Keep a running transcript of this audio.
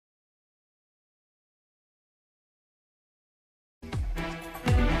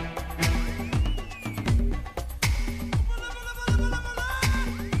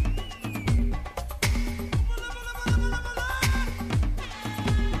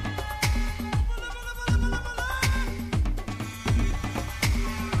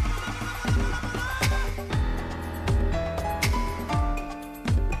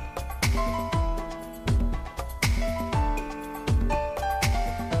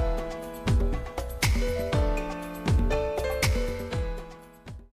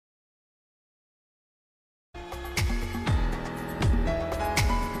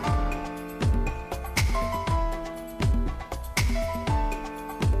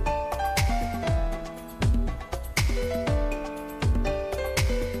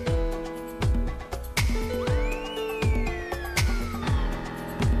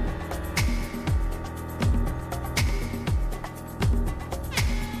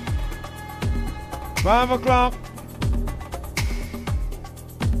5 o'clock.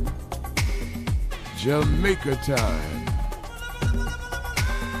 Jamaica time.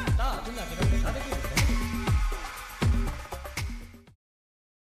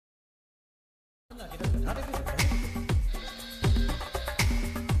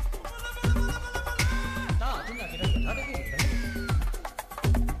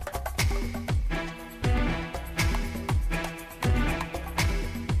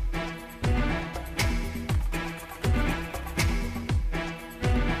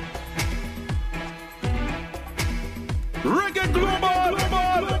 Reggae Global!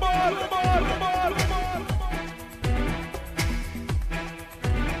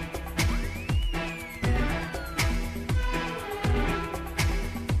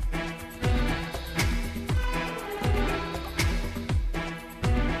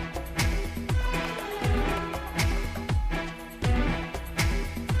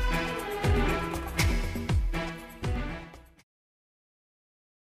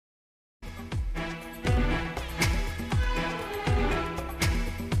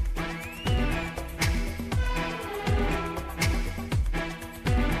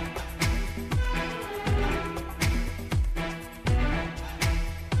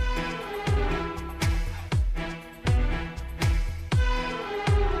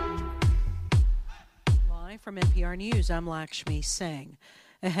 From NPR News, I'm Lakshmi Singh.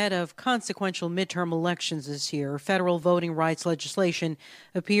 Ahead of consequential midterm elections this year, federal voting rights legislation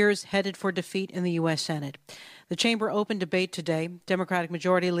appears headed for defeat in the U.S. Senate. The chamber opened debate today. Democratic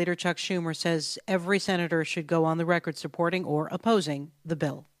Majority Leader Chuck Schumer says every senator should go on the record supporting or opposing the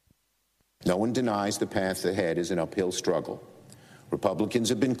bill. No one denies the path ahead is an uphill struggle. Republicans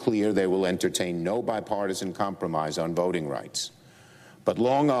have been clear they will entertain no bipartisan compromise on voting rights. But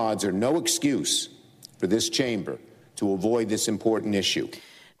long odds are no excuse for this chamber to avoid this important issue.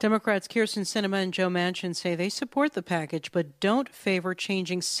 Democrats Kyrsten Sinema and Joe Manchin say they support the package but don't favor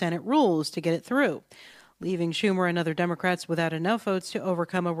changing Senate rules to get it through, leaving Schumer and other Democrats without enough votes to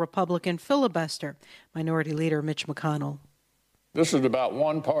overcome a Republican filibuster. Minority Leader Mitch McConnell. This is about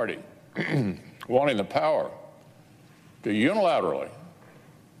one party wanting the power to unilaterally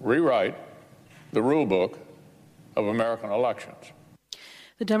rewrite the rule book of American elections.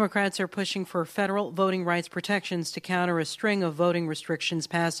 The Democrats are pushing for federal voting rights protections to counter a string of voting restrictions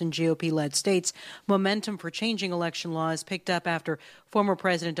passed in GOP-led states. Momentum for changing election laws picked up after former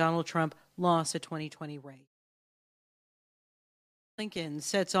President Donald Trump lost a 2020 race. Blinken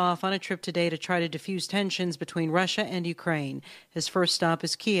sets off on a trip today to try to defuse tensions between Russia and Ukraine. His first stop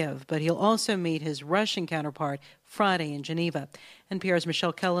is Kiev, but he'll also meet his Russian counterpart Friday in Geneva. NPR's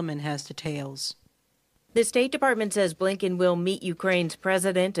Michelle Kellerman has details. The State Department says Blinken will meet Ukraine's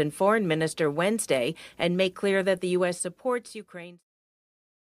president and foreign minister Wednesday and make clear that the U.S. supports Ukraine.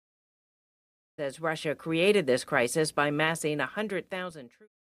 Says Russia created this crisis by massing 100,000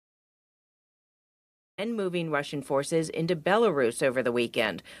 troops and moving Russian forces into Belarus over the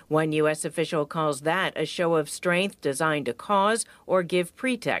weekend. One U.S. official calls that a show of strength designed to cause or give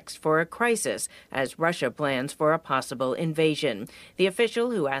pretext for a crisis as Russia plans for a possible invasion. The official,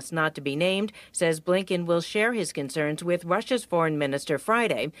 who asked not to be named, says Blinken will share his concerns with Russia's foreign minister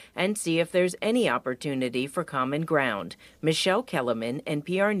Friday and see if there's any opportunity for common ground. Michelle Kellerman,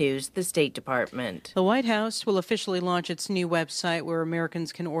 NPR News, the State Department. The White House will officially launch its new website where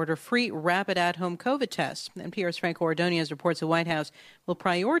Americans can order free rapid at-home COVID tests. NPR's Franco Ordonez reports the White House will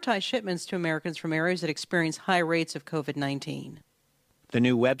prioritize shipments to Americans from areas that experience high rates of COVID-19. The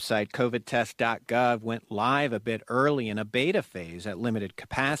new website, covidtest.gov, went live a bit early in a beta phase at limited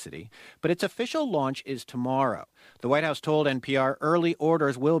capacity, but its official launch is tomorrow. The White House told NPR early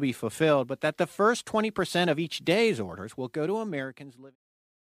orders will be fulfilled, but that the first 20% of each day's orders will go to Americans living with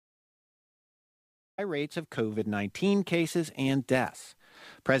high rates of COVID-19 cases and deaths.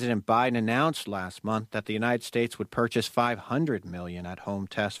 President Biden announced last month that the United States would purchase 500 million at-home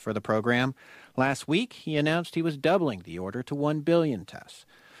tests for the program. Last week, he announced he was doubling the order to 1 billion tests.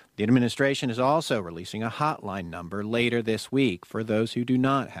 The administration is also releasing a hotline number later this week for those who do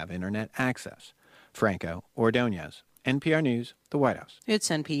not have Internet access. Franco Ordonez, NPR News, the White House. It's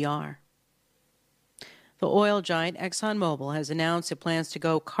NPR. The oil giant ExxonMobil has announced it plans to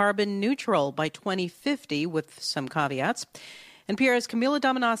go carbon neutral by 2050 with some caveats. NPR's Camila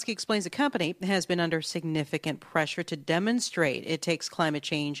Domonoske explains the company has been under significant pressure to demonstrate it takes climate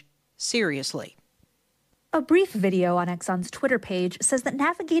change seriously. A brief video on Exxon's Twitter page says that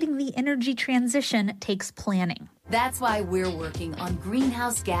navigating the energy transition takes planning. That's why we're working on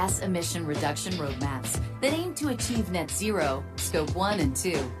greenhouse gas emission reduction roadmaps that aim to achieve net zero, Scope 1 and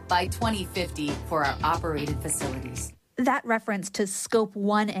 2, by 2050 for our operated facilities. That reference to Scope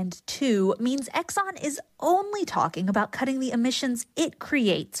 1 and 2 means Exxon is only talking about cutting the emissions it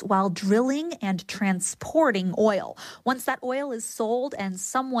creates while drilling and transporting oil. Once that oil is sold and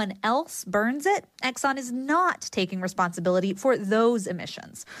someone else burns it, Exxon is not taking responsibility for those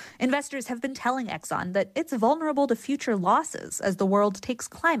emissions. Investors have been telling Exxon that it's vulnerable to future losses as the world takes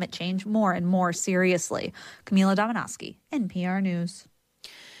climate change more and more seriously. Camila Dominowski, NPR News.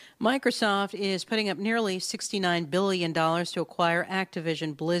 Microsoft is putting up nearly $69 billion to acquire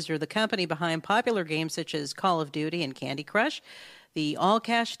Activision Blizzard, the company behind popular games such as Call of Duty and Candy Crush. The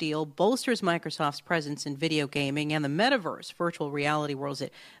all-cash deal bolsters Microsoft's presence in video gaming and the metaverse, virtual reality worlds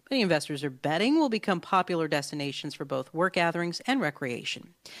that many investors are betting will become popular destinations for both work gatherings and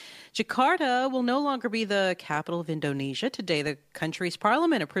recreation. Jakarta will no longer be the capital of Indonesia. Today, the country's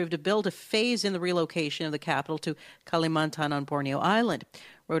parliament approved a bill to phase in the relocation of the capital to Kalimantan on Borneo Island.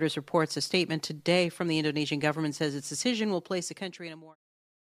 Reuters reports a statement today from the Indonesian government says its decision will place the country in a more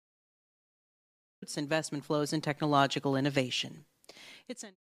investment flows and technological innovation. It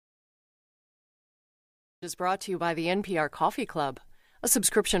is brought to you by the NPR Coffee Club. A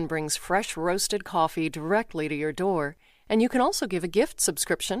subscription brings fresh roasted coffee directly to your door, and you can also give a gift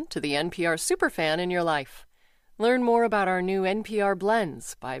subscription to the NPR superfan in your life. Learn more about our new NPR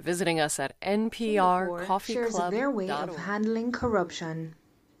blends by visiting us at nprcoffeeclub.org. Shares their way of handling corruption.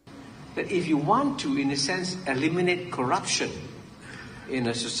 That if you want to, in a sense, eliminate corruption in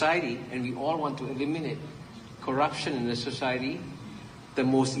a society, and we all want to eliminate corruption in a society, the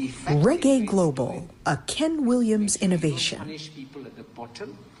most effective Reggae Global, a Ken Williams innovation. You don't punish people at the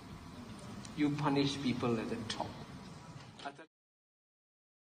bottom, you punish people at the top.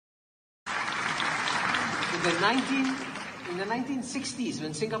 In the 1960s,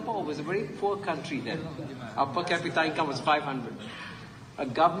 when Singapore was a very poor country then, our per capita income was 500. A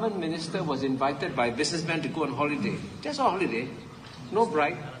government minister was invited by a businessman to go on holiday. Just on holiday, no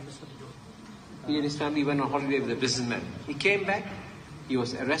bride. He and his family went on holiday with a businessman. He came back, he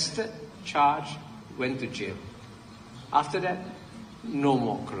was arrested, charged, went to jail. After that, no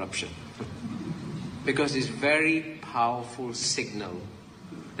more corruption. Because it's very powerful signal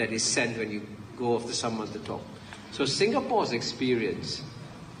that is sent when you go after someone at the top. So Singapore's experience,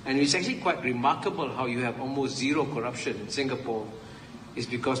 and it's actually quite remarkable how you have almost zero corruption in Singapore, is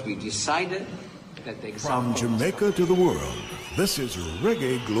because we decided that the example... From Jamaica to the world, this is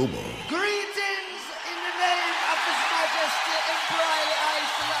Reggae Global. Greetings in the name of His Majesty Emperor Haile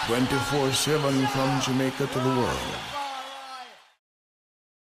Selassie. 24/7 from Jamaica to the world.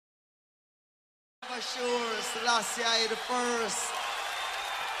 For sure, Selassie I the first.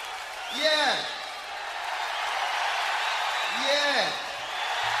 Yeah. Yeah.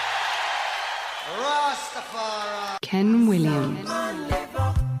 Rastafari. Ken Williams.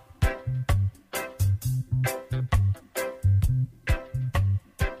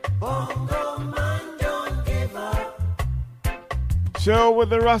 So with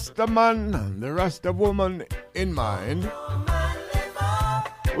the Rasta man and the Rasta woman in mind,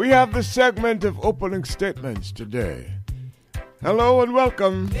 we have the segment of opening statements today. Hello and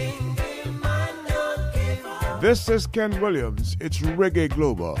welcome. This is Ken Williams. It's Reggae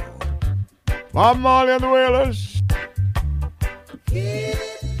Global. Bob Marley and the Wailers.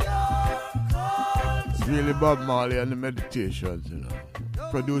 It's really Bob Marley and the Meditations, you know.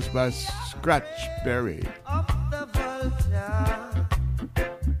 Produced by Scratch Perry.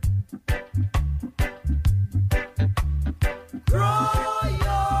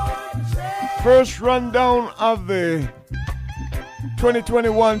 First rundown of the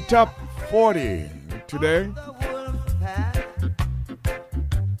 2021 Top 40 today.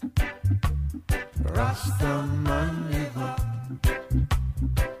 Rastaman never.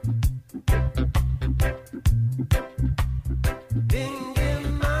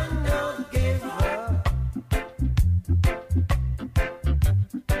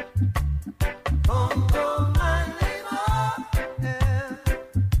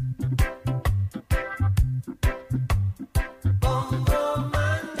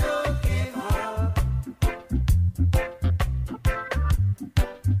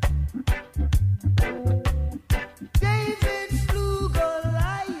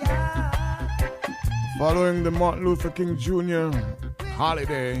 Following the Martin Luther King Jr.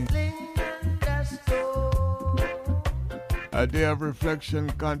 holiday, a day of reflection,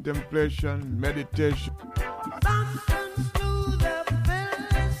 contemplation, meditation.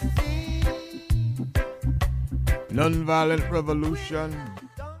 Nonviolent revolution.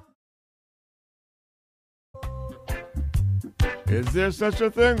 Is there such a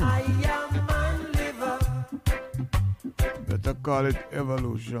thing? Better call it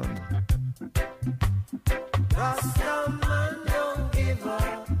evolution. Rastaman don't give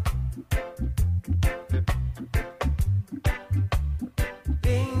up.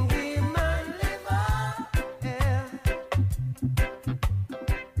 Bingy man live up, yeah.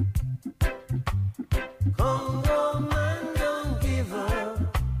 Congo man don't give up.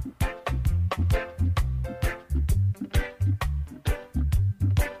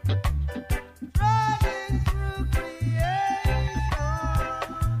 Riding through creation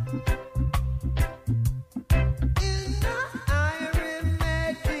in a iron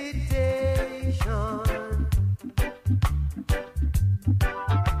meditation.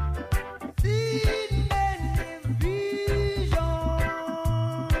 Seeing many visions.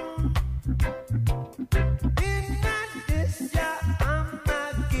 In that this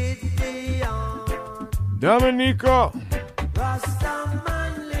Armageddon. Dominica,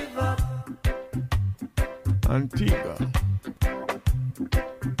 Rastaman live up. Antigua,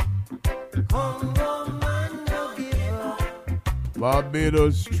 Congo man no give up.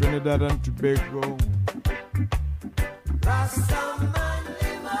 Barbados, Trinidad and Tobago, Rastaman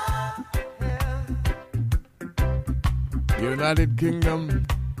live up. United Kingdom,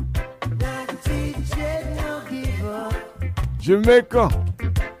 Natty Jet no give up. Jamaica,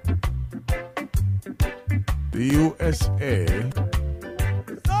 the USA,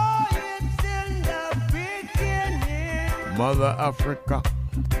 So it's in the beginning. Mother Africa,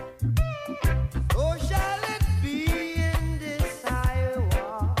 So shall it be in this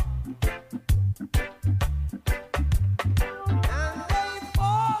Iowa. And they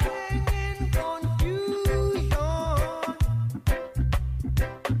falling in confusion.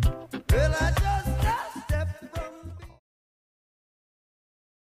 Well, I just a step from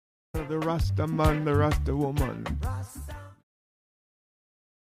the Rasta man, the Rasta woman. Rasta.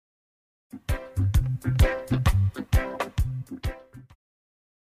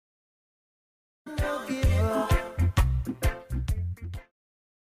 No give up.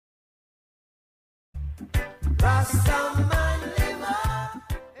 Rastaman live up.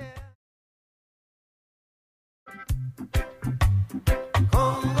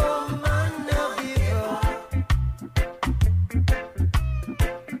 Congo man no give up.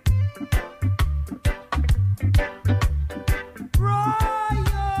 Royal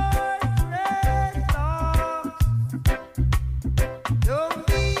dreadlocks. Don't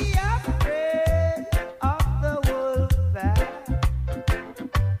be afraid of the wolf pack.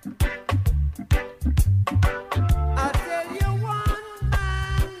 I tell you one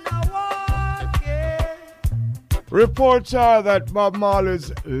man a walking. Reports are that Bob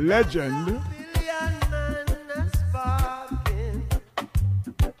Marley's legend Billion man a sparking.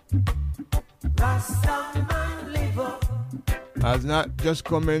 Rastaman live up. has not just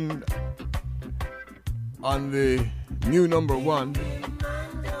come in on the new number one,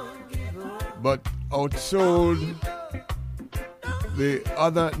 but outsold the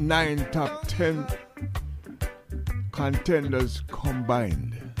other 9 top 10 contenders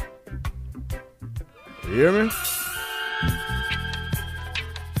combined. You hear me?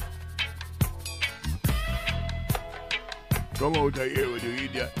 Come out of here with your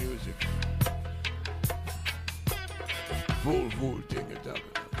idiot music. Fool thing you're talking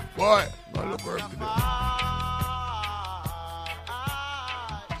about. Boy, I look work today.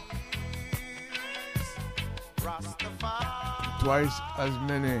 Twice as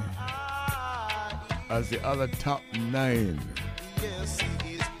many as the other top 9. Yes,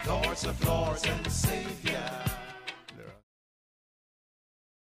 he is Lords of Lords and Savior.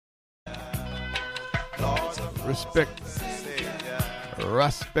 Lords of Respect.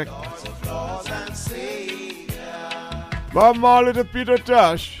 Respect. Lords and Savior. Bob Marley to Peter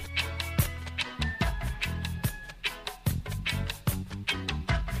Tosh.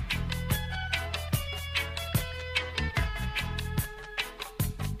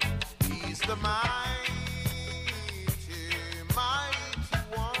 He's the mighty, mighty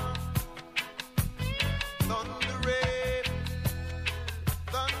one.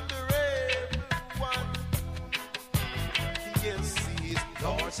 Thunderable one. Yes, he is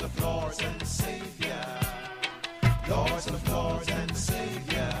Lords of Lords and Savior. Lords of Lords and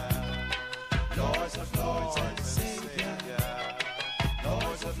Savior. Lords of Lords and Savior.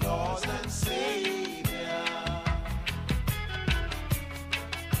 Lords of Lords and Savior.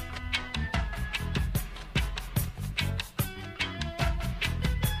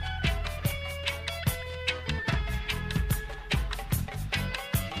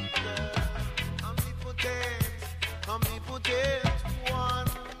 Omnipotent one.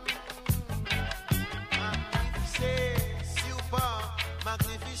 Magnificent, super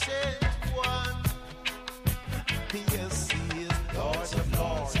magnificent one. Yes, he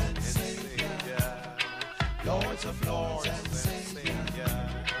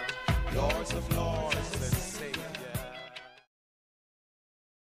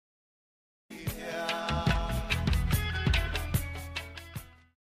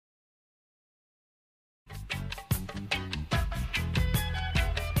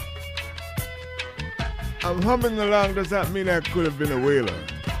I'm humming along. Does that mean I could have been a whaler?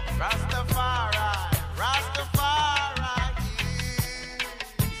 Rastafari, Rastafari,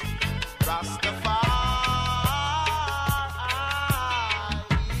 Rastafari.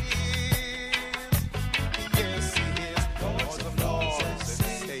 Yes, he is Lord of Lords and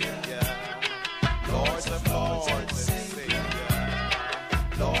Savior. Lord of Lords and Savior.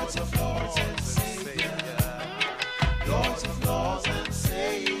 Lord of Lords and Savior. Lord of Lords and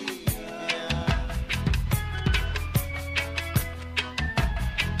Savior.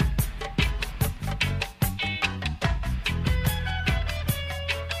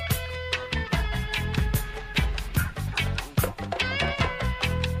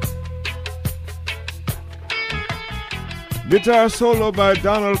 Guitar solo by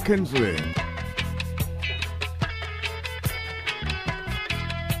Donald Kinsley.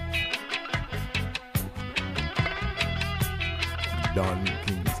 Don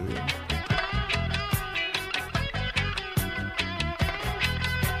Kinsley.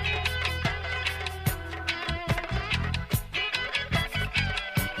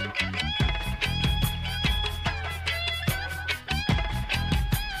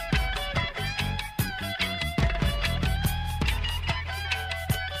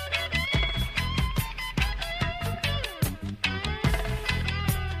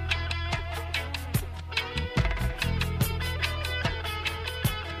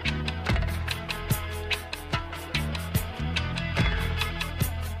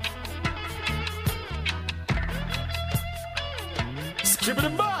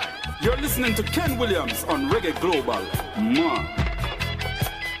 Skibbity bye. You're listening to Ken Williams on Reggae Global. Man.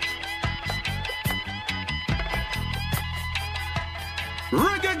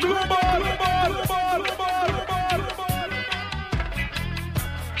 Reggae Global.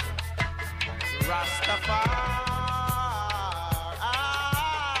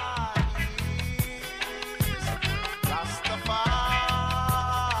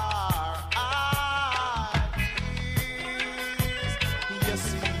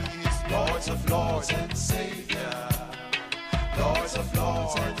 Lords of Lords and Savior. Lords of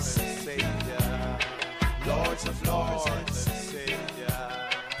Lords and Savior. Lords of Lords and Savior.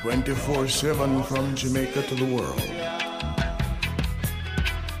 24/7 from Jamaica to the world.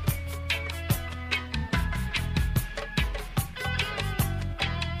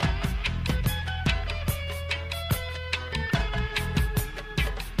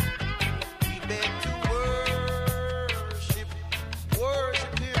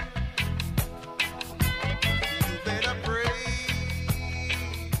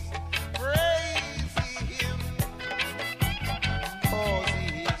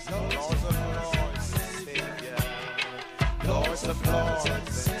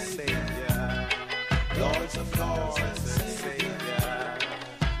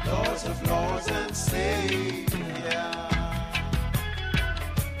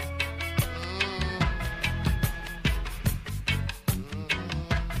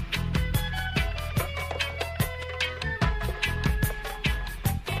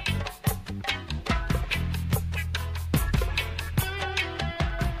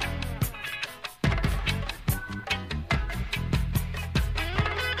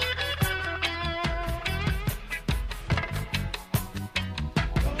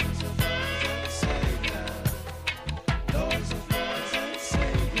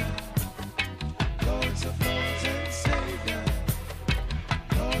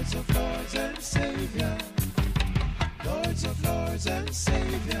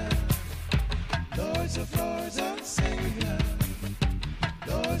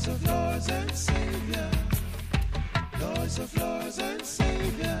 Lords of Lords and Savior.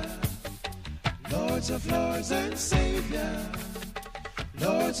 Lords of Lords and Savior.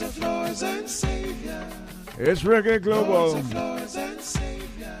 Lords of Lords and Savior. It's Reggae Global.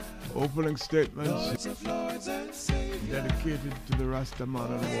 Opening statements dedicated to the Rasta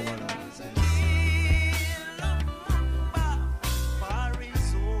man and woman.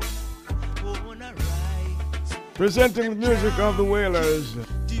 Presenting the music of the Wailers.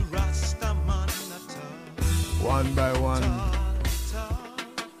 One by one.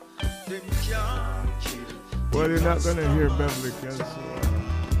 Well, you're not going to hear Beverly Kelso or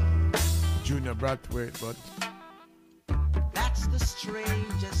Junior Brathwaite, but that's the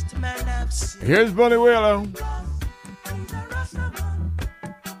strangest man I've seen. Here's Bunny Wailer.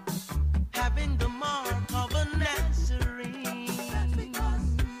 Having the mark of a Nazarene.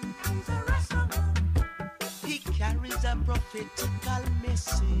 He carries a prophetical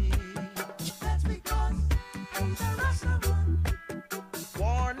message. That's because he's a Rastaman.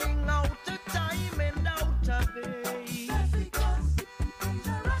 Warning out of time and out of age. That's because he's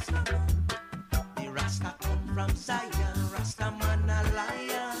a Rastaman. The Rasta Zion, Rastaman a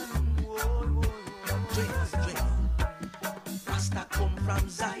lion. Whoa, Rasta come from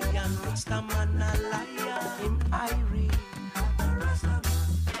Zion, Rastaman a lion. Him Irie,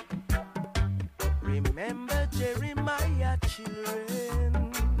 remember Jeremiah,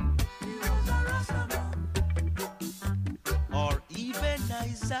 children. He was a Rastaman. Or even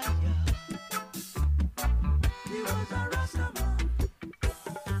Isaiah. He was a Rastaman.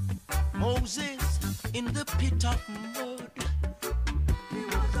 Moses in the pit of mud. He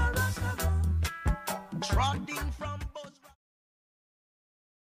was a Rastaman. Trotting from Buzz.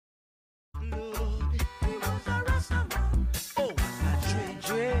 Lord, he was a Rastaman. Oh,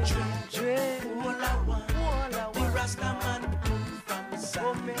 Dre, all I want, the Rastaman from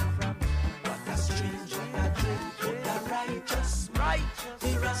Zion. What a strange, what a dream, what a righteous,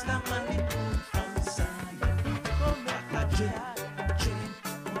 the Rastaman from Zion. What a dream,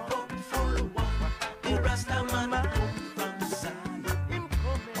 hopeful one, the Rastaman from Zion.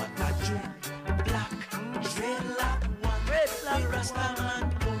 What a dream, black, dreadlock one, the Rastaman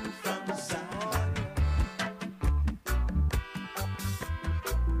from Zion.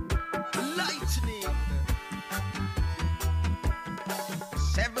 Lightning.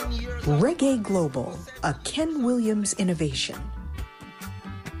 7 years. Reggae Global, a Ken Williams innovation.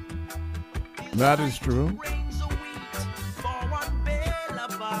 That is true.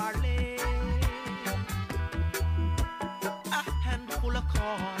 A handful of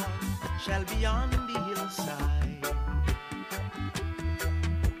corn shall be on the hillside.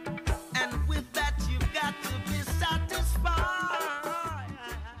 And with that you've got to be satisfied.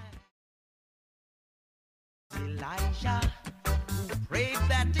 Elijah, who prayed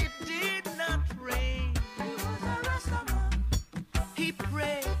that it did not rain. He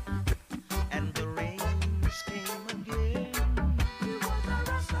prayed and the rains came again.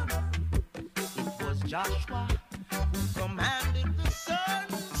 It was Joshua who commanded the sun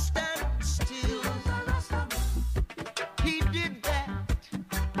stand still. He did that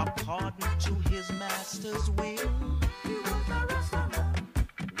according to his master's will.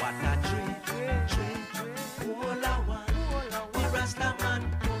 What a dream, all I want, the Rastaman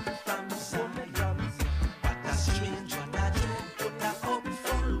come from Zion. What a strange, what a dream, what a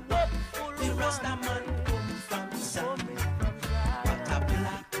hopeful, the Rastaman come from Zion. What a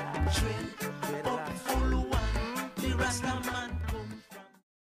black dream, hopeful one, the Rastaman come from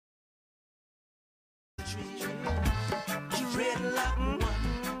dreadlock one,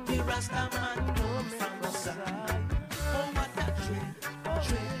 the Rastaman come from Zion. Oh, what a dream,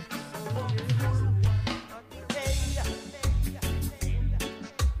 hopeful one. Hey,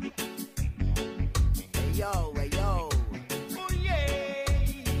 yo, hey, yo. Oh,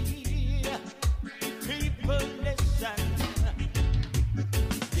 yeah. People, listen.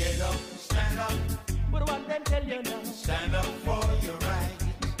 Get up, stand up. What do I then tell you now? Stand up for your right.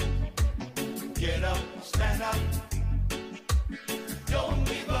 Get up, stand up. Don't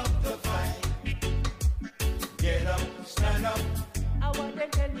give up the fight. Get up, stand up. I want to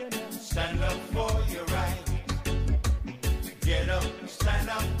tell you now. Stand up for your right. Get up, stand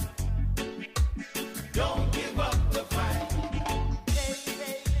up. Don't give up the fight.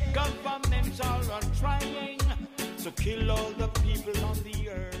 Governments are trying to kill all the people on the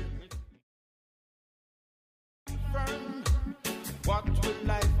earth. What will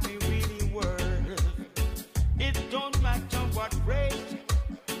life be really worth? It don't matter what race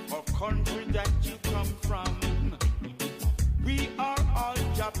or country that you come from. We are all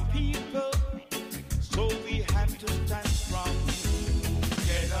your people, so we have to stand strong.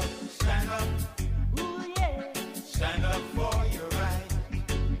 Get up, stand up. Ooh, yeah. Stand up for your right.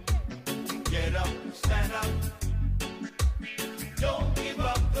 Get up, stand up. Don't give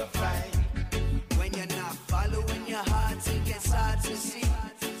up the fight. When you're not following your heart, it gets hard to see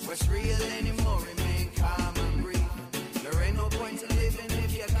what's real anymore. Remain calm and breathe. There ain't no point to living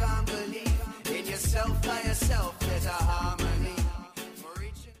if you can't believe in yourself. By yourself, there's a harmony.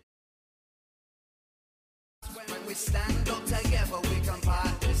 When we stand up together, we can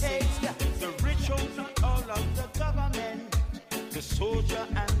part the seas. The rich own not all of the government, the soldier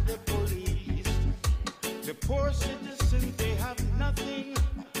and the police. The poor citizens, they have nothing.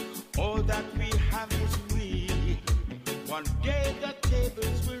 All that we have is we. One day the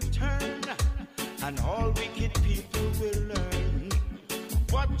tables will turn, and all wicked people will learn.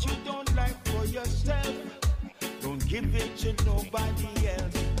 What you don't like for yourself, don't give it to nobody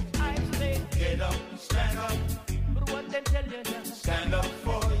else. I say, get up, stand up. But what they tell you now? Stand up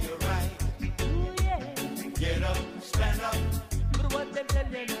for your right. Ooh, yeah. Get up, stand up. But what they tell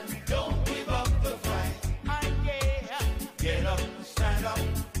you now? Don't give up the fight. Yeah. Get up, stand up.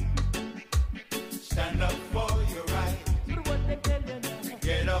 Stand up for your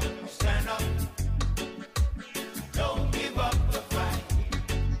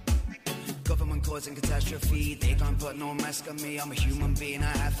wash your feet. They can't put no mask on me. I'm a human being,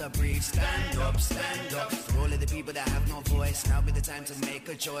 I have to breathe. Stand up, stand up. For all of the people that have no voice, now be the time to make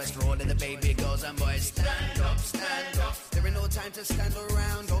a choice. For all of the baby girls and boys, stand up, stand up. There ain't no time to stand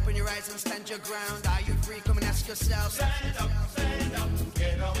around. Open your eyes and stand your ground. Are you free? Come and ask yourself. Stand up, stand up.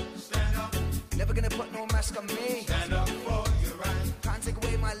 Get up, stand up. Never gonna put no mask on me. Stand up for your right. Can't take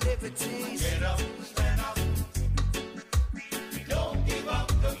away my liberties. Get up, stand up. Don't give up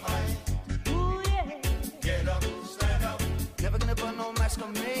the fight. Ooh, yeah. Get up, stand up. Never gonna put no mask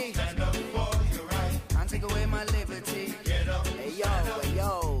on me. Stand up for your right. Can't take away my liberty. Get up, hey yo, hey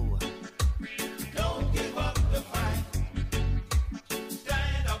yo. Don't give up the fight.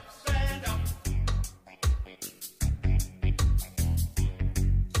 Stand up, stand up.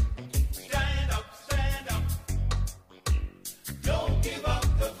 Stand up, stand up. Don't give up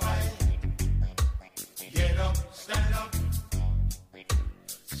the fight. Get up, stand up.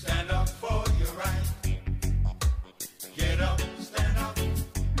 Stand up for your right. Get up, stand up.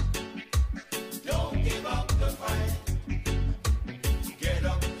 Don't give up the fight. Get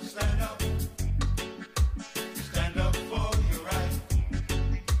up, stand up. Stand up for your right.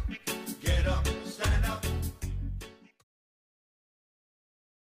 Get up, stand up.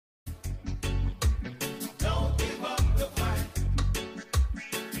 Don't give up the fight.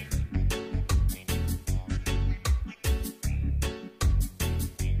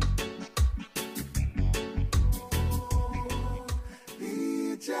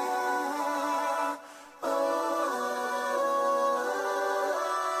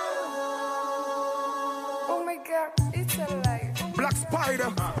 Oh my God, it's alive. Black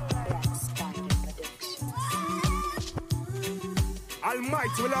Spider.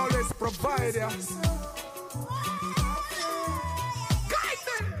 Almighty will always provide ya.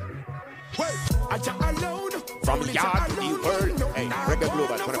 From the yard to the world, hey, Reggae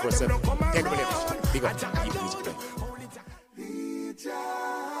Global 24/7. 10 minutes. Big up, keep music playing.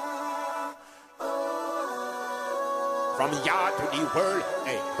 From the yard to the world,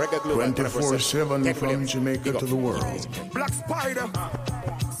 hey, Reggae Global 24/7 from Jamaica to the world. Black Spider.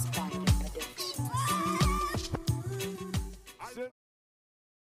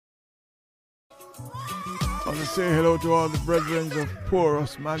 I want to say hello to all the brethren of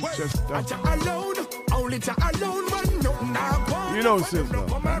Porus, Manchester. You know, Sizzler.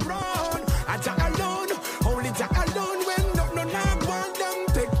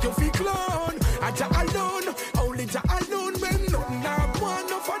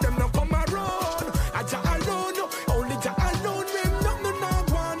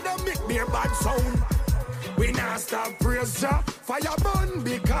 We not stop praise ya. Fire burn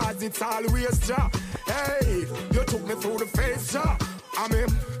because it's always ya. Hey, you took me through the face ya. I mean,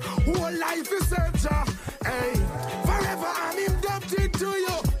 whole life is set ya. Hey, forever I'm indebted to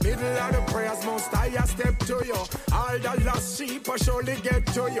you. Middle of the prayers most I step to you. All the lost sheep I surely get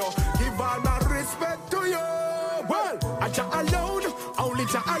to you. Give all my respect to you. Well, I Jah alone, only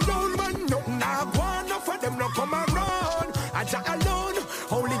Jah alone. When nothing I want, enough of them no come around. I Jah alone,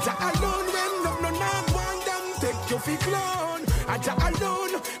 only Jah alone. When nothing I want, them take you for clown. I Jah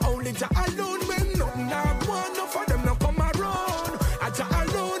alone, only Jah alone. When nothing I want, enough of them no come around. I Jah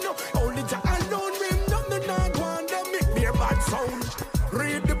alone, only Jah alone. When nothing I want, them make me a bad sound.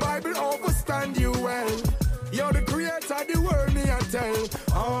 Read the Bible, understand you well. You're the creator, the world me I tell.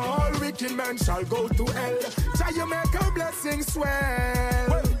 All wicked men shall go to hell. Jah you make our blessings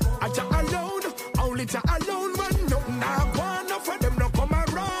swell. I Jah alone, only Jah alone. When nothing I want, enough of them no come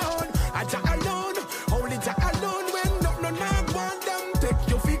around. I Jah alone, only Jah alone. When nothing I want, them take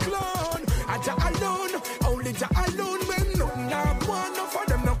you for clown. I Jah alone, only Jah alone. When nothing I want, enough of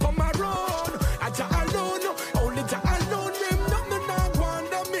them no come around. I Jah alone, only Jah alone. When nothing I want,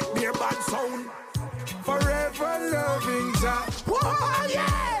 them make me a bad sound. Forever loving Jah. Oh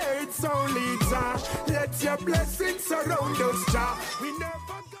yeah, it's only Jah. Let your blessings surround us, Jah. We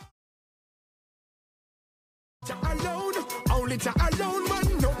never go. Jah alone, only Jah alone. When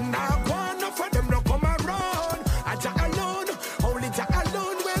nothing I want, enough of them no come around. I Jah alone, only Jah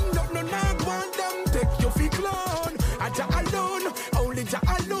alone. When nothing I want, them take you for clown. I Jah alone, only Jah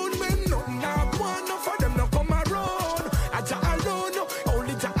alone. When nothing I want, enough of them no come around. I Jah alone,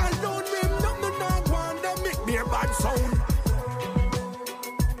 only Jah alone. When nothing I want, them make me a bad sound.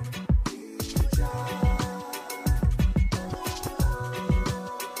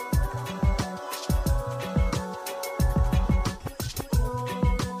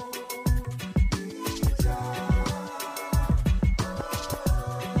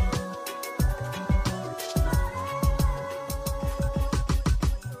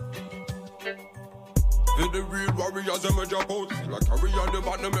 The real warriors, them a drop out. Like carry on the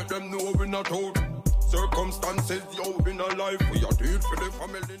band, make them know we not out. Circumstances, yo, in a life we are deal for the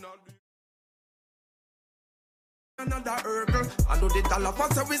family. Another Urkel, I know the dollar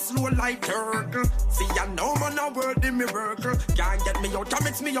for so we slow like turtle. See, I know man a word in me worker. Can't get me out, and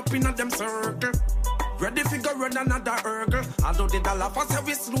mix me up in a them circle. Ready figure run another Urkel. I know the dollar for so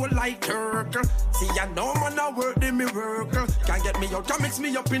we slow like turtle. See, I know man a word in me worker. Can't get me out, and mix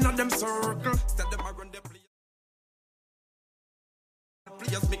me up in a them circle. Instead them I run the play.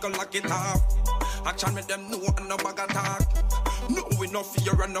 Players make a lock it off. Action with them know and no bag attack. No, we no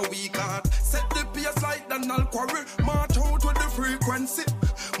fear and no weak heart. Set the pace like Donald Quarry. March out with the frequency.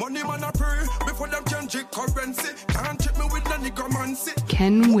 Money man a pray before them change the currency. Can't check me with the necromancy.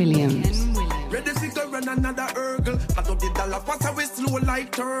 Ken Williams. Ready figure run another Urkel. I do the dollar pass away slow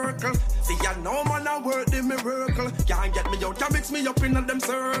like turtle. See I know man a word in miracle. Can't get me out, can mix me up in a them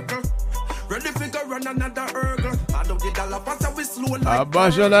circle. Ready figure run another Urkel. I do the dollar pass away slow like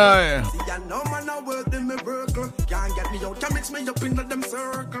turtle. See I know man a word in miracle. Can't get me out, can mix me up in a them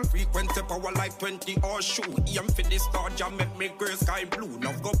circle. Frequency power like 20 or shoe. Aim for the star jam make me gray sky blue.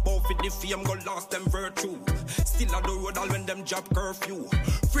 Now go bow for the fame, go lost them virtue. Still on the road all when them job curfew.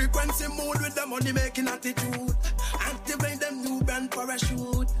 Frequency mode with the money making attitude. Activate them new brand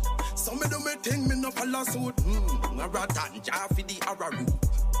parachute. Some me do me thing, me no follow suit. A ratan jar for the arrow.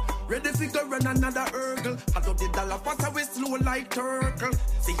 Ready figure run another Urkel. I do the dollar pass away slow like turtle.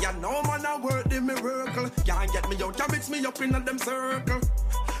 See I know man a word in miracle. Can't get me out, can mix me up in a them circle.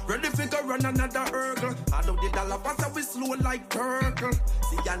 Ready figure run another Urkel. I do the dollar pass away slow like turtle.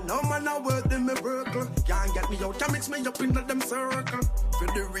 See I know man a word in miracle. Can't get me out, can mix me up in a them circle. For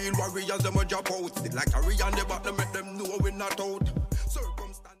the real warriors them a drop out. Still like a real on the bottom make them know we not out.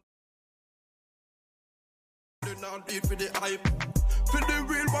 Circumstance. They not need for the hype. For the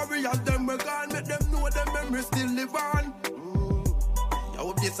real warriors, them we gone. Make them know them memories still live on.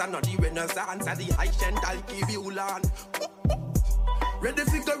 Yo, this is not the renaissance. And the high shan't I'll give you land. Ready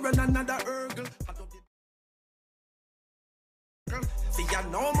figure run another Urkel. See I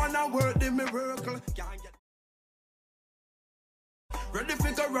know man a word in miracle. Can't get. Ready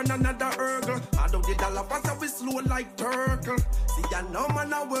figure run another Urkel. I do the dollar pass away slow like turtle. See I know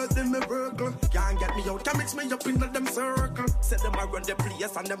man a word in miracle. Can't get me out, can mix me up in them circle. Set them I run the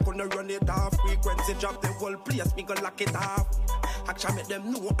place and them gonna run it off. Frequency drop the whole place, me gonna lock it off. Action make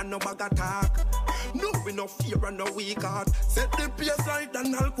them know and no bag attack. No we no fear and no weak heart. Set the pace like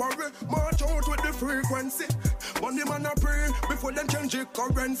Donald Quarry. March out with the frequency. Money man a pray before them change the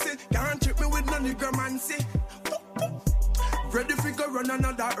currency. Can't trick me with no necromancy. Ready figure run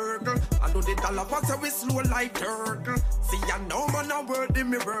another Urkel. I do the dollar pass away slow like turtle. See I know man a word in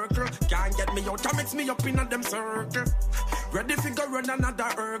miracle. Can't get me out, can mix me up in a them circle. Ready figure run another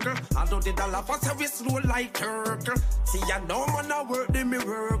Urkel. I do the dollar pass away slow like turtle. See I know man a word in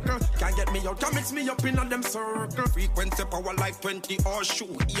miracle. Can't get me out, can mix me up in a them circle. Frequency power like 20 or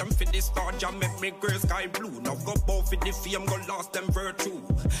shoe. Aim for the star jam make me gray sky blue. Now go bow for the fame, go lost them virtue.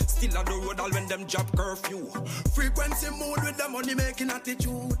 Still on the road all when them job curfew. Frequency mode with the money making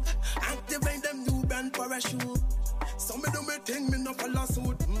attitude. Activate them new brand parachute. Some me do me thing, me no follow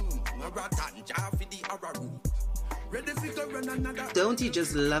suit. A ratan jar for the arrow. Ready figure run another. Don't you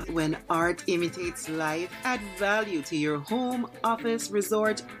just love when art imitates life? Add value to your home, office,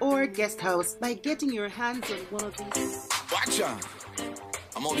 resort, or guest house by getting your hands on one of these. Watch out!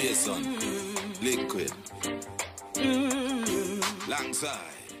 I'm over here, son. Liquid. Long side.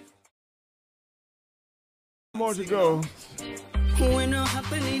 More to go.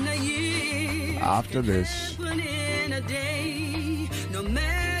 After this.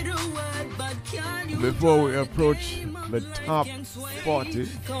 Before we approach the top 40.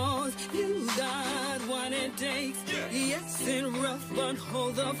 You got what it takes. Yes, it's rough, but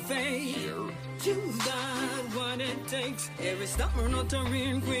hold the faith. You got what it takes. Every star not a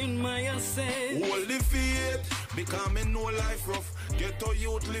real queen, Maya said. Hold the faith, because me know life rough. Get to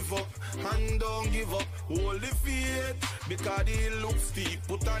youth live up, and don't give up. Hold the faith, because it looks steep.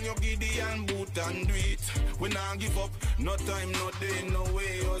 Put on your Gideon boot and do it. We not give up, no time, no day, no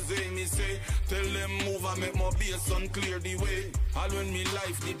way. Jose me say, tell them move and make my bass and clear the way. All when me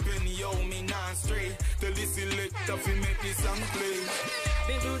life depend, yo, me not stray. Tell the selector fi make this song play.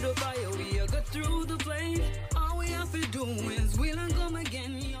 Been through the fire, we go through the flame. All we have to do is we'll come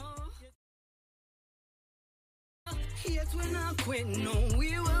again, yo. Yes, we're not quitting, no,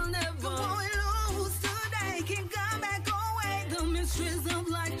 we will never. Come on, lose today, can come back away. The mysteries of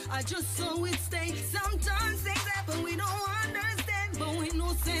life, I just saw it stay. Sometimes things happen, we don't understand. But we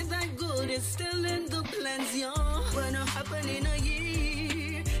know say that good is still in the plans, yo. When it happen in a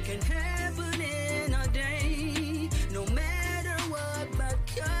year, can happen in a day. No matter what, but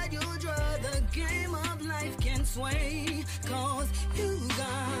can you draw the game on? way. Cause you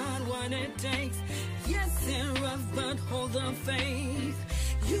got what it takes. Yes, it's rough, but hold the faith.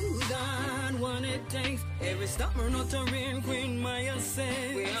 You got what it takes. Every stopper, not a real queen, Maya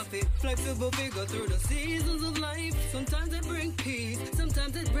says. We have a flexible figure through the seasons of life. Sometimes it brings peace,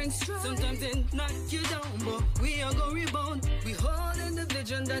 sometimes it brings strife, sometimes it knock you down, but we are gonna rebound. We hold in the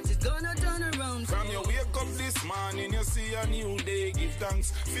vision that is gonna turn around. From your wake up this morning, you see a new day. Give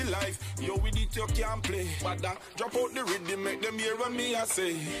thanks for life. You with it, you can't play. But drop out the rhythm, make them hear what me I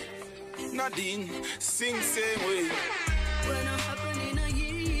say. Nadine, sing same way. When it happen in a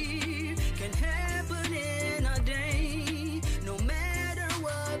year, can happen in a day. No matter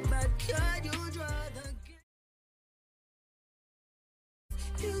what, but could you draw the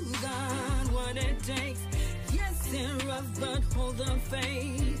you got what it takes. Yes, it's rough, but hold the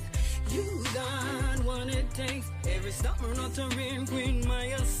faith. You got what it takes. Every stopper, not a real queen,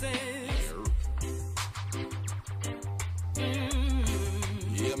 Maya says.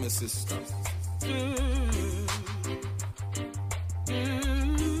 Yeah, my sister.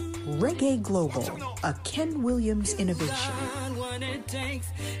 Reggae Global, a Ken Williams innovation. You got what it takes.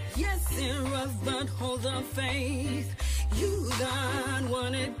 Yes, it's rough, but hold the faith. You got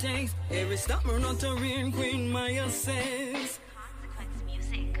what it takes. Every stopper, not a real queen, Maya says.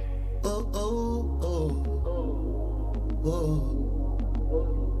 Oh, oh, oh, oh,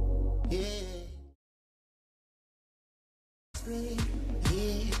 yeah.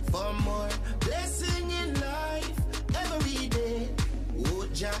 Yeah, for more blessing in life every day. Oh,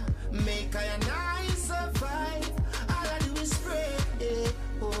 Jah, make I and I survive. All I do is pray.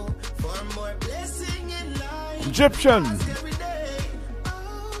 Oh, for more blessing in life. Egyptian. Every day.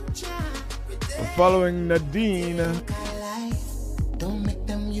 Oh, Jah, Following Nadine. don't make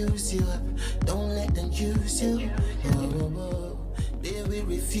them use you up. Don't let them use you. Oh, they will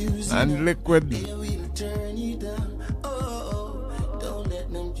refuse you. And Liquid. They will turn you down. Oh, don't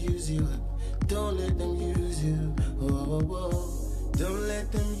let them use you up. Don't let them use you. Oh, don't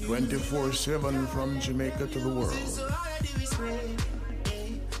let them use 24/7 from Jamaica to the world. So all I do is pray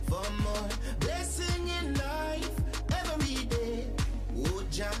for more blessing in life every day. Oh,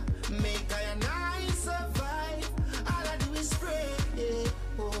 Jah, make I and I survive. All I do is pray.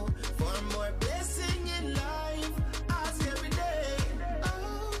 Oh, for more blessing in life. Ask every day.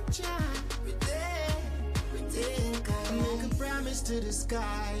 Oh, Jah, every day. I make a promise to the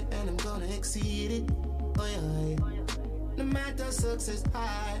sky, and I'm gonna exceed it. Oh, yeah. No matter success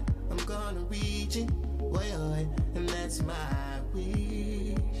high, I'm gonna reach it. Oh, yeah. And that's my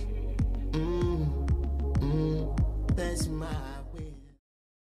wish. That's my wish.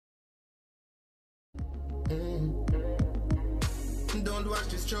 Don't watch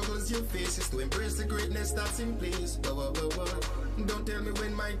the struggles you face, it's to embrace the greatness that's in place. Don't tell me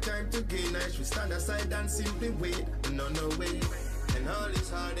when my time to gain. I should stand aside and simply wait. No way. And all these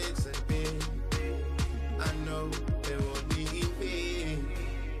heartaches and pain, I know they won't be in vain.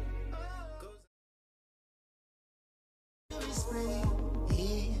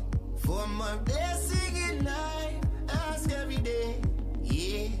 For my blessing in life, ask every day.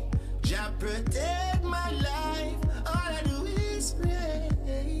 Yeah, Jah protect my life. All I do is pray.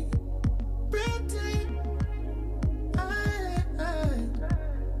 Protect my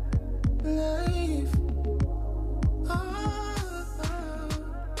life.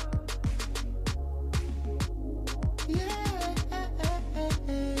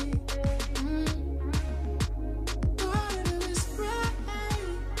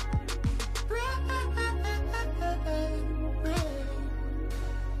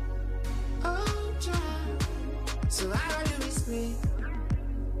 So all I do is pray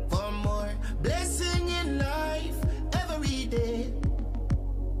for more blessing in life every day.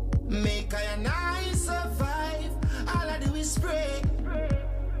 Make I and I survive. All I do is pray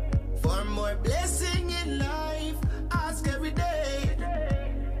for more blessing in life. Ask every day.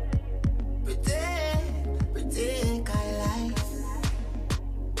 Pretend I life.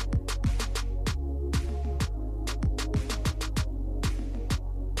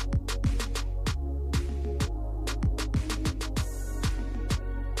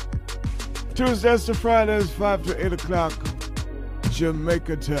 Tuesdays to Fridays, 5 to 8 o'clock,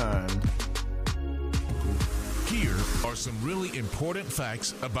 Jamaica time. Here are some really important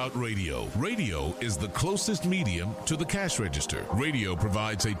facts about radio. Radio is the closest medium to the cash register. Radio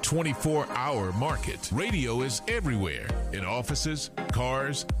provides a 24-hour market. Radio is everywhere, in offices,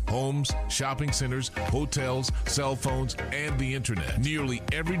 cars, homes, shopping centers, hotels, cell phones, and the internet. Nearly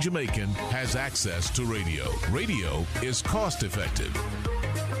every Jamaican has access to radio. Radio is cost-effective.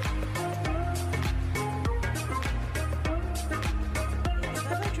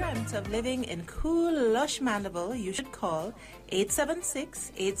 cost of living in cool, lush Mandeville, you should call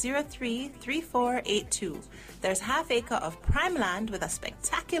 876-803-3482. There's half acre of prime land with a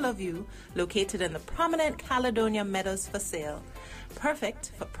spectacular view located in the prominent Caledonia Meadows for sale.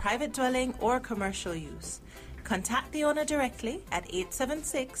 Perfect for private dwelling or commercial use. Contact the owner directly at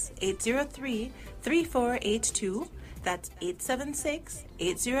 876-803-3482. That's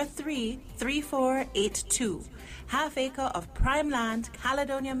 876-803-3482. Half acre of prime land,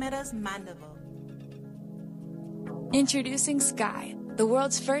 Caledonia Meadows, Mandeville. Introducing Sky, the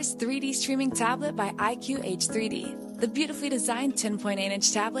world's first 3D streaming tablet by IQH3D. The beautifully designed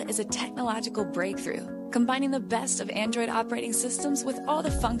 10.8-inch tablet is a technological breakthrough, combining the best of Android operating systems with all the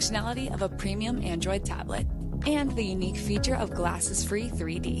functionality of a premium Android tablet, and the unique feature of glasses-free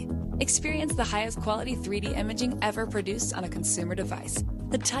 3D. Experience the highest quality 3D imaging ever produced on a consumer device.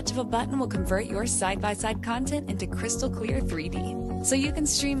 The touch of a button will convert your side-by-side content into crystal clear 3D, so you can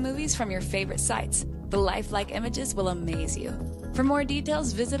stream movies from your favorite sites. The lifelike images will amaze you. For more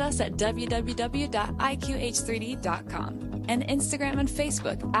details, visit us at www.iqh3d.com and Instagram and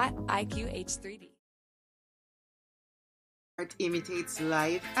Facebook at IQH3D. Art imitates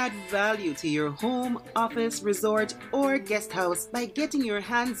life. Add value to your home, office, resort, or guest house by getting your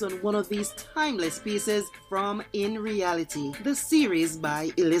hands on one of these timeless pieces from In Reality, the series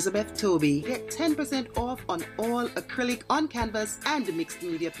by Elizabeth Toby. Get 10% off on all acrylic, on canvas, and mixed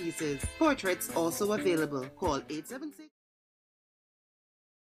media pieces. Portraits also available. Call 876.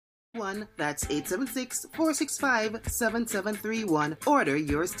 That's 876-465-7731. Order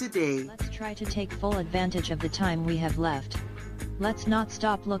yours today. Let's try to take full advantage of the time we have left. Let's not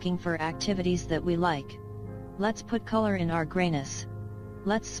stop looking for activities that we like. Let's put color in our grayness.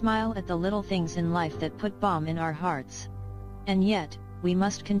 Let's smile at the little things in life that put balm in our hearts. And yet, we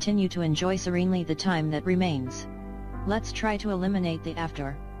must continue to enjoy serenely the time that remains. Let's try to eliminate the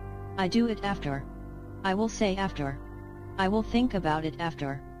after. I do it after. I will say after. I will think about it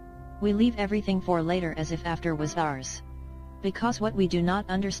after. We leave everything for later as if after was ours. Because what we do not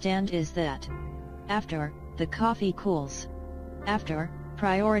understand is that after, the coffee cools. After,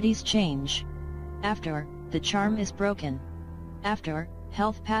 priorities change. After, the charm is broken. After,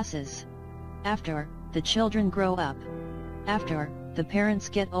 health passes. After, the children grow up. After, the parents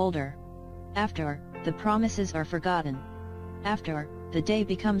get older. After, the promises are forgotten. After, the day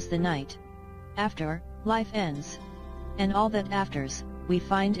becomes the night. After, life ends. And all that afters, we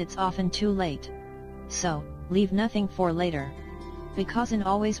find it's often too late. So, leave nothing for later. Because in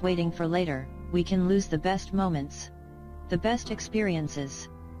always waiting for later, we can lose the best moments. The best experiences.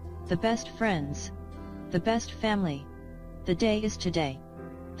 The best friends. The best family. The day is today.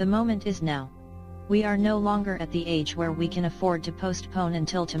 The moment is now. We are no longer at the age where we can afford to postpone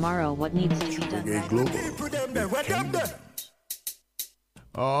until tomorrow what needs to be done right now.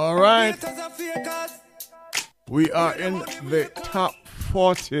 All right. We are in the top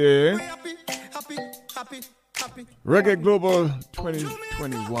 40. Reggae Global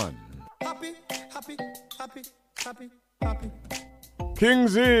 2021. King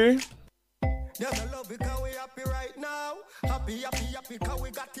Z. Yeah, I love it because we happy right now. Happy because we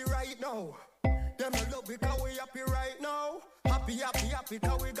got it right now. Them I love it because we happy right now. Happy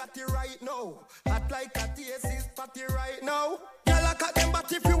because we got it right now. Hot like a TS's party right now. Y'all look at them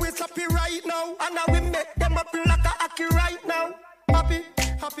but if you is happy right now. And now we make them up like a happy right now. Happy.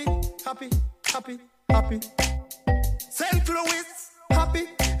 St. Louis. Happy.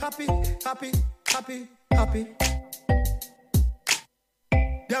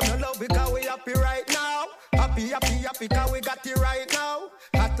 Them I love because we happy right now. Happy because we got it right now.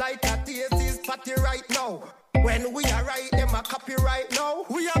 Hot like a TS's party right now. When we are right, them a copy right now.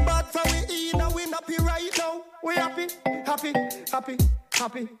 We are bad for we eat, now we happy right now. We happy.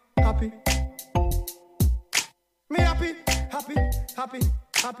 Me happy.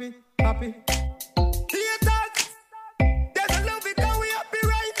 Haters, there's a love because we happy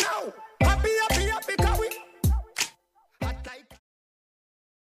right now. Happy because we hot like.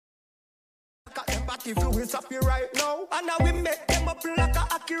 Got them back if you is happy right now. And now we make them up like a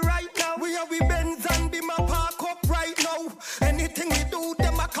hockey right now. We have we Benz and be my park up right now. Anything we do,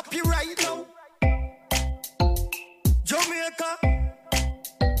 them a copy right now. Jamaica,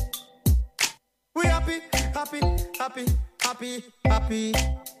 we happy.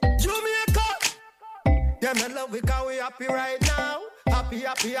 Jamaica, them I love because we happy right now. Happy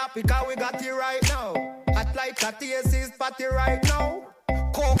because we got it right now. Hot like a TS's party right now.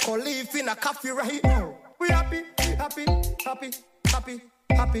 Cocoa leaf in a coffee right now. We happy. We happy.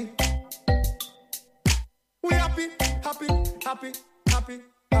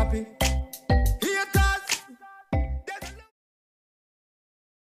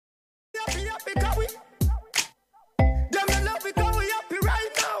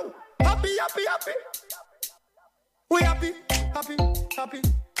 We happy, happy, happy,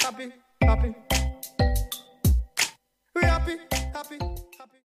 happy, happy. We happy, happy,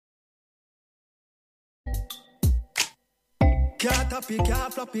 happy. Can't happy,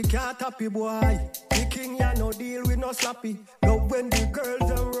 can't floppy, can't happy, boy. The king ya no deal with no sloppy. Love when the girls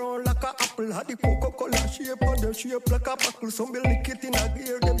them round like a apple. Had the Coca-Cola shape on the shape like a buckle. Some be lick it in a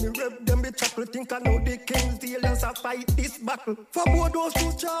gear, them be rev, them be chuckle. Think I know the king's deal, let's a fight this battle. For both those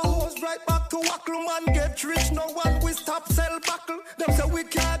two chow hoes right back to wackle. Man get rich, no one we stop sell buckle. Them say we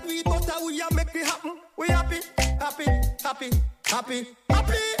can't do it, but how we a make it happen. We happy, happy, happy, happy,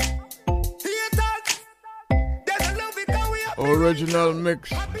 happy. Original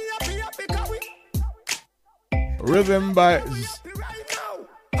mix. Rhythm by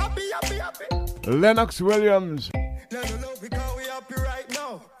Lennox Williams.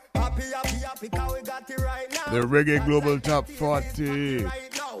 The Reggae Global Top 40. And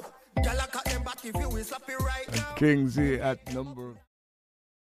Kingsley at number.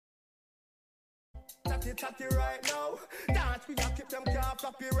 Chatty right now. Dance we keep them can't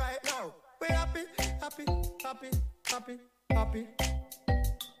floppy right now. We happy, happy, happy, happy, happy.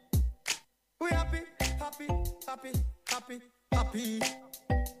 We happy, happy, happy, happy, happy.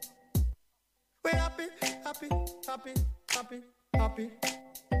 We happy, happy, happy, happy, happy.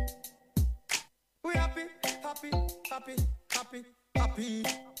 We happy, happy, happy, happy, happy.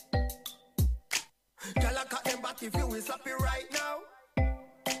 Girl, I cut them back if you is happy right now.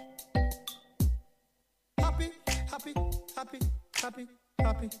 Happy, happy, happy, happy,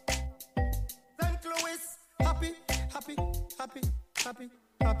 happy. St. Louis, happy, happy, happy, happy,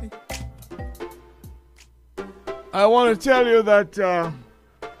 happy. I want to tell you that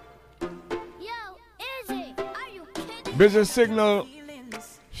Busy Signal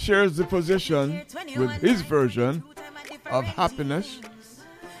shares the position with his version of Happiness.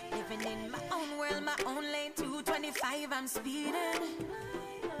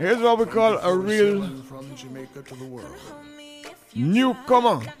 Here's what we call a real from Jamaica to the world.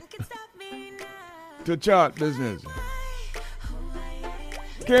 Newcomer to chart business.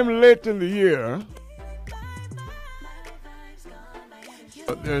 Came late in the year,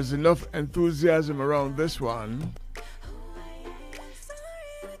 but there's enough enthusiasm around this one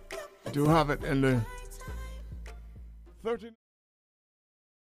to have it in the 13.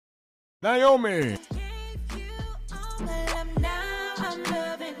 Naomi.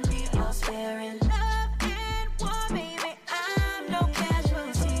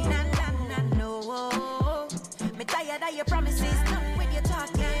 Your promises, come with your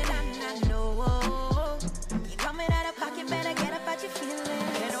talking, I know. You coming out of pocket, better get up at your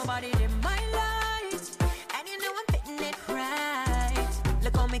feelings. Ain't nobody in my life, and you know I'm fitting it right.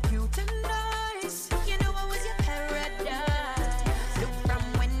 Look on me cute and nice, you know I was your paradise. Look from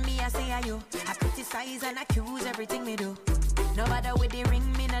when me I say I you, I criticize and accuse everything me do. No matter with the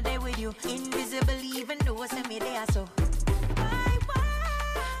ring, me not there with you. Invisible even though send me there so.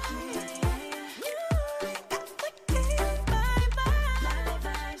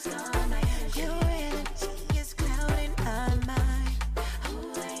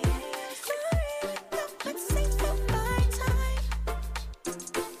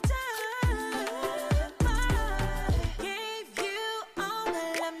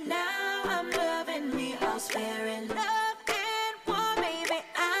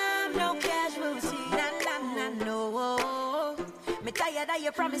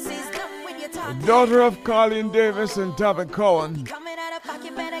 Daughter of Colin Davis and Tabitha Cohen. Coming out of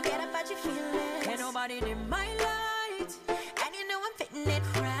pocket, better get up at your feelings. Ain't nobody in my light, and you know I'm fitting it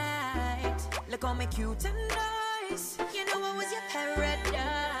right. Look on me cute and nice, you know I was your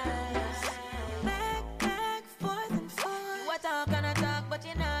paradise. Back, forth and forth. You a talk and a talk, but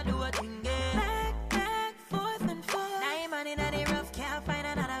you not do a thing. Back, forth and forth. Now you're money, now they rough, can't find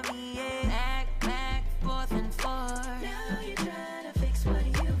another me. Back, forth and forth. Now you're trying to fix what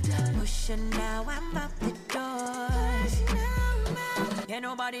you've done. Pushing now, I'm out the doors. Ain't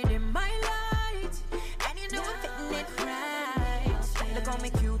nobody in my light, and you know I'm fitting it right. Look on me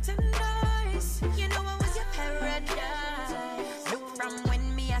cute and nice, you know I was your paradise. Look from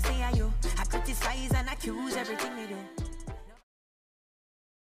when me I say I you, I criticize and accuse everything they do.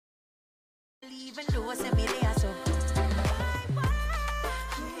 Even though I send me there so.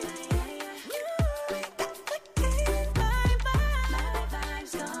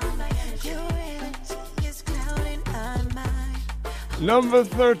 Number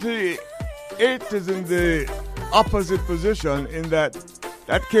 38 is in the opposite position in that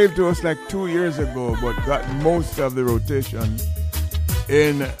came to us like 2 years ago but got most of the rotation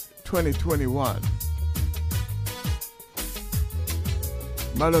in 2021.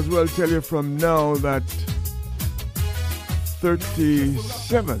 Might as well tell you from now that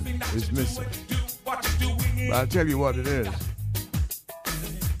 37 is missing. But I'll tell you what it is.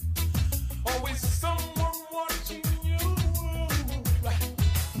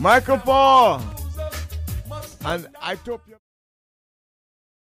 Michael Paul and Ethiopia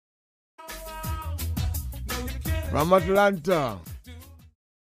from Atlanta.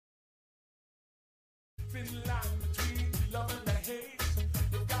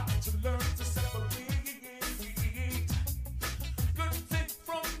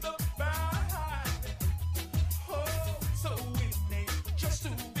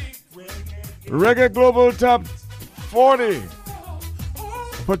 Reggae Global Top 40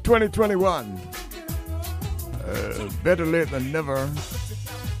 for 2021. Better late than never.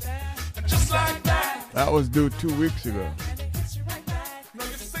 That was due 2 weeks ago.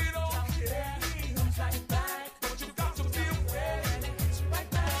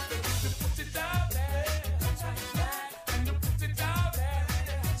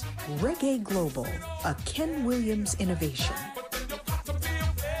 Reggae Global, a Ken Williams innovation.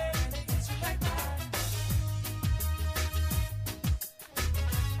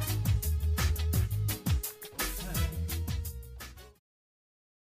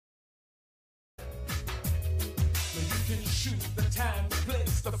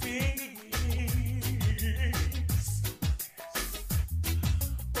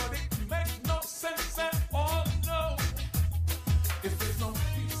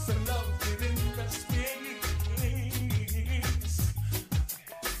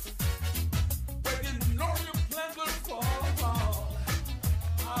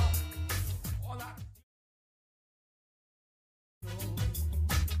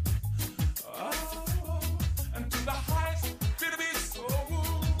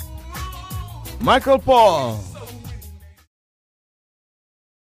 Michael Paul,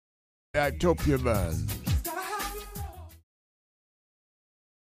 Ethiopia Band.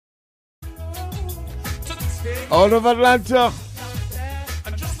 Out of Atlanta,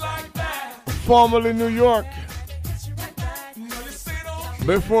 formerly New York.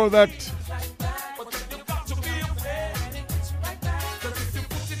 Before that,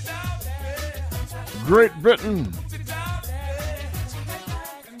 Great Britain.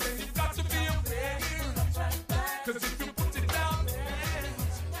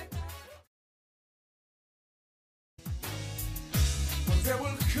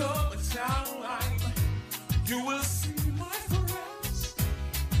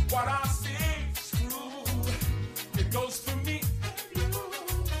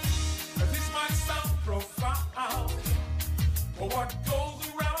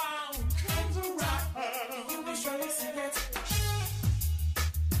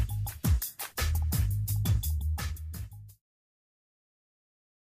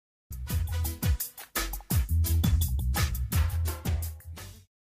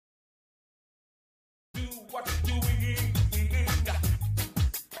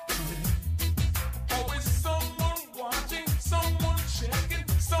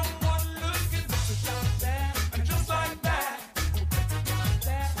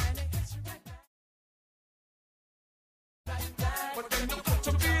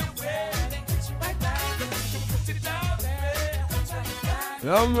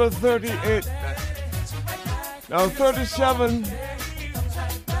 Number 38. Now 37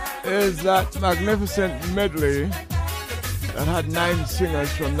 is that magnificent medley that had 9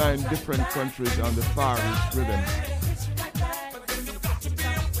 singers from 9 different countries on the Far East rhythm.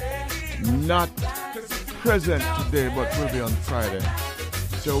 Not present today, but will be on Friday.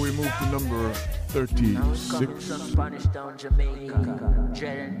 So we move to number 36.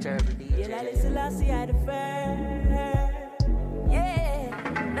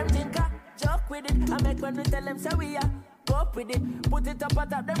 Them think I joke with it. I make when we tell them so we are up with it. Put it up on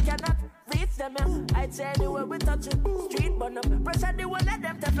top, them cannot reach them. Yeah. I'd say anywhere we touch it. Street burn up. Pressure the one of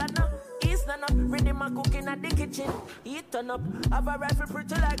them Teflon up. East none up. Ready my cooking at the kitchen. Eat turn up. Have a rifle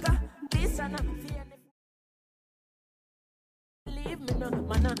pretty like a this and a leave me no,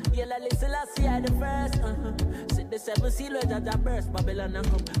 man. Yellow listen, I see I the first. Sit the 7 seal where that burst. Babylon and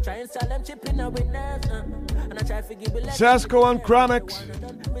come. Try and sell them chip in our nerves. And I try to give it. Sasko and Chronix.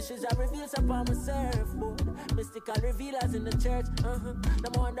 Missions I reveals upon my surfboard. Mystical revealers in the church. No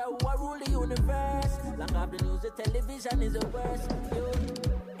wonder who I rule the universe. Long after the news, the television is the worst.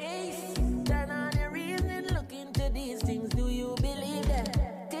 Ace, turn on your reason. Look into these things. Do you believe that?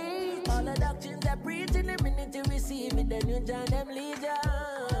 All the doctrines that preach in the minute to receive it, then you join them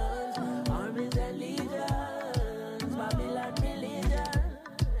legions, armies and legions, Babylon religion,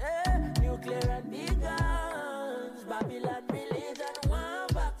 nuclear and big guns, Babylon religion. One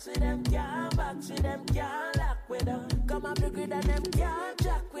box with them, can't box with them, can't lock with them. Come up to and them can't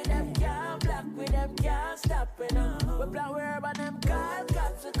jack with them, can't block with them, can't stop with them. We plan wherever them call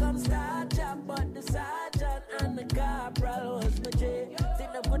cops to come start chop, but the sergeant and the corporal was my J.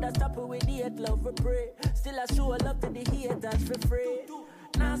 Think them coulda stop it with hate, love we pray. Still I show love to the haters for free.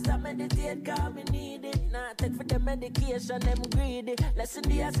 Now stop meditate, cause me need it. Now take for the medication, them greedy. Listen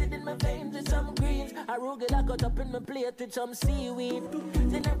the acid in my veins with some greens. I arugula cut up in my plate with some seaweed.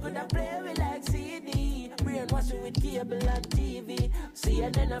 Then I coulda play with like CD. Brainwashing with cable and TV. See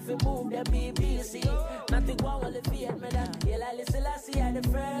and then I fi move the BBC. Nothing wrong with the fear me that. Yeah, I listen, I see I the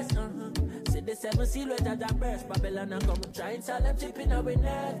first. See the 7 silhouette at that burst. Babylon and come try and sell them chipping our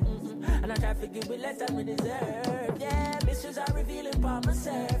nerve. And I try to give it less than we deserve. Yeah, mysteries are revealing for my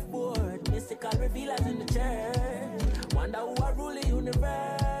surfboard. Mystical revealers in the church. Wonder who are rule the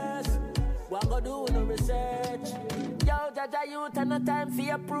universe. What go do no research? Yo, Jaja youth and no time for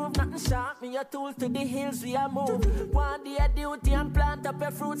your proof. Nothing sharp, me your tools to the hills we are move. One day a duty and plant up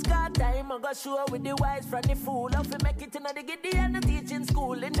your fruits. Got time I go show with the wise from the fool. How we make it in the giddy and the teaching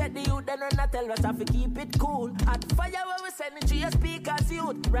school. And that the youth then when I tell us how to keep it cool. At fire where we send it to your speakers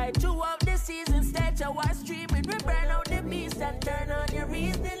youth. Right throughout the season stage I was streaming. We burn out the beast and turn on your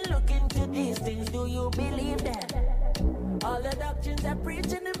reason. Look into these things, do you believe that? All the doctrines are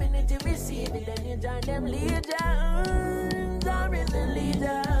preaching the minute you receive it, then you join them legions, or risen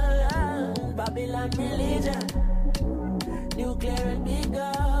legions, Babylon religion, nuclear and big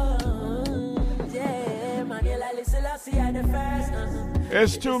guns, yeah, man, you like listen, I see I the first.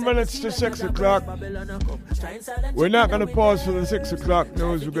 It's 2 minutes to 6 o'clock. We're not going to pause for the 6 o'clock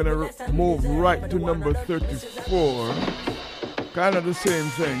news. We're going to move right to number 34. Kind of the same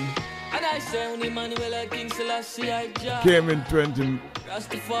thing. Came in 20.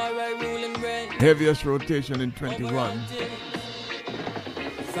 Heaviest rotation in 21.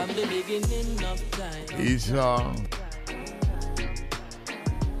 From the beginning of time. He's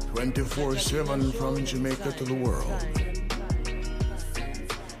 24/7 from Jamaica to the world.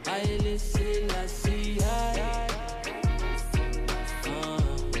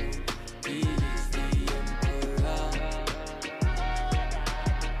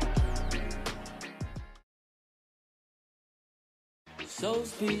 So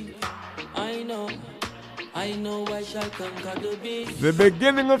speak, I know I shall conquer the beast. The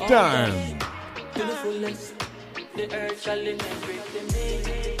beginning of time. To the fullest, the earth shall inherit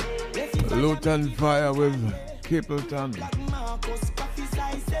the Luton Fire with Capleton. Marcus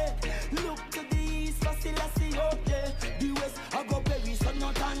prophesied, look to the east, for still I see up there. The west, I go Paris, but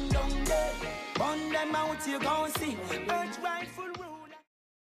not on down there. Burn them out, you gon' see. Birch rightful ruler.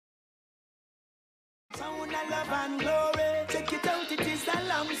 Sound of love and glory. Check it out, it is a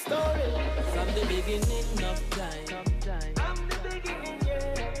long story. From the beginning of time. From the beginning,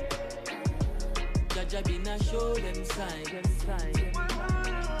 yeah. Jaja been a show them signs.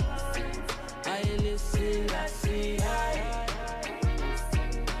 I listen, I see, I.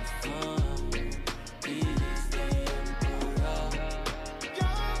 He is the emperor.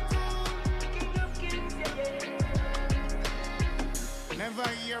 Never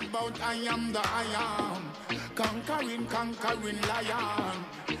hear about I am the I am. Conquering lion.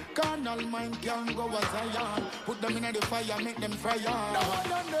 Carnal mind can go as Zion. Put them in the fire, make them fire. No.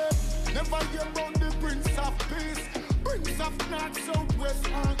 Never hear about the Prince of Peace. Prince of North, South, West,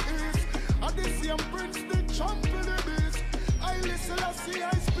 and East. And the same Prince, the champ of the beast. I listen, I see,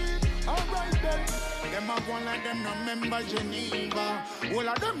 I speak. Alright then. Them a go like them no member Geneva. All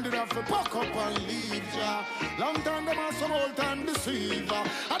of them did have to pack up and leave ya. Long time them are some old time deceiver.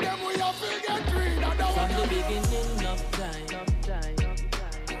 And them we have to get rid of them. From the beginning of time.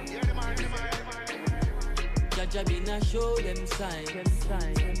 Jaja been a show them signs.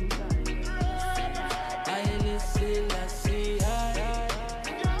 I listen, I see, I.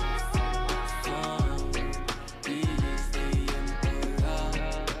 He is the emperor.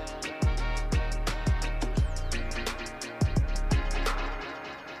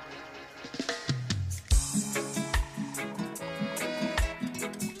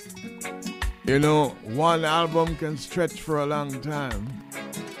 You know, one album can stretch for a long time.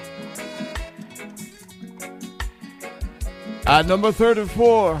 At number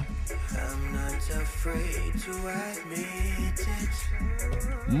 34, I'm not afraid to admit it.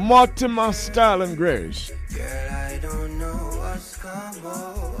 Mortimer Style and Grace. Girl, I don't know what's come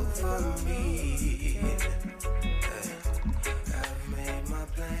over me. I've made my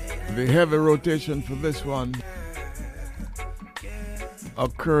plan. The heavy rotation for this one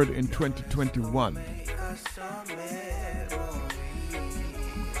occurred in 2021.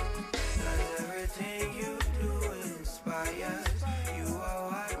 Everything you do inspires. You are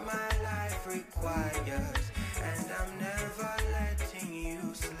what my life requires. And I'm never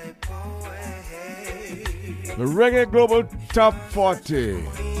The Reggae Global Top 40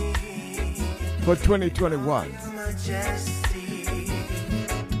 for 2021.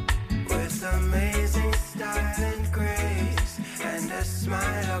 With amazing style and grace and a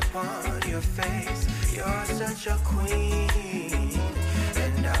smile upon your face, you're such a queen,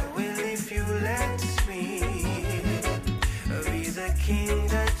 and I will, if you let me, be the king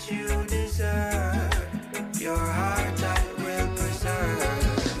that you deserve. Your heart I will preserve.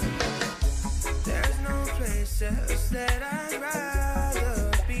 There's no place else that I'd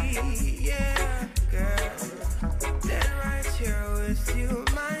rather be, yeah, girl, than right here with you,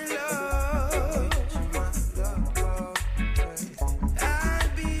 my love.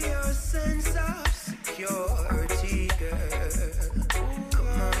 I'd be your sense of security, girl. Come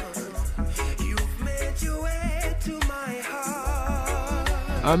on, you've made your way to my heart.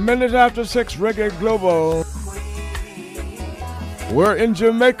 A minute after 6, Reggae Global. We're in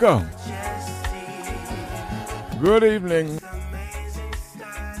Jamaica. Good evening.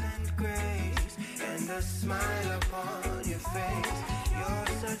 And a smile upon your face, you're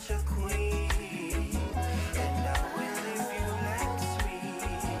such a queen, and I will, if you let me,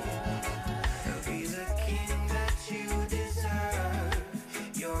 be the king that you deserve.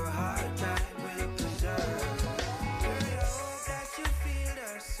 Your heart I will preserve. Girl, I hope that you feel the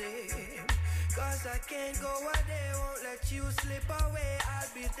same, 'cause I can't go a day, won't let you slip away.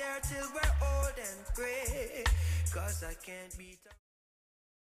 I'll be there till we're old and gray, 'cause I can't beat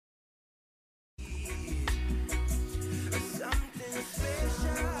something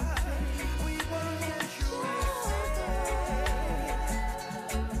special. We won't get through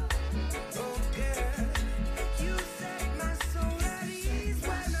oh girl, you set my soul at ease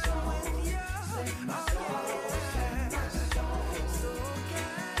when I'm with you. Oh yeah, so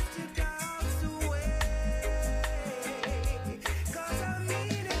cast your doubts away, 'cause I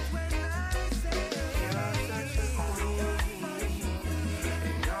mean it when I say you're such a queen,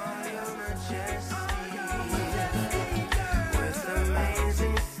 and all your majesty. With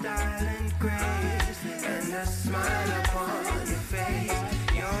amazing style and grace and a smile upon your face,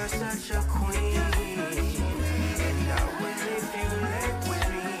 you're such a queen, and I will, if you let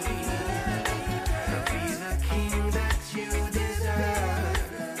me, be the king that you deserve.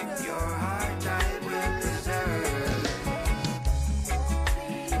 Your heart I will preserve.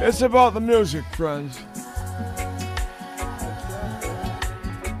 It's about the music, friends.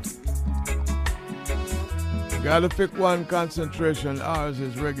 Gotta pick one concentration. Ours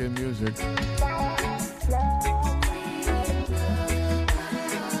is reggae music.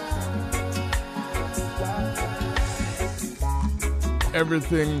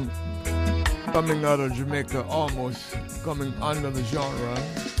 Everything coming out of Jamaica, almost coming under the genre.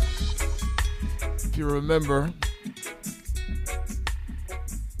 If you remember,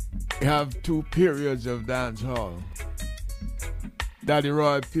 we have two periods of dance hall. Daddy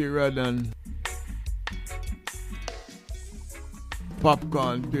Roy period and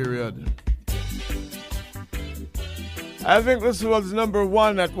popcorn period. I think this was number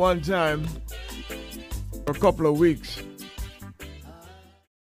one at one time for a couple of weeks.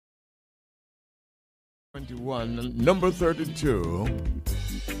 21, number 32.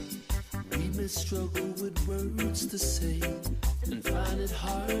 We may struggle with words to say and find it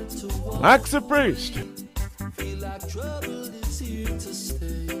hard to walk. Max the Priest. Feel like trouble is here to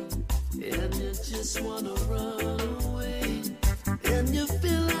stay, and you just wanna run away. And you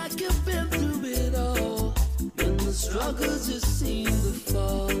feel like you've been through it all, and the struggles you seen the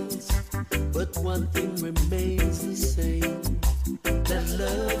falls. But one thing remains the same, that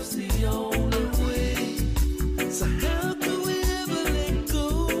love's the only way. So how can we ever let go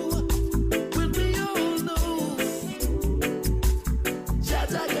when we all know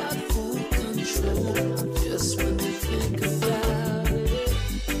Jaja got full control? Just when you think about it,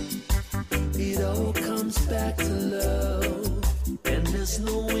 it all comes back to love. And there's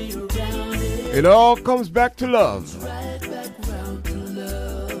no way around it. It all comes back to love. Right back round to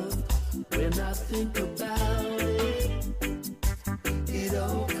love. When I think about it, it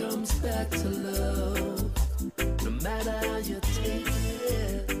all comes back to love. No matter how you take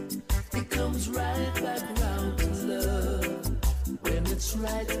it, it comes right back round to love. When it's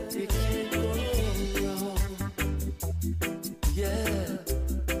right, it can't go wrong. Yeah.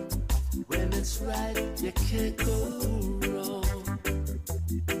 When it's right, you can't go wrong.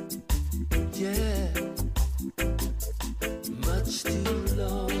 Yeah.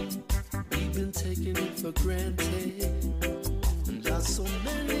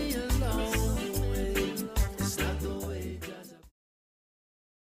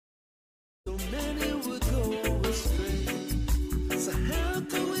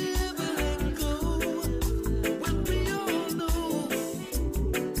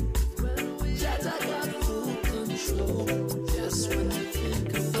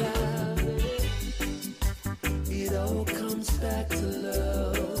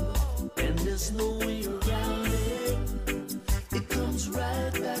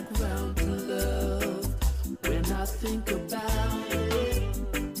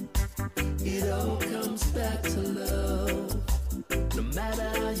 back to love. No matter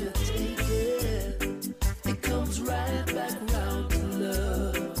how you take it, it comes right back round to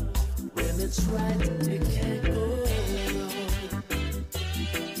love. When it's right, it can't go wrong.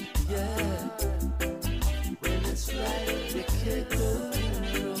 Yeah. When it's right, it can't go wrong.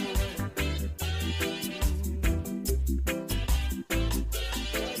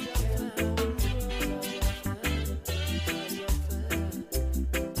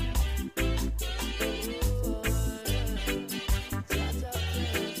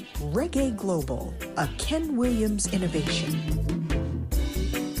 Reggae Global, a Ken Williams innovation.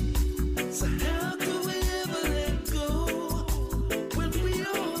 So how could we ever let go when we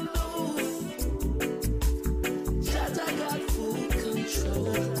all know that I got full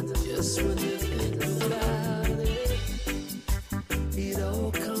control? Just when you think about it, it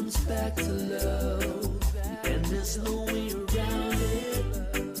all comes back to love, and there's no way around it.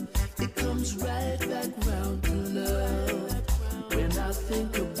 It comes right back round to love. When I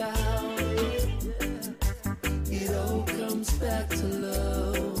think about it, it all comes back to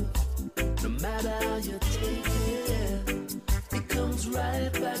love. No matter how you take it, it comes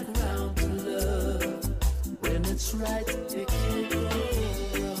right back round to love. When it's right, it can't go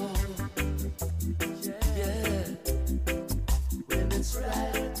wrong. Yeah. When it's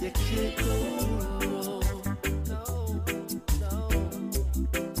right, it can't go wrong. No.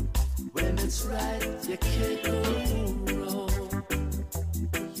 When it's right, you can't go wrong.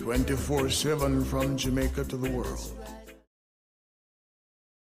 24/7 from Jamaica to the world.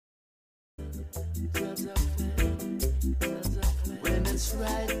 When it's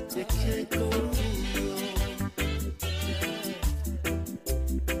right, you can't go wrong.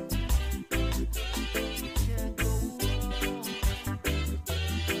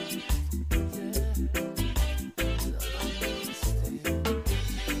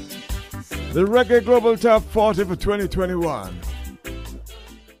 The Reggae Global Top 40 for 2021.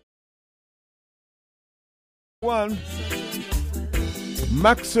 One,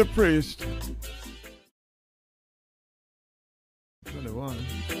 Maxa Priest. 21.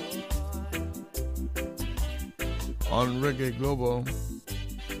 On Reggae Global.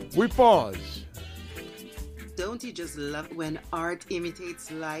 We pause. Don't you just love when art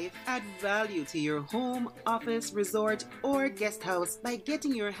imitates life? Add value to your home, office, resort, or guest house by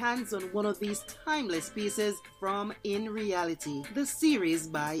getting your hands on one of these timeless pieces from In Reality, the series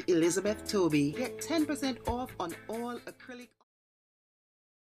by Elizabeth Toby. Get 10% off on all acrylic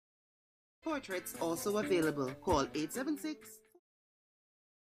portraits, also available. Call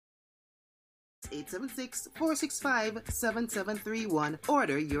 876-465-7731.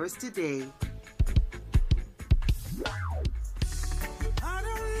 Order yours today.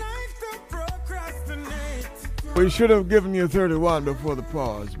 We should have given you 31 before the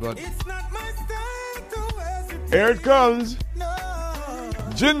pause, but here it comes.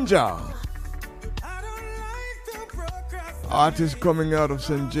 Ginger. Artist coming out of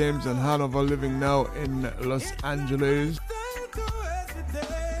St. James and Hanover, living now in Los Angeles.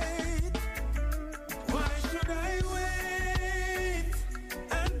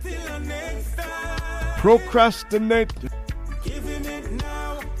 Procrastinate. Giving it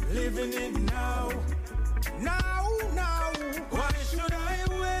now, living it now. Now, why should I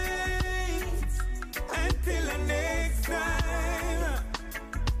wait until the next time?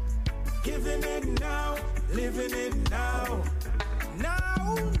 Giving it now, living it now.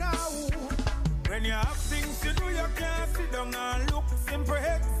 Now. When you have things to do, you can't sit down and look. Simple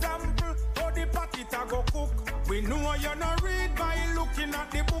example, how the pocket a go cook. We know you not read by looking at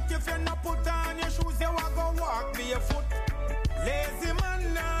the book. If you not put on your shoes, you a go walk barefoot. Lazy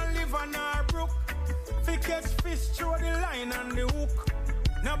man now live on our brook. Fi catch fish through the line and the hook.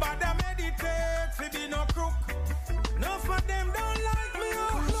 Nobody meditate, fi be no crook. Enough of them don't like me,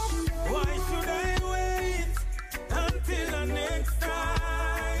 oh look. Why should I wait until the next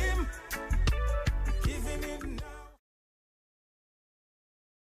time? Giving it now.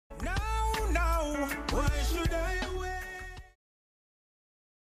 Now, why should I wait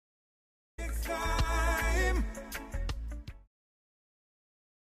next time?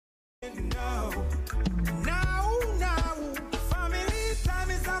 Now, family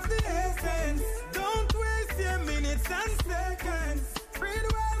time is of the essence. Don't waste your minutes and seconds. Read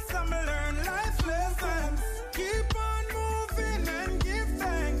well, some learn life lessons. Keep on moving and give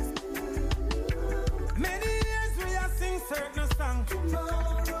thanks. Many years we are sing certain songs.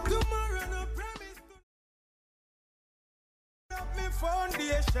 Tomorrow no promise to up me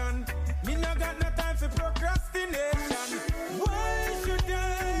foundation. Me no got no time for procrastination. Why should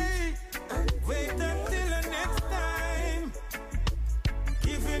I wait until the next time?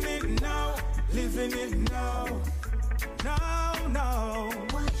 Giving it now, living it now. Now.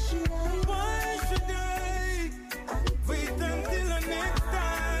 Why should I wait until the next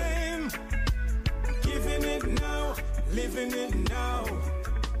time? Giving it now, living it now.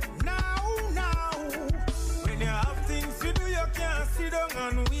 Now. When you have things to do, you can't sit down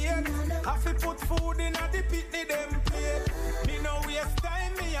and wait. Have to put food in at the picnic them plate. Me no waste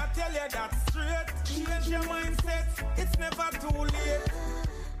time, me I tell you that straight. Change your mindset, it's never too late.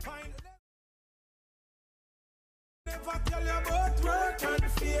 Never tell you about work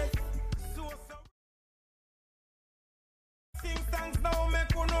and faith. So sing songs now,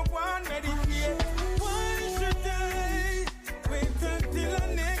 make you no go and meditate. Why should I wait until the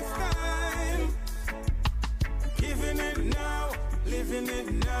next time? Giving it now, living it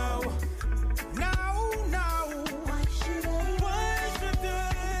now. Now. Why should I wait until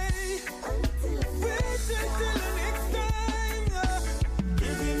the next time?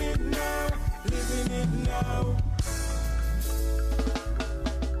 Giving it now, living it now.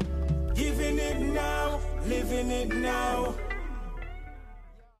 Giving it now, living it now.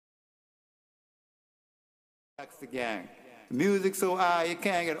 That's the gang. Music so high, you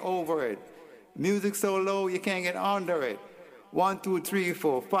can't get over it. Music so low, you can't get under it. 1, 2, 3,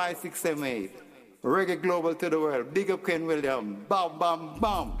 4, 5, 6, 7, 8. Reggae global to the world. Big up Ken Williams. Bam, bam,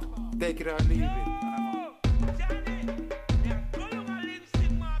 bam. Take it or leave it.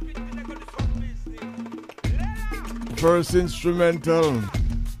 First instrumental.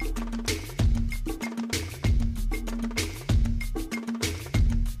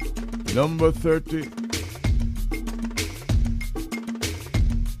 Number 30.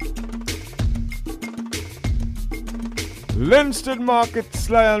 Linstead Market,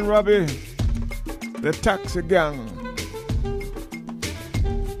 Sly and Robbie, the Taxi Gang.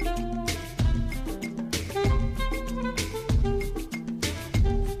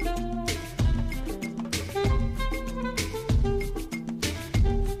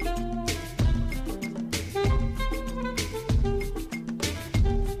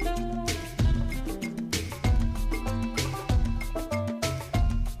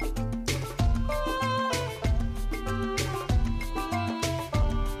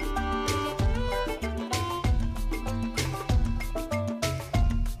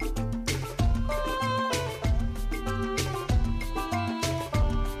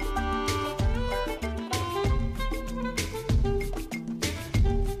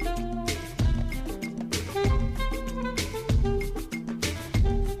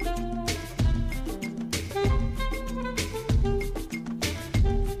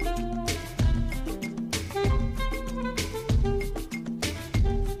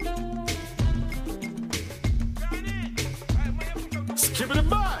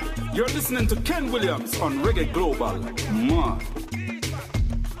 You're listening to Ken Williams on Reggae Global. Man.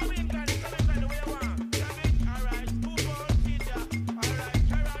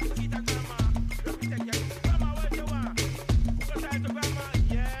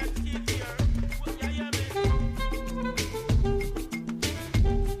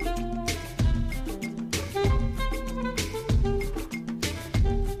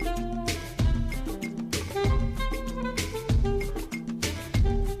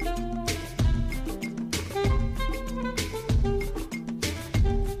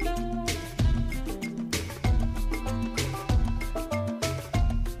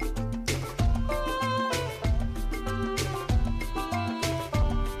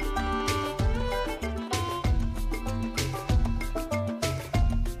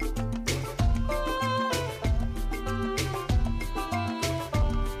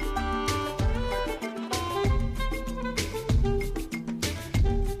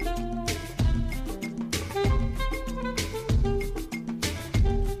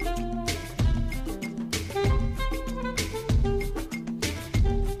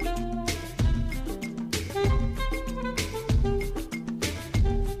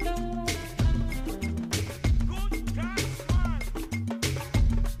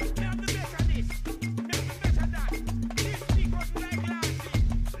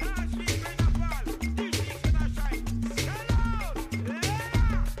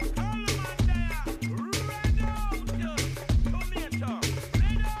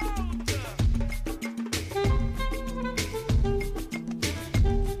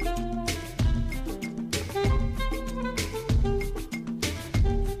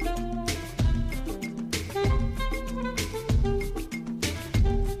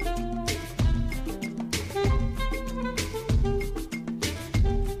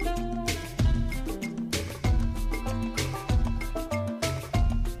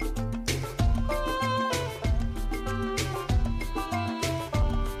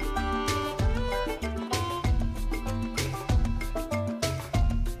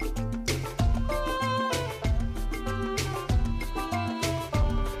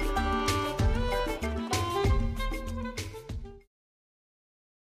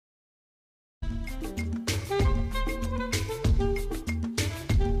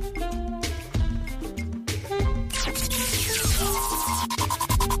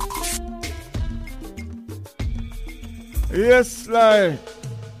 Yes, like.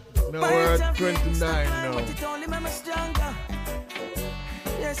 No, we're at 29 now. But it only made me stronger.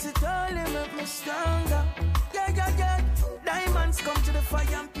 Yes, it only made me stronger. Yeah. Diamonds come to the fire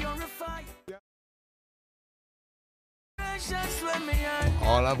and purify.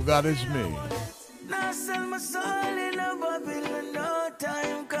 All I've got is me. Now sell my soul in a Babylon, no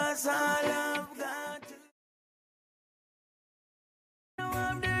time, cause all I've got. I don't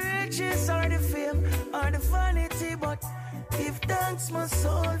have the riches or the fame or the vanity, but give thanks my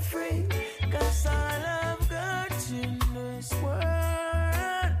soul free, cause all I've got in this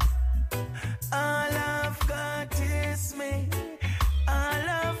world, all I've got is me, all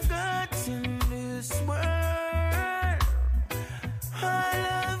I've got in this world, all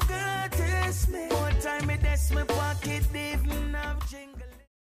I've got is me. More time it is my pocket, even have jingle.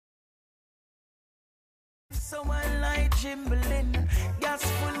 So I like jimbling, gas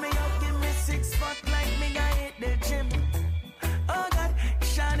full me up, give me 6 pack like me I hit the gym. Oh God,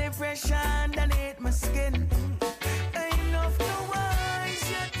 shiny pressure underneath my skin. Ain't enough no wise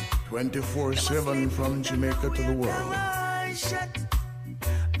yet. 24/7 from Jamaica to the world.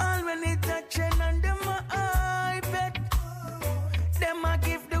 All when it touching under my iPad. Them I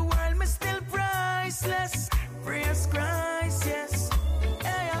give the world me still priceless. Praise Christ, yes.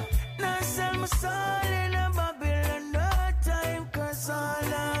 Yeah, now sell my soul in a Babylon, no time, cause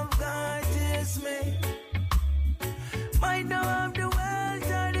all I've got is me. Might not have the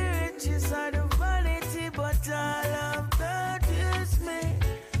wealth or the riches or the vanity, but all I've got is me.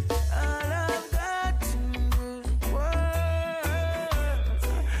 All I've got in this world.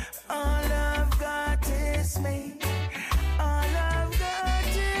 All I've got is me. All I've got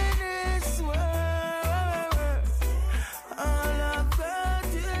in this world. All I've got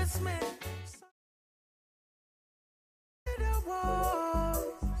is me.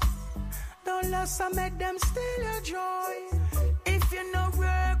 Don't lose and make them steal your joy. If you no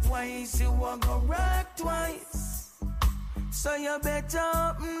work wise, you won't go work twice. So you better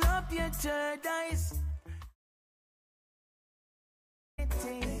open up your third eyes.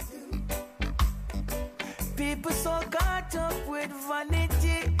 People so caught up with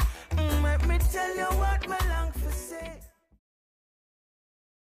vanity. Let me tell you what my long for say.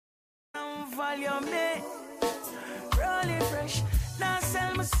 Volume me, rolling fresh. Now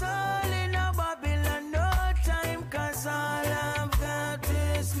sell my soul in a Babylon, no time, cause all I've got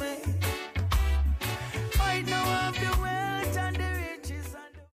is me. I know of the wealth and the riches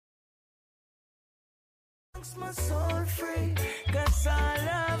and the my soul free, cause all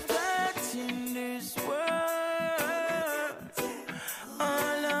I've got in this world,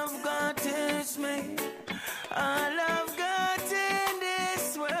 all I've got is me. All I've got in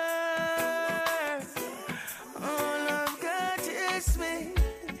this world, all I've got is me.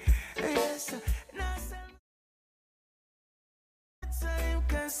 Yes, now time,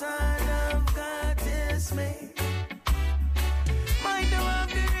 cause all I've got is me. Might not have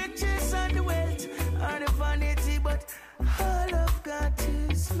the riches and the wealth or the vanity, but all I've got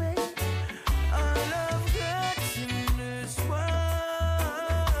is me. All I've got in this world,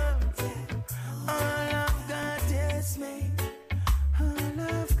 all I've got is me. All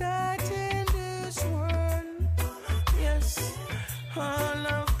I've got in this world, yes, all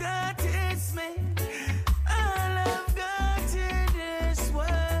I've got is me. All I've got in this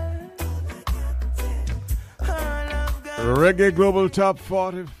world, all I've got. Reggae Global Top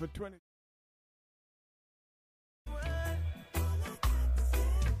 40 for 20.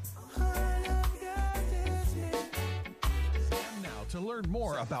 To learn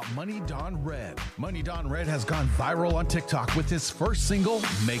more about Money Don Red. Money Don Red has gone viral on TikTok with his first single,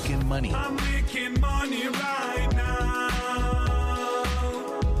 Making Money. I'm making money right now.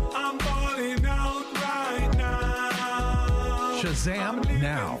 I'm balling out right now. Shazam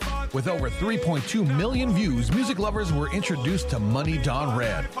now. With over 3.2 million views, music lovers were introduced to Money Don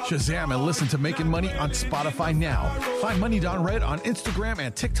Red. Shazam and listen to Making Money on Spotify now. Find Money Don Red on Instagram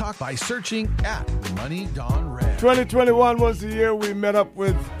and TikTok by searching at Money Don Red. 2021 was the year we met up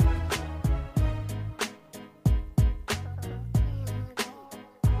with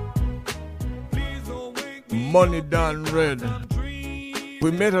Money Don Red.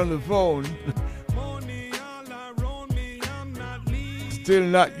 We met on the phone. Still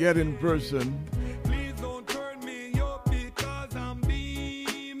not yet in person.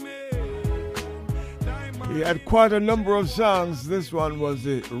 He had quite a number of songs. This one was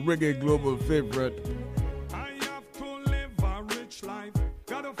a Reggae Global favorite. I have to live a rich life.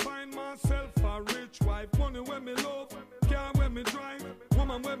 Gotta find myself a rich wife. Money when me love, car when me drive.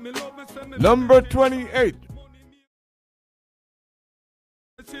 Woman when me love, me send me Number 28.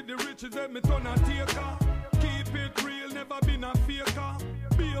 See the riches that me turn a taker. Keep it real, never been a faker.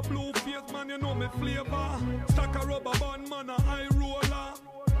 Be a blue face, man, you know me flavor. Stack a rubber band, man, a high roller.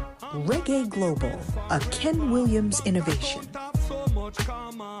 Reggae Global, a Ken Williams innovation. So much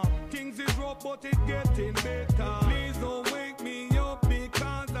karma. Things is rough, but it getting better. Please don't wake me up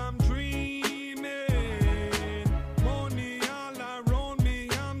because I'm dreaming. Money all around me,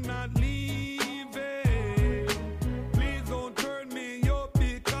 I'm not leaving. Please don't turn me up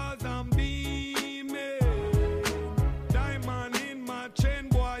because I'm beaming. Diamond in my chain,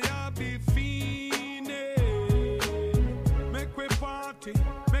 boy, I be fiending. Make we party.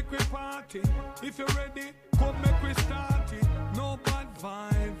 If you're ready, come make we start it. No bad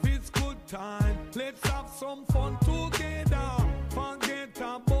vibe, it's good time. Let's have some fun together. Forget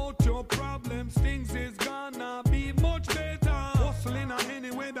about your problems, things is gonna be much better. Hustling at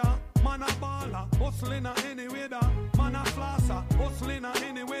any weather, man a baller. Hustling at any weather, man a flosser. Hustling at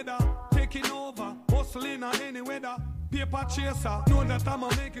any weather, taking over. Hustling at any weather, paper chaser. Know that I'ma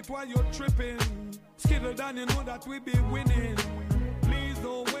make it while you're tripping. Skittle down, you know that we be winning. Please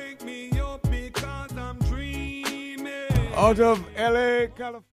don't wake me up because I'm dreaming. Out of LA,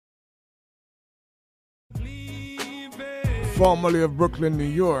 California. Formerly of Brooklyn, New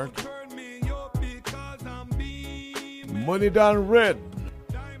York. Money Down Red.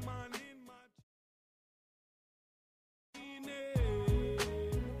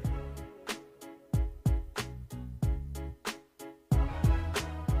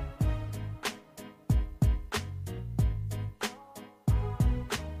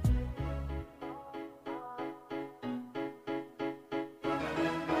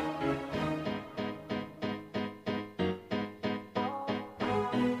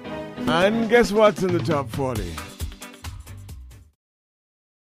 And guess what's in the top 40?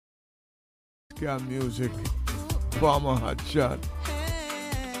 Ska Music, Farmer Hot Shot,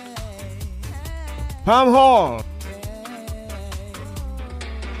 Palm Hall,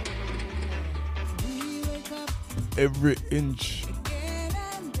 Every Inch,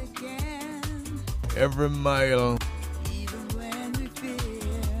 Every Mile.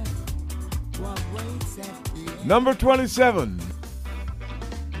 Number 27.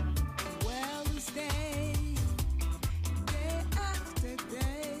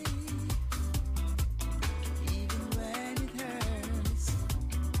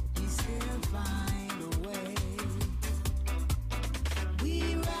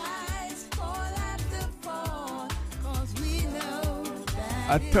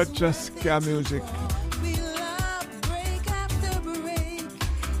 A touch of ska music.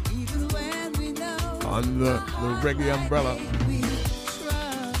 On the reggae umbrella.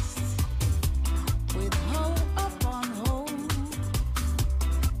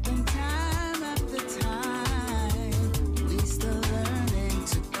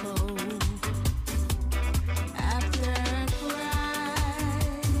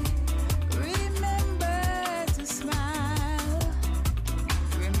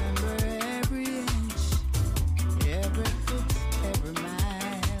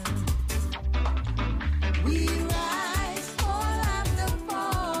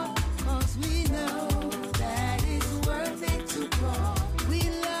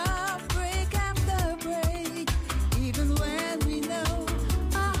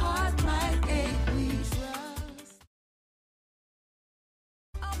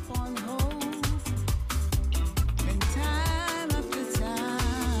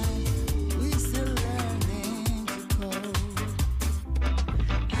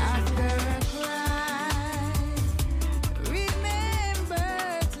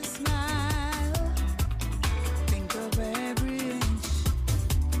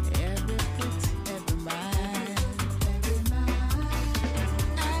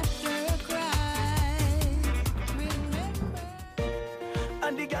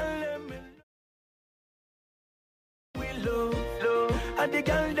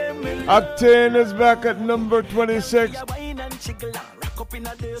 Octane is back at number 26.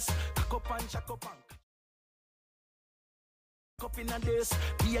 Up in a this,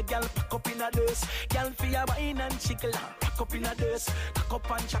 be a gal pack up in a this, gal for your wine and chickle, pack up in a this, pack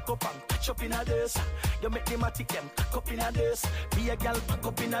up and chuck up and catch up in a this. You make them a tick them, pack up in a this, be a gal pack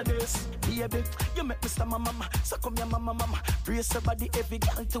up in a this, be a bit. You make Mr. Mama, so come your mama, brace your body every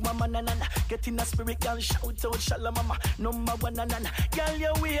gal to a man and get in a spirit gal, shout out shalom mama, number one and gal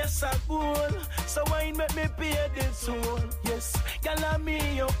your waist are cool, so wine make me pay the soul. Yes, gal a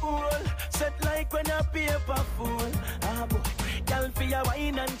me your owl, set like when a paper fool. Ah boy. Girl for your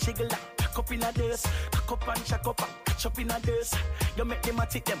wine and jiggle, pack up in a this, pack up and chuck up and catch up in a this. You make them a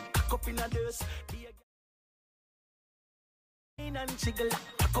tick them, pack up in a this. And jiggle,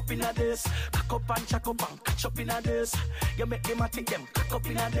 cock up in a this, cock up and chuck up and catch up in a this. You make them a take them, cock up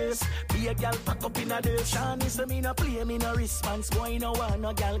in a this. Be a gal, pack up in a this. Shani say me no play, me no response. Boy no want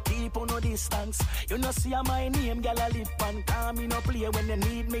no gal, keep on no distance. You no see a my name, gal a lip and call me no play when you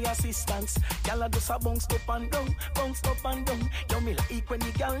need me assistance. Gal a just a bounce up and down, bounce up and down. You me like when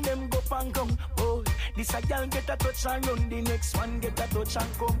the gal them go and come. Oh, this a gal get a touch and run, the next one get a touch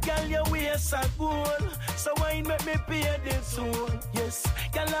and come. Gal your waist a goal, so why make me pay this soul? Yes,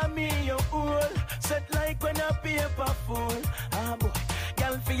 gal me your old set like when a paper full. Ah boy,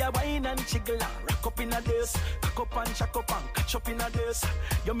 gal for your wine and jiggle and rock up in a this, cock up and chuck up and catch up in a this.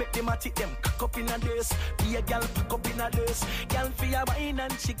 You make them a tick them, cock up in a this. Be a gal pack up in a this, gal for your wine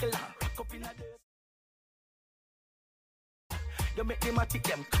and jiggle and rock up in a this. You make them a tick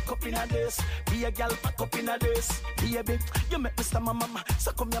them, cock up in a this. Be a gal, pack up in a this. Baby, you make Mr. Mama,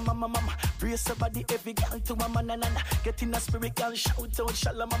 so come your mama. Brace your body, every gal to mama, nanana. Get in a spirit, gal, shout out,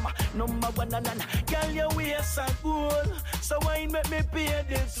 shala mama. Number one, nanana. Gal, your waist are goal, so why make me pay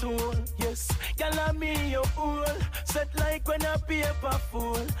the toll? Yes, gal, me your old set like when a paper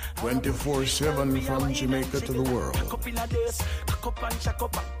full. 24/7 from Jamaica to the world. Cock up in a this, cock up and chuck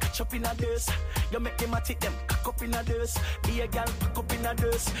up and catch up in a this. You make them a tick them, cock up in a this. Be a gal, pack up in a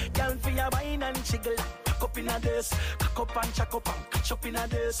this. Gal for your wine and jiggle, pack up in a this. Cock up and chuck up and catch up in a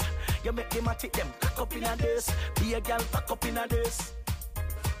this. You make them a tick them, cock up in a this. Be a gal, pack up in a this.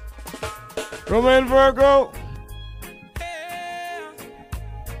 Romain Virgo.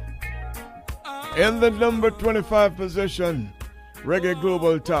 In the number 25 position, Reggae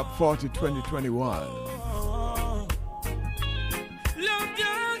Global Top 40 2021.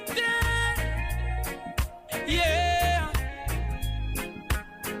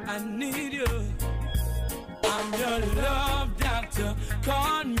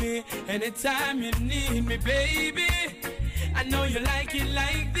 Call me anytime you need me, baby. I know you like it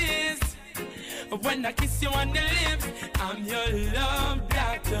like this. When I kiss you on the lips, I'm your love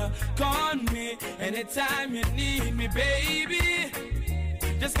doctor. Call me anytime you need me, baby.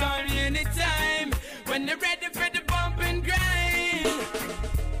 Just call me anytime when you're ready for the bump and grind.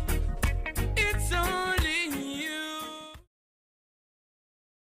 It's only you.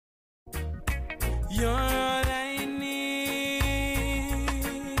 You're all I need.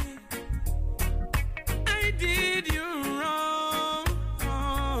 I did you wrong,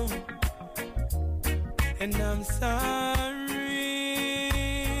 and I'm sorry.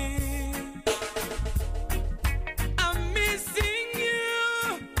 I'm missing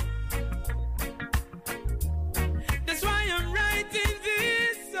you. That's why I'm writing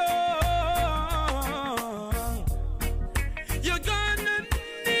this song. You're gonna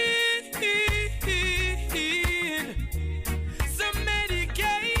need some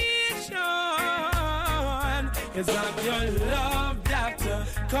medication, 'cause I'm your love doctor.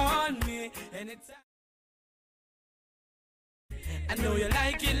 Call me anytime. I know you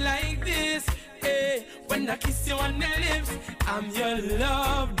like it like this, hey. When I kiss you on the lips, I'm your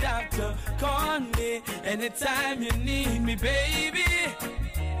love doctor. Call me anytime you need me, baby.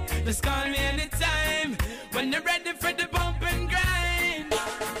 Just call me anytime when you're ready for the bump and grind.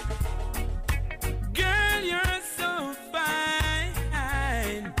 Girl, you're so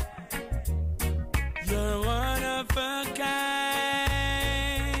fine. You're one of a kind.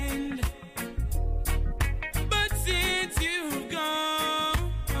 But since you've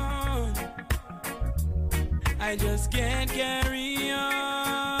gone, I just can't carry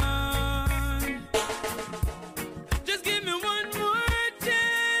on. Just give me one more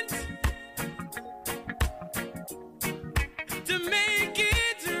chance to make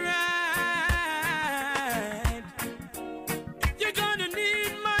it right. You're gonna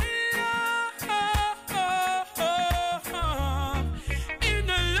need my love in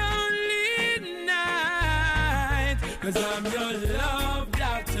a lonely night, 'cause I'm your love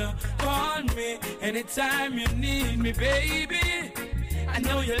doctor. Call me anytime you need me, baby. I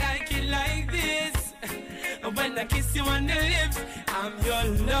know you like it like this. When I kiss you on the lips, I'm your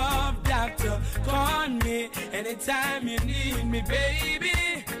love doctor. Call me anytime you need me,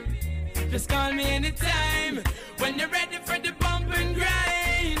 baby. Just call me anytime when you're ready for the bump and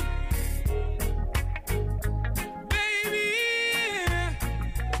grind. Baby,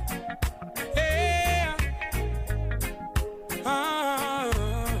 yeah.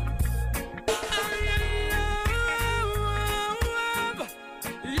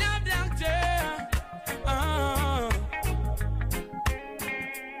 Love doctor.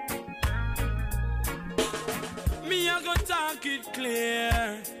 Me, I go talk it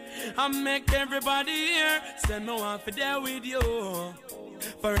clear. I make everybody hear. Send me one for there with you.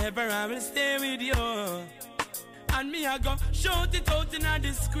 Forever I will stay with you. I And me I go shout it out in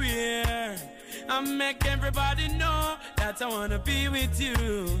the square and make everybody know that I wanna be with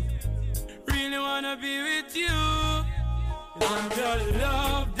you. Really wanna be with you. I'm your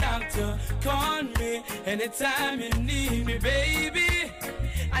love doctor. Call me anytime you need me, baby.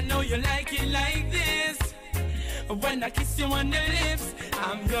 I know you like it like this. When I kiss you on the lips,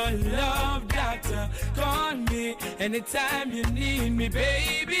 I'm your love doctor. Call me anytime you need me,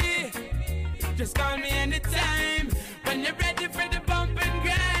 baby. Just call me anytime when you're ready for the bump and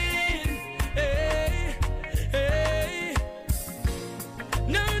grind. Hey, hey.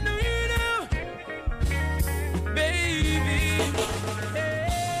 No, no, you know, baby.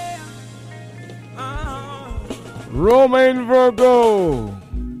 Hey. Romain Virgo.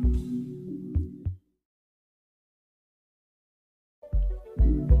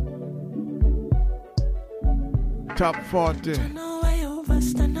 Top 40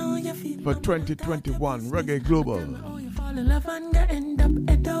 for 2021 Reggae Global. Fall in love and end up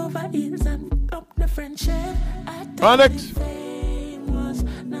head over heels and up the friendship. Onyx. Was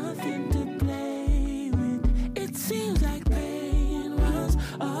nothing to play with. It seems like pain was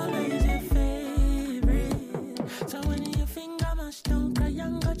always your favorite. So when your finger mash down,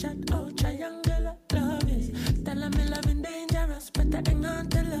 triangle chat out, triangle love is. Tell me loving dangerous, better hang on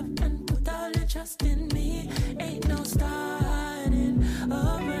to love and put all your trust in me. Ain't no starting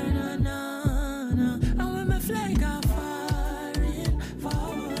over, no, no, no. And when my flag are firing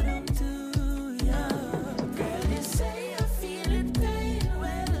forward, I'm to ya. Girl, you say you're feeling pain,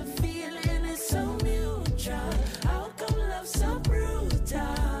 well, the feeling is so mutual. How come love so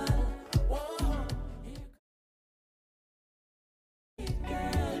brutal? Whoa.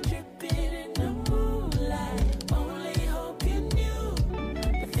 Girl, dripping in the moonlight. Only hope you knew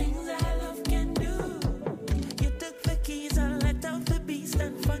the things I love can do. You took the keys and let out the beast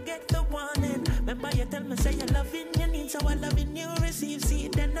and forget the warning. Remember you tell me say you're loving you need, so I loving you receive. See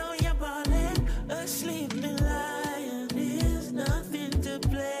then now you're balling. A sleeping lion is nothing to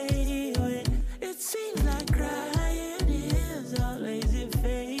play with. It seems like crying is always your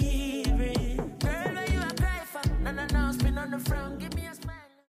favorite. Girl, are you a cry for? No, no, no, spin on the front, give me a smile.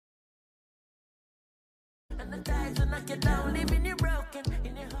 And the tides will knock you down, leaving you broken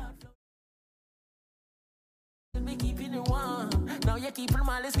in your heart. Be keeping it warm. Now you're keeping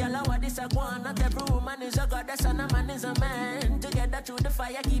my list, girl. What this a one? Not every woman is a goddess and a man is a man. Together through the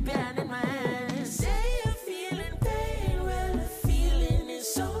fire, keep your hand in my hand. Say you're feeling pain, well the feeling is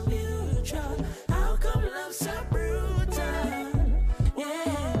so mutual. How come love's so brutal?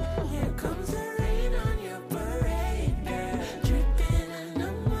 Yeah, here comes the rain on your parade, girl. Dripping in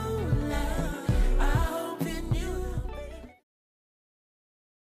the moonlight. I hope you knew, baby.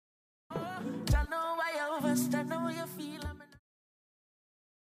 I know why you overstand, know you feel.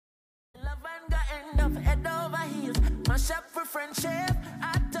 Love and got end up head over heels. Mash up for friendship.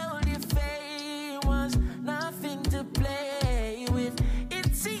 I told you fame was nothing to play with.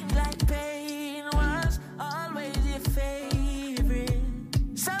 It seemed like pain was always your favorite.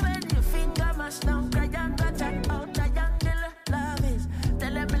 So when your finger mash down, triangle chat out, triangle love is.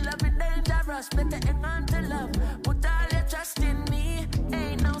 Tell me loving dangerous, better hang on to love. Put all your trust in me.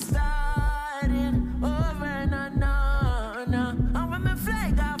 Ain't no starting over, no, no, no. And when my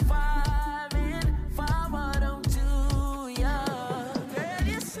flag off.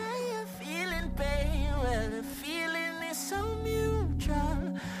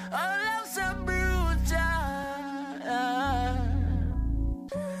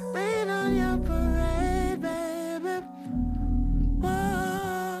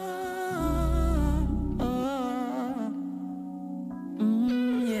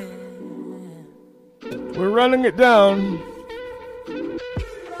 We're running it down.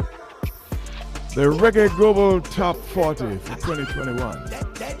 The Reggae Global Top 40 for 2021.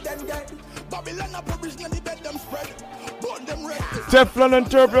 Teflon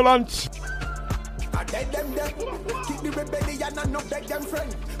and Turbulence. Keep the rebellion and not beg them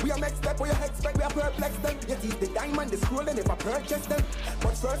friend. We are mixed up, we are expect, we are perplex them. You teach the diamond, the scroll and never purchase them.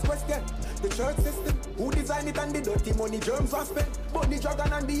 But first question, the church system. Who designed it and the dirty money germs was spent? But the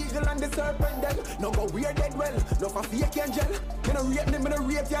dragon and the eagle and the serpent them. No go weird dead well, no for fake angel. You know rate them, you know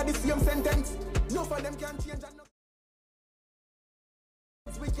rate you the same sentence. No for them can change and no.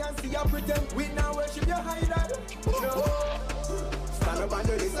 We can't see or pretend, we now worship your hideout. No, stand up and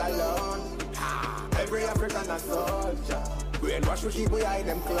do this alone. Every African a soldier. Brainwash we keep we hide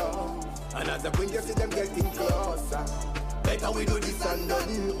them close. And as the wind you see them getting closer. Better we do this and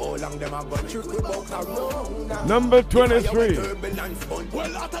done. All long them a gun trick we bout around. Number 23.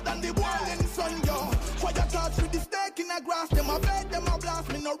 Well hotter than the boiling sun, yo. Fire touch with the snake in the grass. Them a bed, them a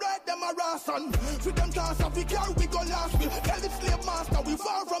blast. Me no red, them a harass and with them toss off, we care, we go last. We tell the slave master, we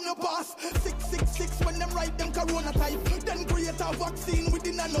far from your past. 666 when them write them corona type. Then create a vaccine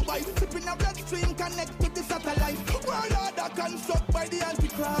within a nobite. Sipping a red stream, connect with the satellite. World order construct by the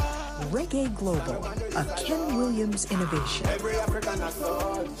Antichrist. Reggae Global, a Ken Williams innovation. Every African a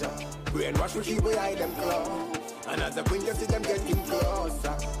soldier. Brainwash we keep behind them clothes. And as the queen you see them getting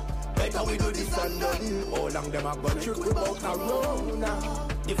closer. Better we do this and done. How long them a gun shoot without corona.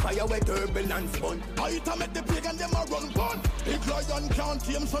 The fire with turbulence fun. I to make the pagan them a run gun. Big lion can't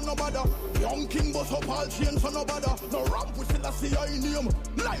tame so no bother. Young king bust up all chain so no bother. No ramp we still a see I name.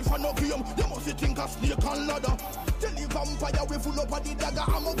 Life and no game. You must think a snake and ladder. Tell the vampire we full up of the dagger.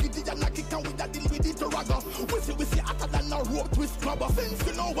 I'm a giddy and a kick and we da deal with it ragga. We see hotter than a rope twist grabber. Since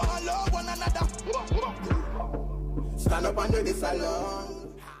you know one love one another. Stand up and do this alone.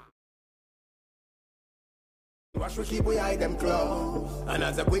 Watch we keep we hide them close. And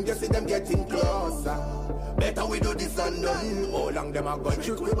as a queen you see them getting closer. Better we do this and done. How long them a gun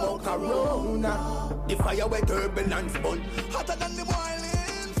shoot without corona. The fire with turbulence bun. Hotter than the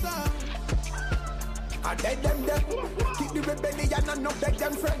boiling sun. I dead them dead. Keep the rebellion and not beg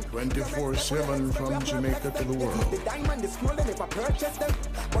them friend. 24/7 from Jamaica to the world. The diamond is scrolling if I purchase them.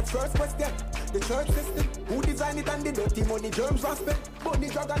 But first question, the church system. Who designed it and the dirty money germs was spent. But the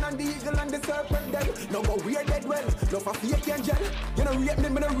dragon and the eagle and the serpent dead. No go weird dead well. No for fake angel. You know rape me,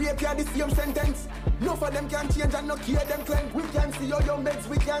 me no rape you the same sentence. No for them can change and no care them claim. We can see your young beds,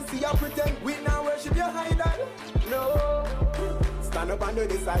 we can see your pretend. We now worship your idol. No. Stand up and do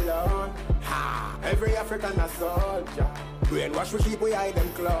this alone. Ha! Every African a soldier. Brainwash we keep we hide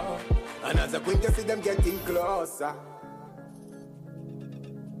them claw. And as a queen you see them getting closer.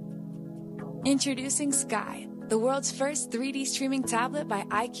 Introducing Sky, the world's first 3D streaming tablet by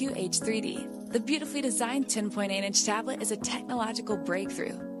IQH3D. The beautifully designed 10.8-inch tablet is a technological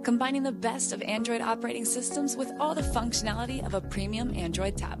breakthrough, combining the best of Android operating systems with all the functionality of a premium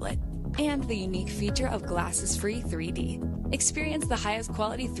Android tablet, and the unique feature of glasses-free 3D. Experience the highest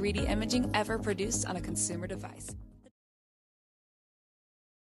quality 3D imaging ever produced on a consumer device.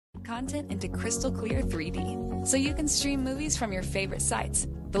 Content into crystal clear 3D, so you can stream movies from your favorite sites.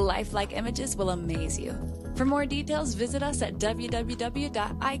 The lifelike images will amaze you. For more details, visit us at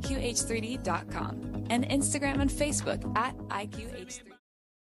www.iqh3d.com and Instagram and Facebook at IQH3D.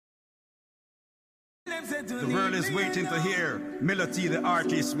 The world is waiting to hear Melody, the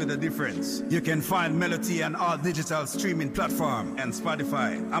artist with a difference. You can find Melody on all digital streaming platforms and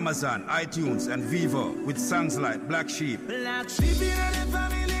Spotify, Amazon, iTunes, and Vivo with songs like Black Sheep. Black sheep in the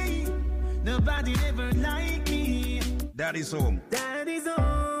family. Nobody ever like me. Daddy's Home. Daddy's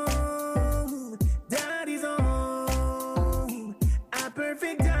home. Daddy's home. A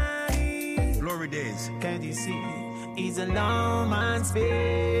perfect daddy. Glory Days. Can't you see? He's a long man's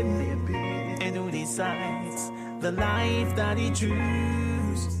bed. And who decides the life that he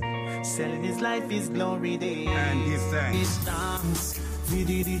chooses? Selling his life is glory days. And give thanks.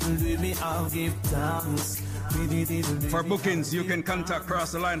 Give thanks. I'll give thanks. For bookings, you can contact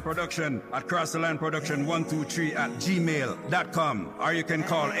Cross the Line Production at crosstheline123@gmail.com, or you can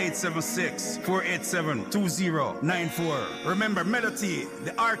call 876-487-2094. Remember, Melody,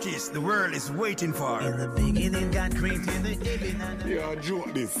 the artist the world is waiting for. In the beginning, God created the heaven and Yeah,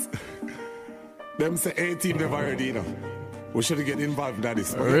 joke this. Them say 18 they've already, you know. We should get involved in that.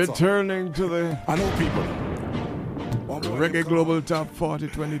 Returning to the I know people. Reggae Global Top 40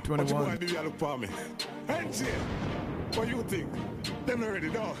 2021. What you look for me? Hey, Jay, what you think? Them already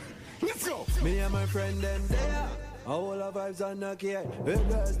know. Let's go. Me and my friend them there. All our vibes are not here. The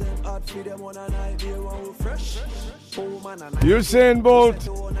girls them hot for them on a night. They want fresh. Usain Bolt.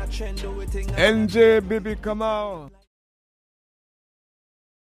 NJ Bibi Kamal.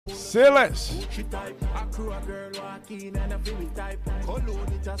 Silas. She type, a crew a girl walking and a very type.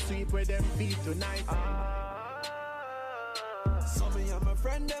 Cologne it a sweep with them feet tonight. So me and my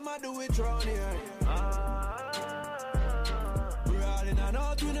friend them a do it round here. Rolling and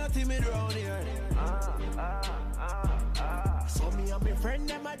out with nothing me round here. So me and my friend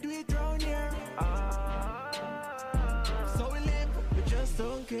them a do it round here. So we live, we just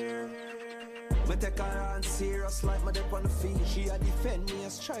don't care. Me take her on serious like my dip on the field. She a defend me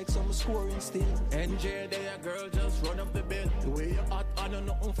and strike, so I'm scoring still. NJ, there girl, just run up the bill. The way you hot, I don't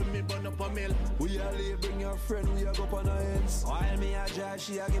know nothing for me, burn up a mill. We a leave, bring your friend, we a go on her ends. While me a drive,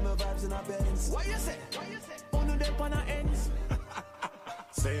 she a give me vibes in her Benz. What you say? Uno them on her ends.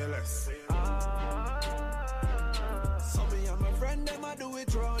 Say less. So me and my friend, them a do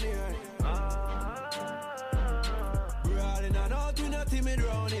it round here. Rolling and out with nothing me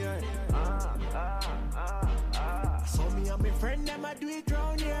round here. So me and my friend, them I do it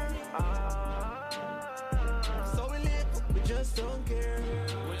round here. So we live, we just don't care.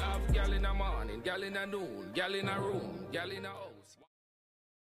 We have gal in the morning, gal in the noon, gal in a room, gal in a house.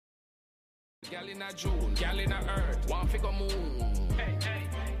 Gal in a June, gal in a earth, one figure moon. Hey, hey,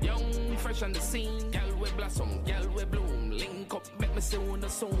 young, fresh on the scene, gal we blossom, gal we bloom. Link up, make me see on the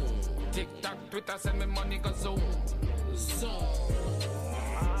soon. TikTok, Twitter, send me money, go zoom. Zoom.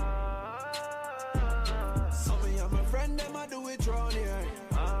 So me and my friend, them I do it round here.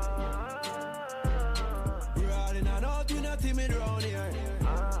 Riding and out, you not timid round here.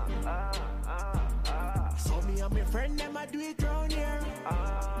 So me and my friend, them I do it round here.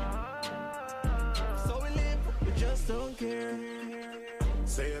 So we live, we just don't care.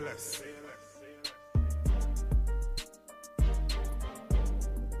 Say less.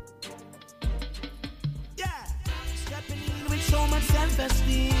 Yeah, stepping in with so much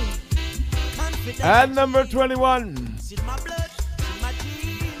self-esteem. And number 21. See my blood, see my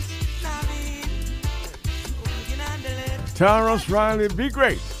jeans, you can handle it. Taros Riley, Be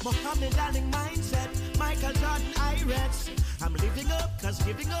Great. Muhammad Ali mindset, Michael Jordan, Irex. I'm living up, cause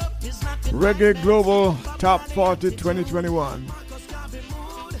giving up is not enough. Reggae Global Top 40 2021.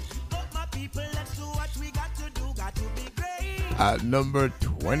 At number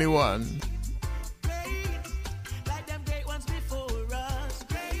 21.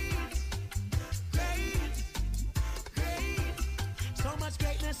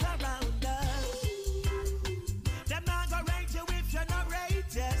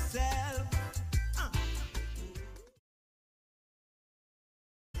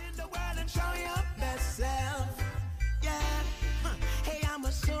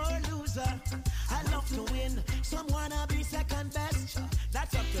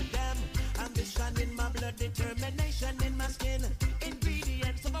 Determination in my skin,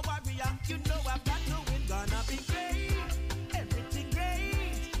 ingredients of a warrior. You know I've got to win. Gonna be great, everything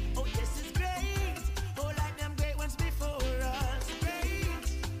great. Oh yes, it's great. Oh, like them great ones before us. Great,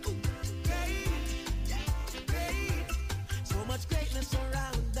 great, yeah, great. So much greatness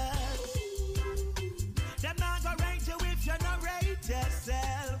around us. Them not gonna rate you if you not rate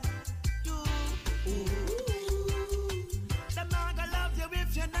yourself. Them not gonna love you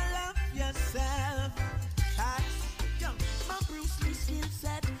if you not love yourself. My Bruce Lee skill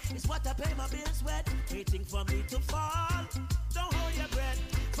set is what I pay my bills with. Waiting for me to fall. Don't hold your breath.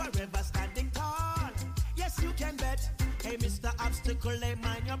 Forever standing tall. Yes, you can bet. Hey, Mr. Obstacle, hey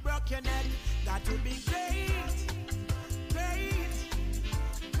man, you broke your neck. Got to be great, great,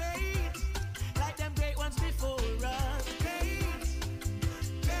 great. Like them great ones before us. Great,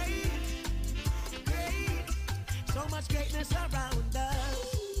 great, great. So much greatness around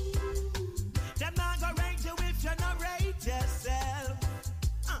us. Them not gonna rate you if you not rate yourself.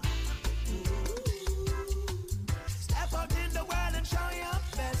 Step out in the world and show your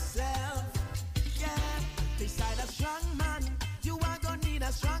best self. Yeah, beside a strong man, you are gonna need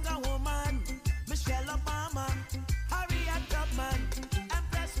a stronger woman. Michelle Obama, Harriet Tubman,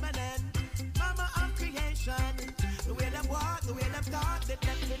 Empress Menen, Mama of creation. The way them walk, the way them talk, the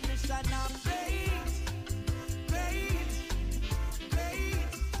definition of great, great, great.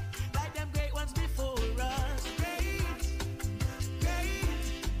 Like them great ones before us. Great, great,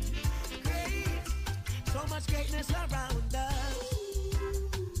 great. So much greatness around us.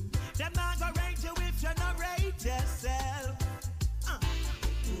 Them not gonna rate you if you not rate yourself.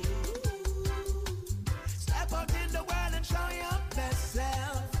 Step out in the world and show your best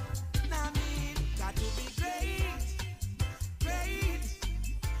self. Now I mean, got to be great, great,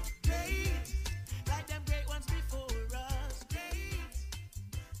 great. Like them great ones before us.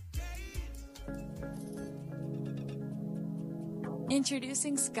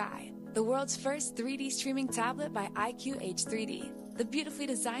 Introducing Sky, the world's first 3D streaming tablet by IQH3D. The beautifully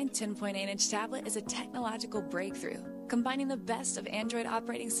designed 10.8-inch tablet is a technological breakthrough, combining the best of Android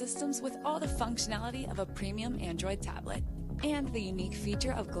operating systems with all the functionality of a premium Android tablet, and the unique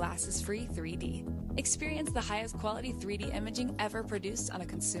feature of glasses-free 3D. Experience the highest quality 3D imaging ever produced on a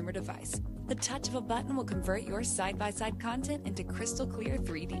consumer device. The touch of a button will convert your side-by-side content into crystal clear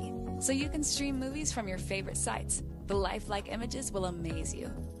 3D, so you can stream movies from your favorite sites. The lifelike images will amaze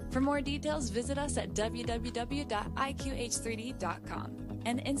you. For more details, visit us at www.iqh3d.com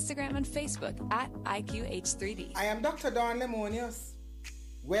and Instagram and Facebook at IQH3D. I am Dr. Dawn Lemonius.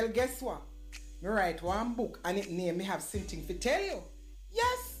 Well, guess what? Me write one book and it name me have something to tell you.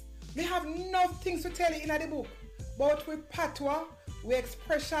 Yes, me have enough things to tell you in the book. But we patois, we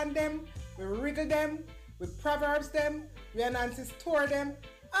expression them, we wriggle them, we proverbs them, we Nancy store them,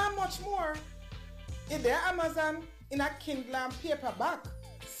 and much more. In their Amazon, in a Kindle and paperback.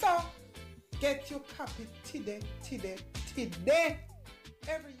 So, Get your copy today.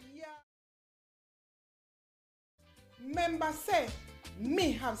 Every year. Member say,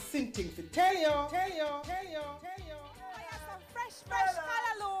 me have something to tell you. Fresh color.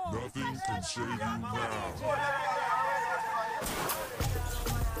 Nothing can save you now.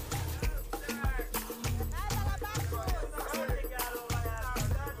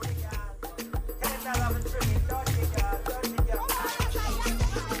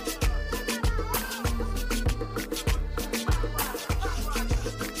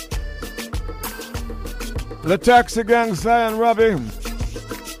 The Taxi Gang, Zion Robbie.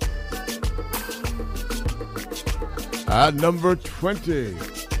 At number 20,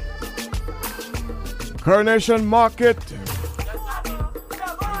 Coronation Market.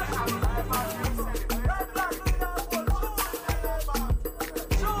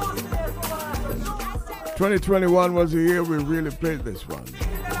 "2021 was the year we really played this one.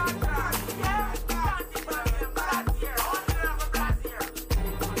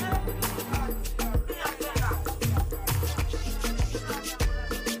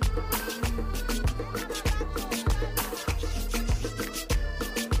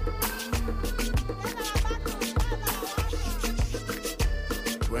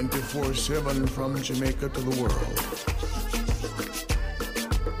 From Jamaica to the world.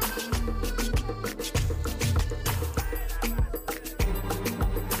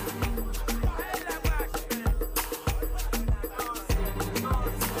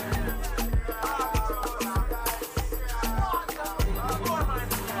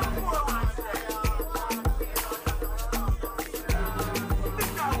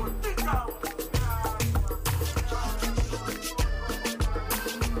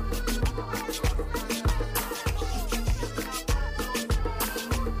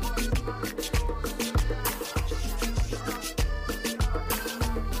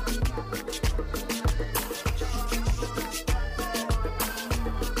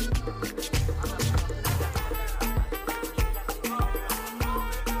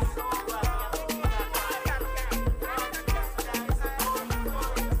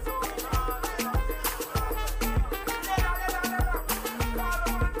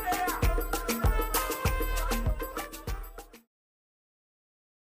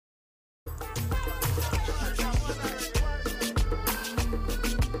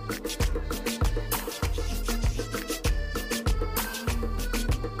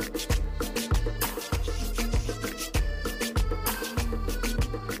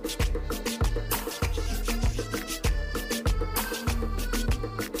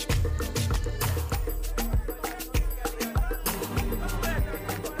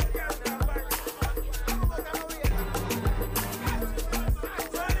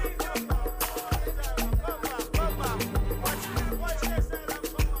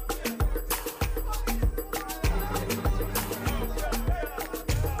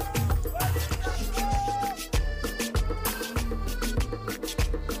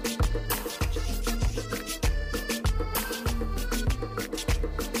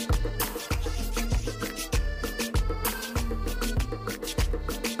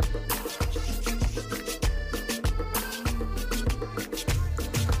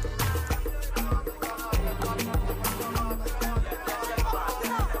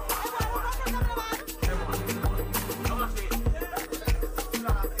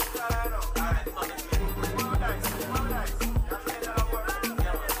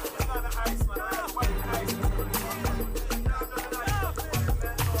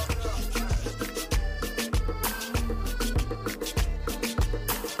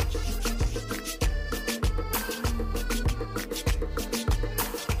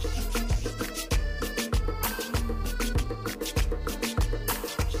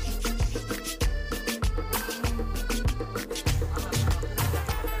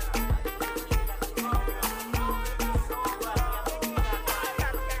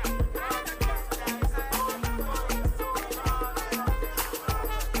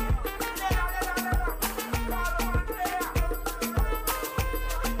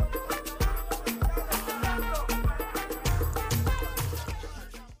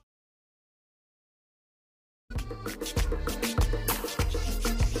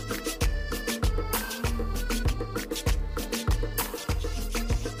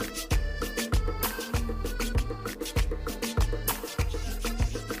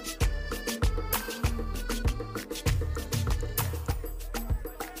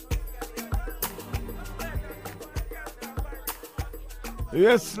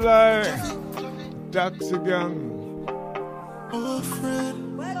 Yes, like Taxi Gang.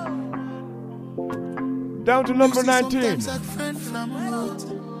 Down to number 19.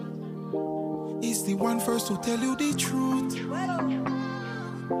 always the one first to tell you the truth.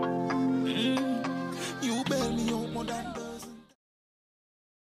 You bail me out more than dozen.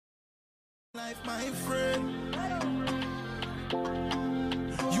 Life, my friend.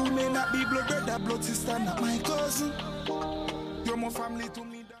 You may not be blood brother, blood sister, not my cousin. You're more family to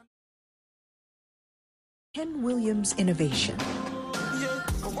me than Ken Williams Innovation. yeah.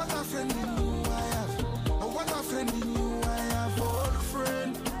 Oh, what a friend in you I have. Oh, what a friend in you I have. Old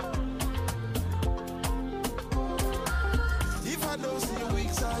friend. If I don't see you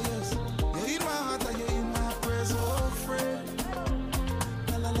weeks or years, you're in my heart and you're in my prayers, old friend.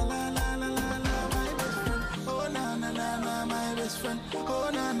 La la la la la la la la, my best friend. Oh na na na na, my best friend. Oh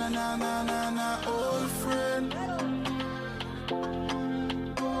na na na na na na, old friend.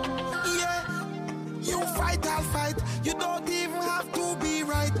 Yeah, you fight, I'll fight. You don't even have to be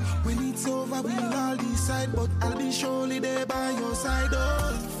right. When it's over, we'll all decide. But I'll be surely there by your side,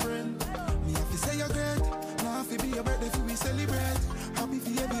 old friend. Me have to say you're great. Now have to be your birthday for we celebrate. Happy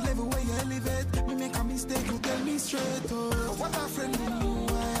for every level where you elevate. Me make a mistake, you tell me straight. Oh, what a friend in you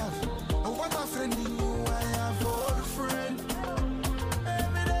I have. Oh, what a friend in you I have, old friend.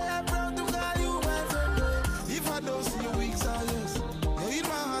 Every day I'm proud to call you my friend. If I don't see you weeks or years, you're in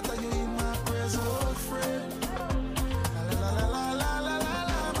my heart and you're in my prayers, old friend. La la la la la la la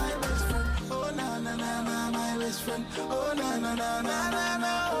la, my best friend. Oh na na na na, my best friend. Oh na na na na na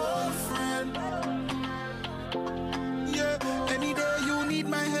na, old friend. Yeah, any day you need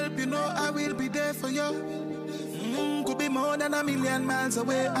my help, you know I will be there for you. Could be more than a million miles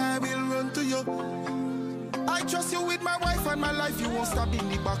away, I will run to you. I trust you with my wife and my life. You won't stab in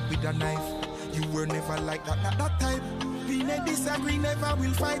the back with a knife. You were never like that, not that type. We may disagree, never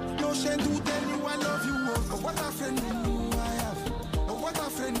will fight. No shame to tell you I love you. Oh, what a friend in you I have. Oh, what a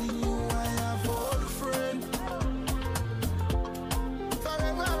friend in you I have, old friend.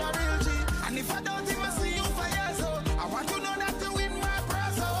 Forever a real G. And if I don't even see you for years, oh, I want to know that you win my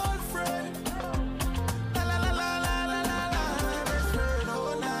prayers, old friend. La la la la la la la la, my best friend.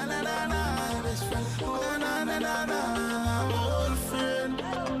 Oh na na na na, my best friend. Oh na na na na, old friend.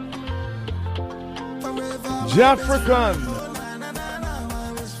 Forever. Jafrican.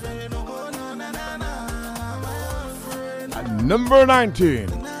 At number 19.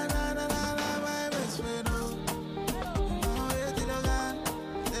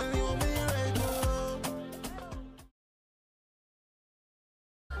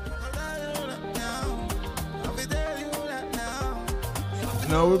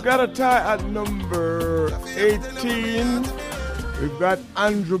 Now we've got a tie at number 18. We've got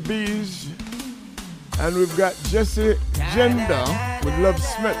Andrew Bees. And we've got Jesse Gender with Love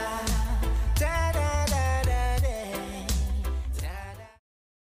Smith.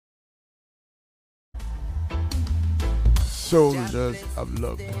 Soldiers of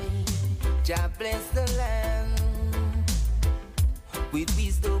Love. Jah bless the land with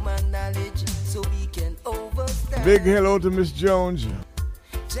wisdom and knowledge so we can overstand. Big hello to Miss Jones.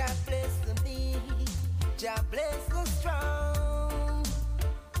 Jah bless the meek, Jah bless the strong.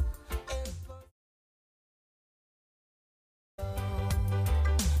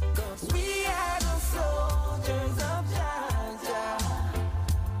 Cause we are the soldiers of Jah Jah.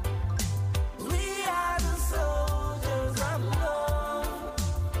 We are the soldiers of love.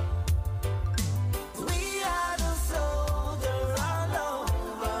 We are the soldiers all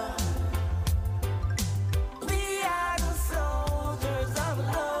over. We are the soldiers of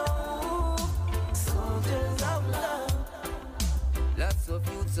love. Soldiers of love. Lots of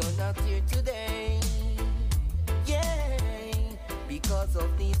youths are not here today. Yeah, because of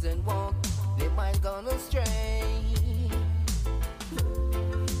needs and want, they might gone astray.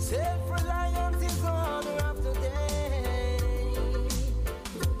 Self-reliance is the order of the day.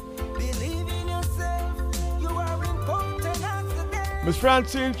 Believe in yourself, you are important as the day. Miss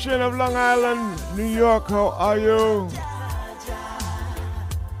Francine Chin of Long Island, New York, how are you?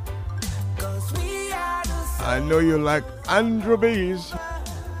 I know you like Andrew Bees.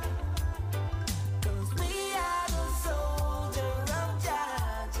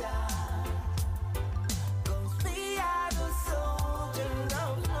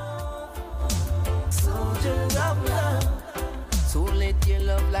 Soldiers of love. So let your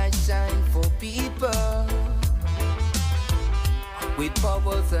love light shine for people. With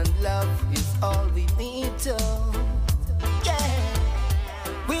powers and love is all we need to. Yeah.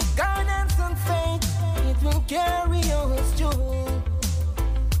 With guidance and faith, it will carry us through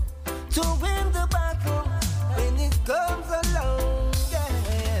to win the battle when it comes along. Yeah.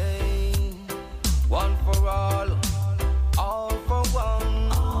 One for all for one.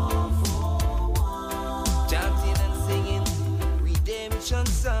 Chanting and singing redemption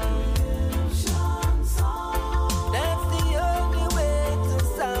song.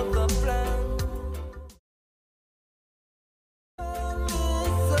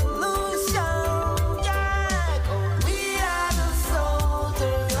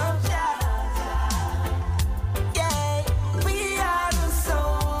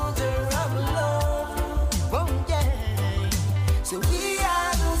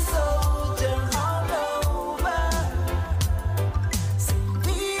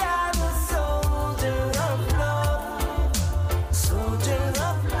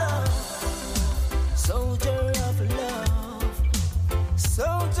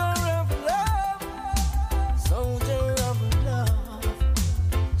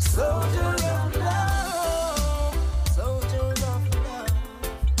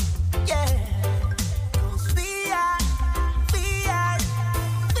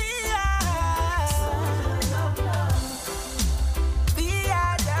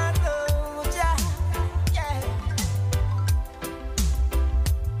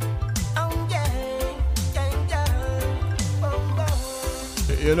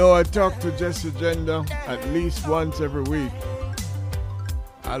 You know, I talk to Jesse Gender at least once every week.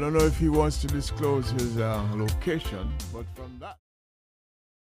 I don't know if he wants to disclose his location, but from that,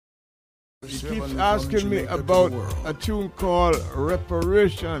 he keeps asking me about a tune called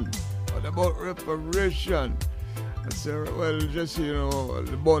Reparation. What about Reparation? I say, well, just, you know,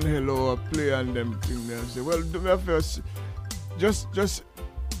 the Bun Hello play and them thing there. I say, well, do me a favor, just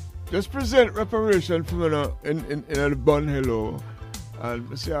present Reparation for me now in the Bun Hello. And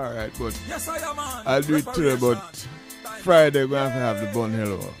I say, all right, but yes, I am, man. I'll do it today, but Friday we're going to have the Bun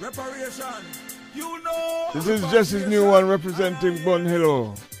Hello. Reparation. You know. This is just his new one representing Bun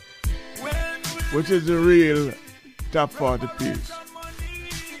Hello, which is the real top 40 piece.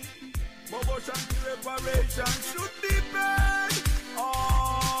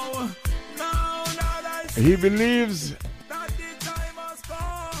 He believes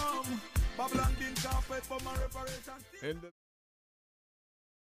in the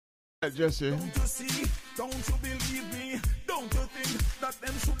Jesse. Don't you see? Don't you believe me? Don't you think that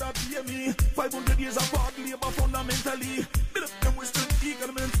them should have paid me? 500 years of hard labor fundamentally. Build up them Western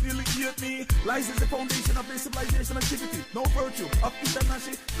economy still hate me. Lies is the foundation of their civilization activity. No virtue of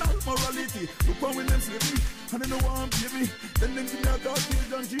international morality. Look on when them slave me, and they know I'm baby. Then them give me a God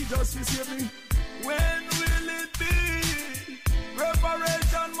page and Jesus will save me. When will it be?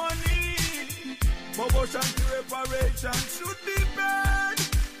 Reparation money. Bobo Shanti reparation should be paid.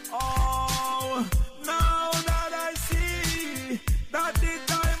 Oh, now that I see that the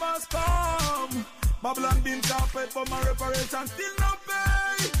time has come, Babylon been carpet for my reparation, still not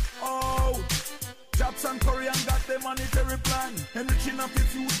pay. Oh, Japs and Korean got their monetary plan. Enriching of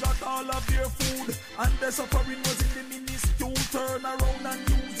its youth got all of their food. And the suffering was in the minuscule. Turn around and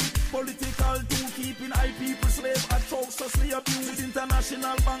use it. Political tool, keeping high people slave, atrociously abused.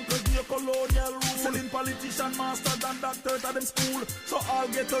 International bankers, neo-colonial rule. In politician, master than doctor at them school. So I'll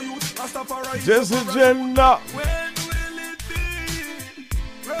get to you, Rastafari. Just agenda. When will it be?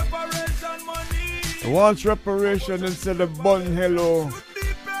 Reparation money. He wants reparation instead of Bun Hello.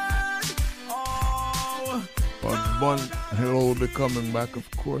 But Bun Hello will be coming back,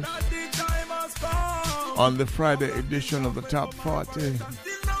 of course, on the Friday edition of the Top 40.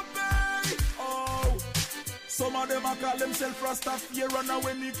 Some of them call themselves Rastafarian, and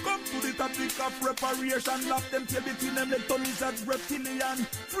when it come to the topic of reparation, lock them tail between them like Tony's as reptilian.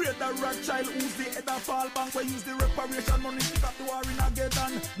 Free the Rothschild, who's the head of all bank, we use the reparation money to stop the war in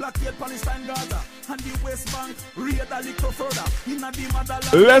Agadan. Blockade Palestine, Gaza, and the West Bank. Read a little further in the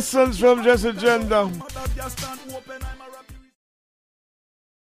motherland. Lessons from Just Agenda.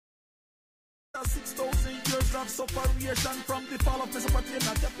 6,000 years of separation from the fall of Mesopotamia,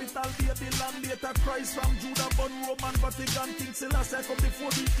 capital Babylon, later Christ from Judah, born Roman Vatican, King Selassie come before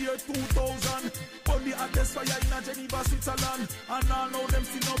the year 2000. Burn the Addis fire in Geneva, Switzerland, and all know them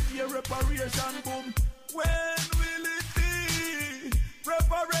still not pay reparation. Boom. When will it be?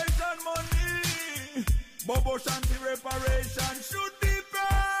 Reparation money. Bobo Shanti reparation should be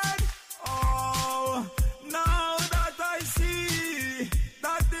paid. Oh, now that I see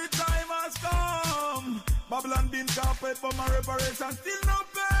that the time has come, Babylon been carpet for my reparation, still not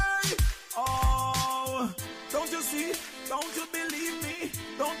pay. Oh, don't you see? Don't you believe me?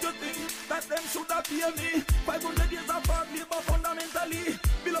 Don't you think that them should have paid me? 500 years of hard labor fundamentally.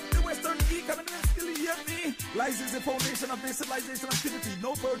 Build up the Western economy and still hate me. Lies is the foundation of their civilization activity.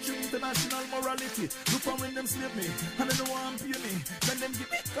 No virtue, international morality. Look from when them slave me, and they don't want to pay me. Then them give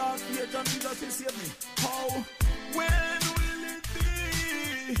me card, page, and Jesus will save me. How? When will it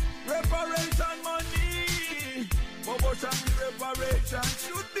be? Reparation money. Bobo Shanti reparation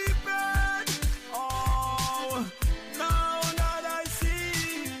should be paid. Oh, now that I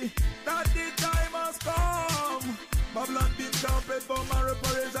see that the time has come, Babylon been carpet for my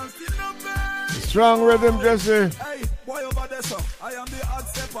reparation, still not paid. Strong rhythm, Jesse. Hey, boy over there, so I am the hard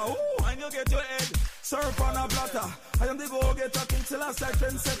stepper. Ooh, and you get your head surf on a platter. I am the go-getter, King Selassie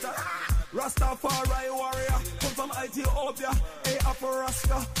trendsetter. Rastafari warrior, come from Ethiopia. Hey,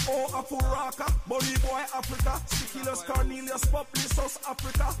 Afro-Rasta, oh, Afro-Raka. Bully boy Africa, Sicilus Cornelius, Publius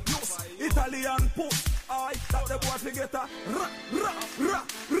Africa. Use Italian push, I that the boy together. Ra, ra, ra,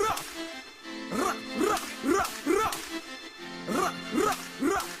 ra. Ra, ra, ra, ra. Ra, ra,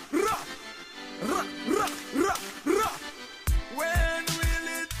 ra, ra. Ra, ra, ra, ra. When will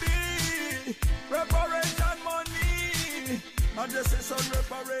it be? Reparation money. And this is on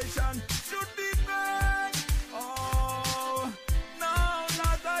reparation should be paid. Oh, now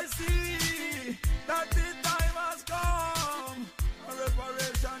that I see that the time has come,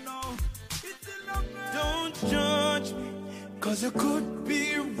 reparation now, it's still not paid. Don't judge me, cause you could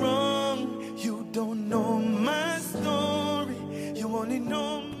be wrong. You don't know my story. You won't only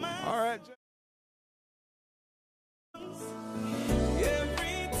know my. All right.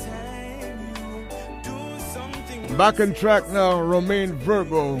 Every time you do something. Back on track now, Romain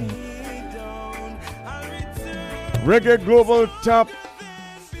Virgo. Reggae Global Top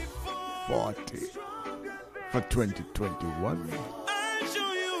 40 for 2021.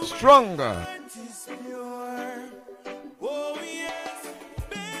 Stronger. Oh yes,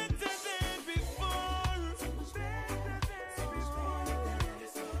 better than before.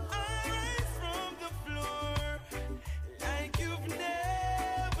 I rise from the floor like you've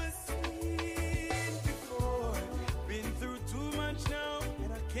never seen before. Been through too much now,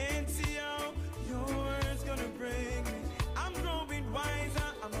 and I can't see how your words gonna break me. I'm growing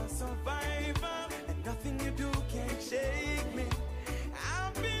wiser, I'm a survivor, and nothing you do can shake me.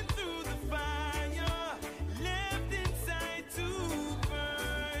 I've been through the fire, left inside to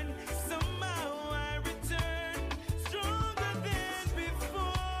burn. Somehow I return stronger than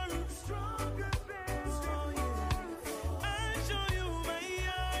before. Stronger than before. I show you my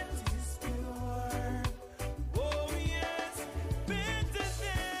heart is pure. Oh yes, better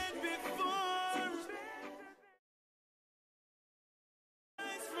than before.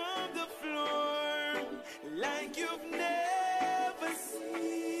 Rise from the floor like you've never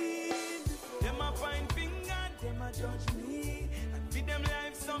seen. Them a find finger, them a judge me, and feed them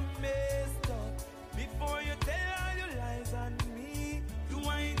life some messed up. Before you tell all your lies on me, you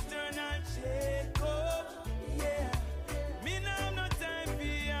ain't turn and shake up. Yeah, me now have no time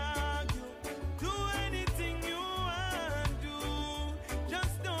for argue. Do anything you want to.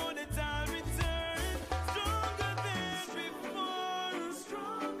 Just know that I'll return stronger than before.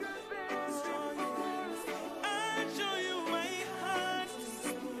 Stronger than before. I'll show you my heart is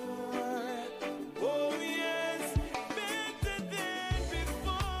pure. Oh yes, better than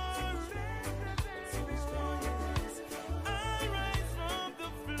before. I rise from the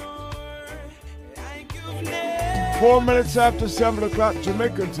floor like you've never. 4 minutes after 7 o'clock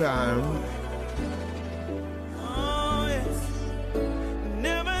Jamaican time. Oh yes,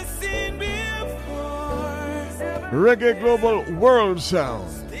 never seen before. Reggae Global World Sound.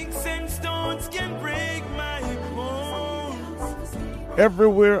 Sticks and stones can break my bones.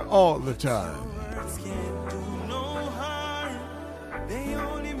 Everywhere, all the time. Words can't do no harm. They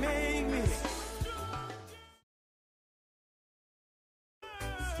only make me.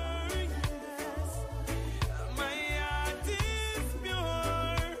 My heart is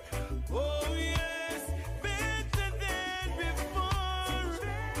pure. Oh yes, better than before.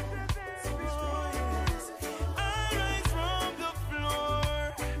 I rise from the floor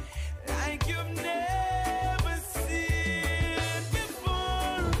like you've never seen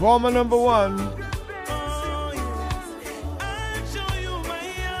before. Former number one. Oh yes, I'll show you my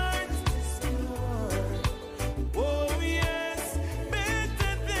heart is pure. Oh yes,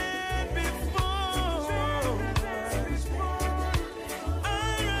 better than before. I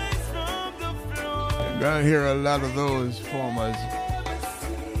rise from the floor. You're gonna hear a lot of those formers.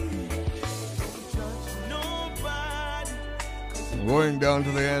 Going down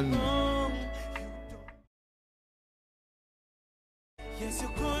to the end. Yes, you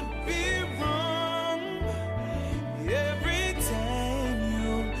could be wrong. Every time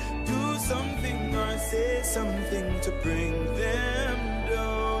you do something or say something to bring them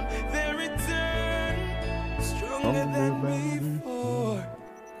down, they return stronger than before.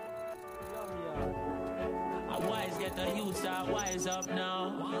 A wise get a youth start wise up now.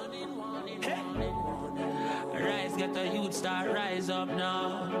 Rise get a youth start rise up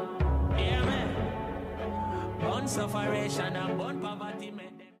now. Yeah man. Born sufferation and born poverty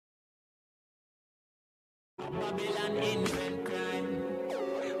made them. Babylon invent crime.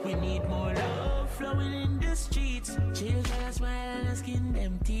 We need more love flowing in the streets. Children smile and skin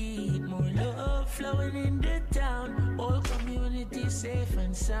them teeth. More love flowing in the town. All community safe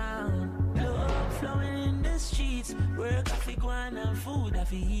and sound. Love flowing in the streets. Work off go and food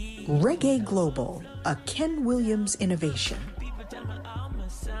off eat. Reggae Global, a Ken Williams innovation. People tell me I'm a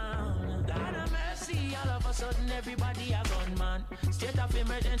sound. God have mercy, all of a sudden everybody a gunman. State of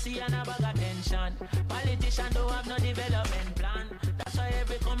emergency and a bag of tension. Politicians don't have no development plan. That's why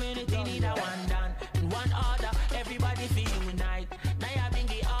every community need a one done. In one order, everybody feel unite. Now you bring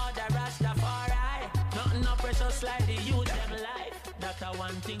the order, Rastafari. Nothing no precious like the youth them life. That's a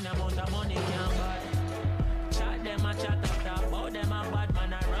one thing the amount of money can buy. Chat them a chat up, talk about them a bad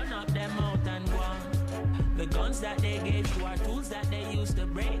man. I run up them out and go on. The guns that they gave you are tools that they use to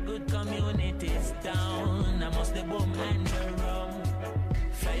break good communities down. I must the boom and the rum.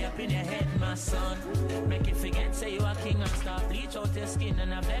 Fly up in your head, my son. Make you forget, say you a king and stop. Bleach out your skin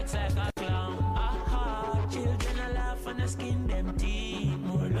and a vex like a clown. Aha, children a laugh and a skin them teeth.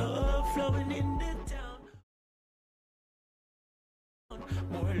 love flowing in the town.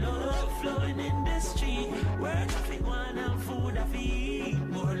 More love flowing in the street. Where traffic one and food I feed.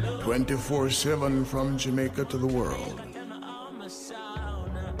 More love 24/7 from Jamaica to the world.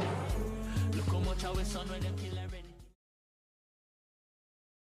 Look how much our son when them kill already.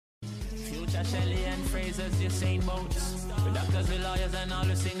 Future Shelley and Fraser's just saying boats. With doctors, with lawyers and all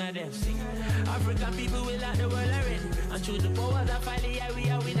the singer them. African people will like the world already. And through the powers of finally yeah, we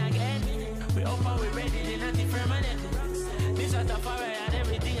are win again. We up and we ready, they not permanent. This was a foray and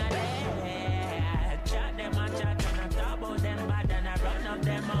everything I there. Chat them and chat and I talk about them bad and I run up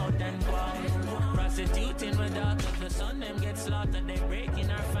them out and go. Prostituting my daughters, the son them get slaughtered. They breaking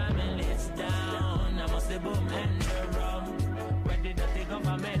our families down. I must the boom and the rum. Where did the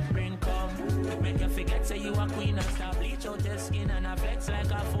government bring come? Make you forget say you a queen and stop bleach out your skin and I flex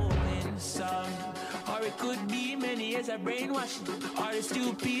like a foaming sun. Or it could be many years of brainwashing. Or it's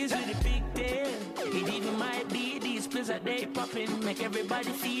two peas with a big tail. It even might be these pills that they popping. Make everybody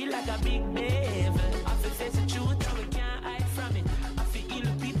feel like a big devil. I feel face the truth and we can't hide from it. I feel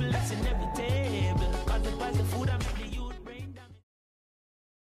ill people that's inevitable. Cause the price of food I make the youth brain damage.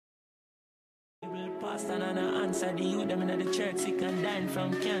 Pastor and I answer the youth them in the church sick and dying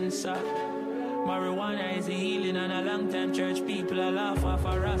from cancer. Marijuana is a healing and a long time church people a laugh off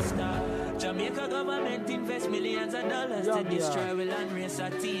a rasta. Jamaica government invest millions of dollars to destroy the land race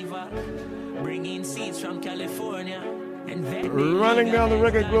sativa. Bringing seeds from California. Running down the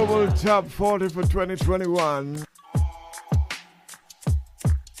Reggae Global Top 40 for 2021.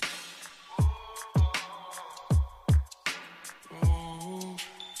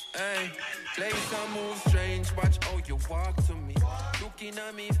 Hey, play some move strange, watch how you walk to me. Looking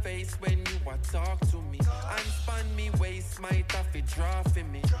at me face when you a talk to me. And span me waist, might have to draw for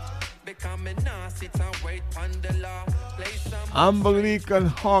me. Become a nas, sit and wait on the law. Play some Ambalik and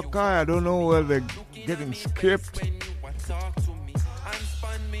Hawkeye, I don't know where they're getting skipped.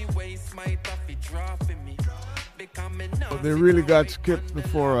 But they really got skipped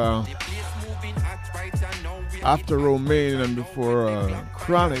before, after Romaine and before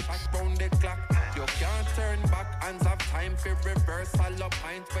Chronics. You can't turn back, hands have time for reverse. All up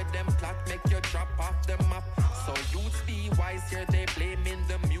pint with them plot, make you drop off the map. So youths be wise here, they blaming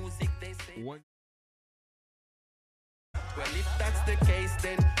the music, they say. Well, if that's the case,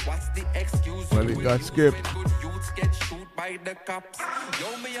 then what's the excuse? Well, it got skipped. Good youths get shoot by the cops.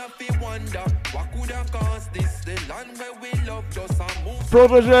 Yo, me have to wonder, what could have caused this? The land where we love just a move.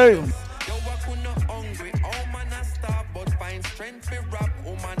 Protege. Yo, I could not hungry, all man a starve, but find strength for rap,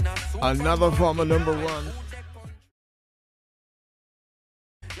 oh man a super. Another former number one.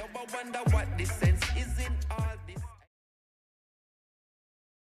 Yo, I wonder what the sense is in all this.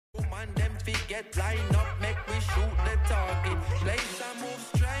 Man, them forget line up, make we shoot the target. Place and move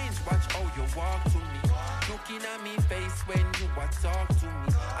strange, watch how you walk to me. Looking at me face when you a talk to me.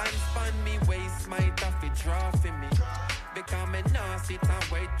 And span me waist, might have to draw for me. Become a nas, sit and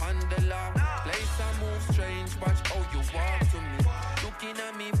wait on the law. Place and move strange, watch how you walk to me. Looking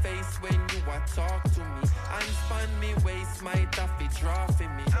at me face when you a talk to me. And span me waist, might have to draw for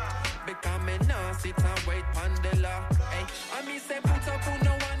me. Become a nas, sit and wait on the law. Hey, I me say put up on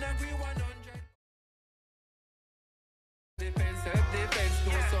no one agree 100. Defense, self-defense,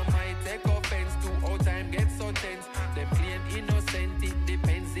 no some might take offense to how time gets so tense. Them claim innocent, it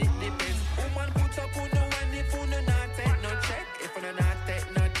depends. Woman put up on no one if you not take no check. If you not take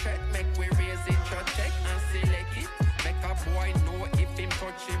no check, make we raise it, check and select it. Make a boy know if him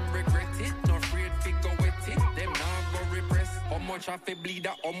touch him regret it. No afraid fi go with it, them now go repress. How much have to bleed,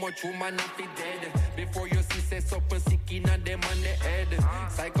 how much woman have to dead. Before you see say something sick in them on the head.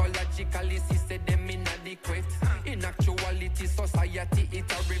 Psychologically see say them inadequate. In actuality society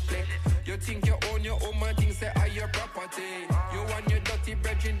it a reflect. You think you own your own man, things say are your property. You and your dirty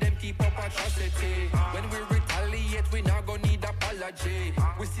brethren them keep up atrocity. When we retaliate we not gonna need apology.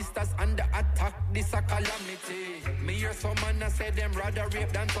 We sisters under attack, this a calamity. Me hear some man say them rather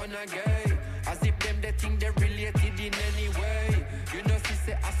rape than turn a gay. As if them they think they related in any way. You know she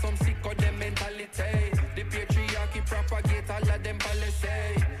say as some sick of them mentality. The patriarchy propagate all of them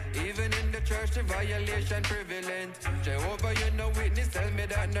policy. Even in the church the violation prevalent. Jehovah you know witness tell me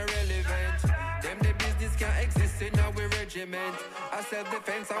that no relevant. Them the business can't exist in our regiment. I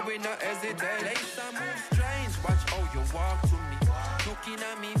self-defense and we not hesitate. Place and move strange, watch how you walk to me. Looking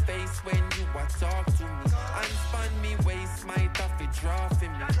at me face when you a talk to me. And span me waist, might have to draw for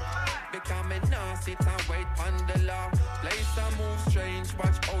me. Become a nas, sit and wait on the law. Place and move strange,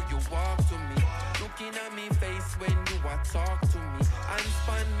 watch how you walk to me. looking at me face when you a talk to me. And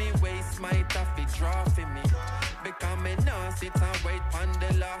span me waist, might have to draw for me. Because me now sit and wait on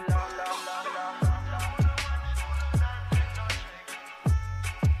the law.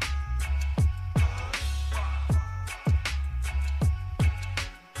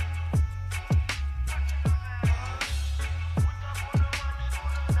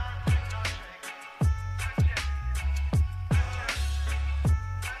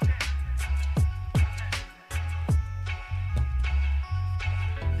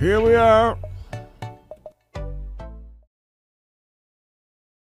 Here we are.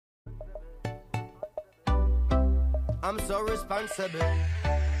 I'm so responsible.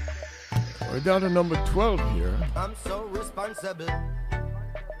 We're down to number 12 here. I'm so responsible.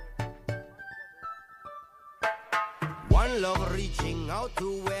 One love reaching out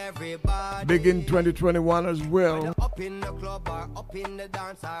to everybody. Big in 2021 as well. Up in the club or up in the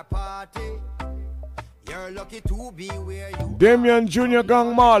dance or party. You're lucky to be where you Damien Jr.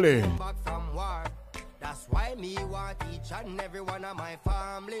 Gang Marley. back from war. That's why me want each and every one of my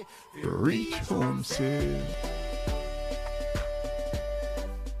family to Reach home safe.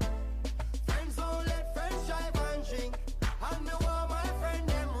 Friends don't let friends drive and drink. And me want my friend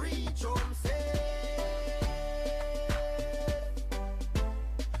them reach home safe.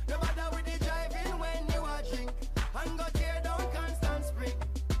 No matter with the driving when you a drink. And go tear down Constant Spring.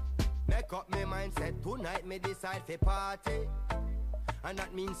 Make up my mindset tonight me decide for party. And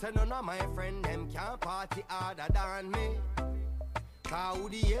that means that none of my friend them can party harder than me. Cause who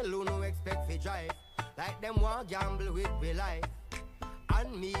the hell who no expect to drive? Like them want gamble with me life.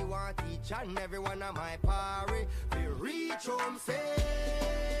 And me want each and every one of my party to reach home safe.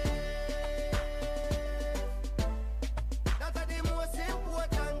 That's the most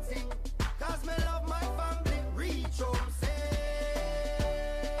important thing. Cause me love my family, reach home safe.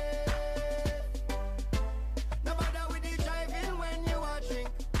 No matter with the driving when you are drink.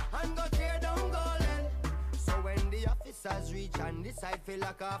 And go tear down Golden. So when the officers reach and decide to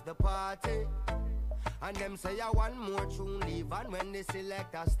lock off the party. And them say I want more tune leave. And when the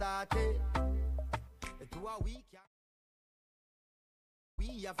selector started, to a week,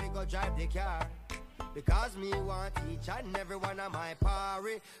 we have to go drive the car. Because me want each and every one of my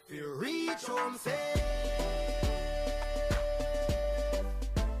party to reach home safe.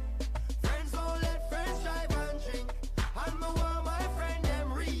 Friends don't let friends drive and drink. And me want my friend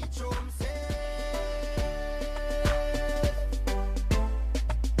them reach home safe.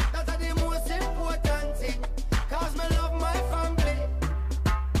 That's the most important thing. Cause me love my family.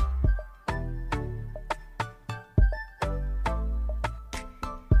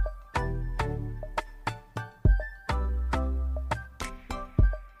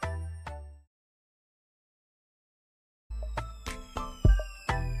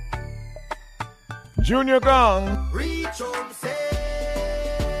 Junior Gang. Reach home safe.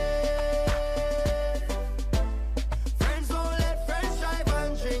 Friends don't let friends drive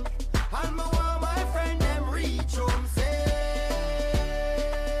and drink. And me want my friend them reach home safe.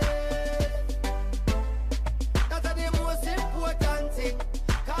 That's the most important thing.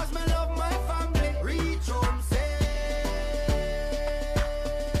 Cause me love my family. Reach home safe.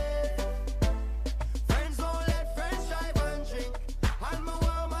 Friends don't let friends drive and drink. And me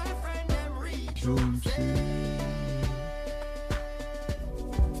want my friend them reach home safe.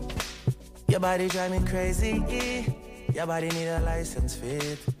 Your body drive me crazy. Your body need a license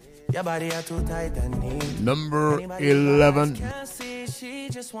fit. Your body are too tight and neat. Number Anybody who 11. can't see, she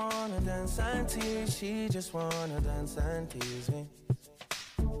just wanna dance and tease. She just wanna dance and tease me.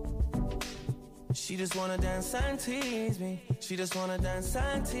 She just wanna dance and tease me. She just wanna dance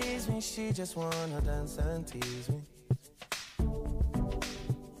and tease me. She just wanna dance and tease me.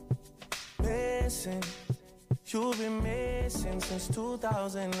 Missing. You've been missing since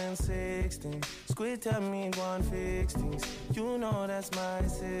 2016. Squid tell me one fix things. You know that's my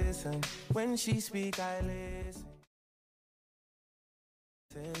assistant. When she speak, I listen.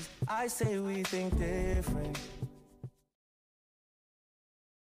 I say we think different.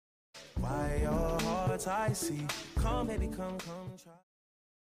 Why your heart's icy? Come baby, come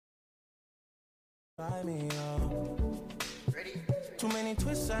try me out. Too many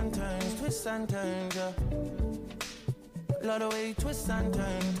twists and turns, yeah. Love the way you twist and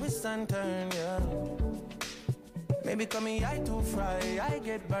turn, yeah. Maybe call me I too fry, I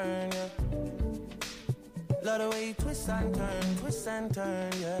get burned, yeah. Love the way you twist and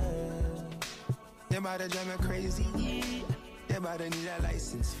turn, yeah. Your body drive me crazy. Your body need a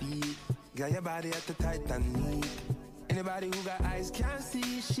license fee. Got your body at the tight and neat. Anybody who got eyes can't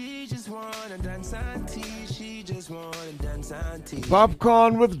see. She just wanna dance and tease. She just wanna dance and tease.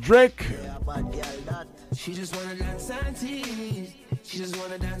 Popcorn with Drake. bad girl that. She just wanna dance and tease. She just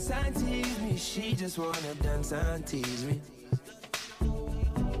wanna dance and tease me. She just wanna dance and tease me.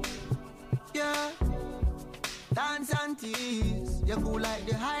 Yeah, dance and tease. You cool like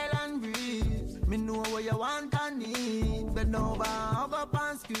the Highland breeze. Me know what you want and need. Bend over, hug up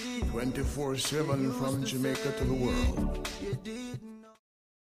and squeeze. 24/7 from Jamaica to the world. You didn't know.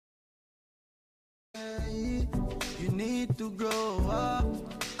 You need to grow up.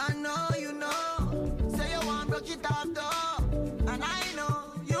 I know you know. Say you want broke it off though. And I know,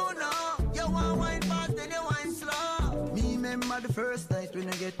 you know. You want wine fast and you wine slow. Me remember the first night when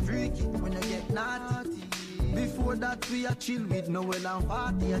I get freaky, when I get naughty. Before that we a chill with Noel and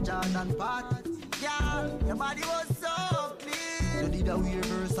party, a Jordan party. Yeah, your body was so clean. You did a weird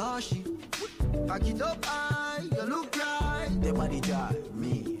Versace. Pack it up high, you look right. Your body drive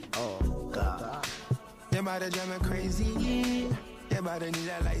me, oh God. Your body drive me crazy. Your body need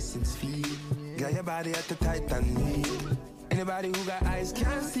a license fee. Got your body at the Titanic. Anybody who got eyes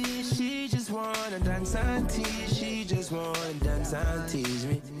can't see. She just wanna dance and tease. She just wanna dance and tease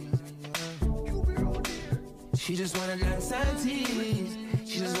me. She just wanna dance and tease.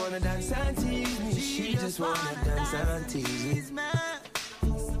 She just wanna dance and tease me. She just wanna dance and tease me.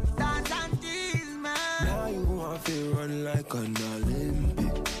 Dance and tease me. Now you wanna feel run like an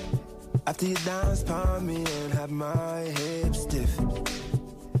Olympic. After you dance for me and have my hips stiff.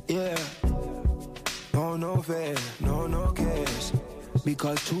 Yeah. No fair, no cares.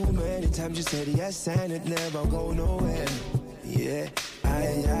 Because too many times you said yes and it never go nowhere. Yeah,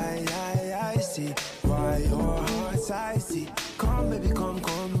 I see why your heart's icy. Come baby, come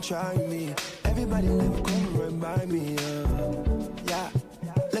try me. Everybody let me come run by me. Yeah,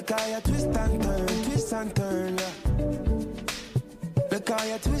 look how you twist and turn, yeah. Look how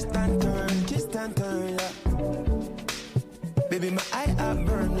you twist and turn, yeah. Baby, my eye up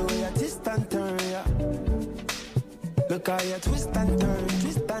burn the way you twist and turn, yeah. Look how you twist and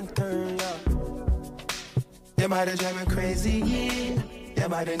turn, yeah. Your body drive me crazy, yeah. Your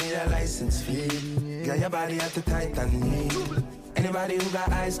body need a license fee. Got your body at the Titanic. Anybody who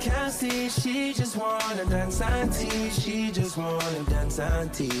got eyes can't see. She just wanna dance and tease. She just wanna dance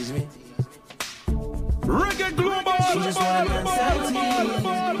and tease me. Reggae Global! She just wanna dance and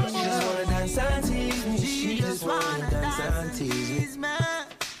tease. She just wanna dance and tease me. She just wanna dance and tease me.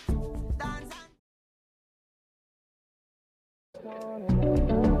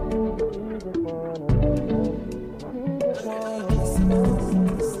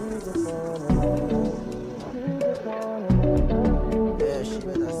 Yeah, she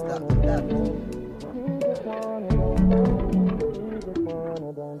better stop that.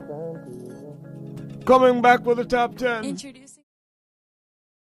 Coming back with the top 10. Introducing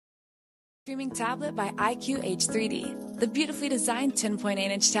Streaming Tablet by IQ H3D. The beautifully designed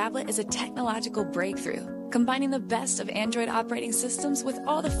 10.8-inch tablet is a technological breakthrough, combining the best of Android operating systems with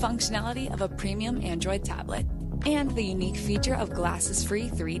all the functionality of a premium Android tablet and the unique feature of glasses-free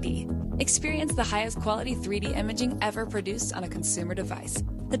 3D. Experience the highest quality 3D imaging ever produced on a consumer device.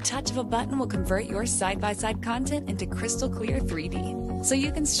 The touch of a button will convert your side-by-side content into crystal clear 3D, so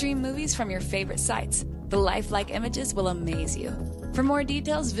you can stream movies from your favorite sites. The lifelike images will amaze you. For more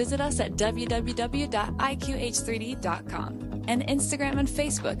details, visit us at www.iqh3d.com and Instagram and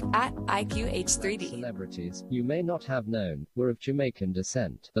Facebook at IQH3D. Celebrities you may not have known were of Jamaican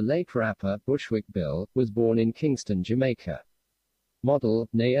descent. The late rapper Bushwick Bill was born in Kingston, Jamaica. Model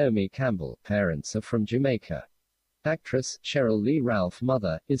Naomi Campbell, parents are from Jamaica. Actress Cheryl Lee Ralph,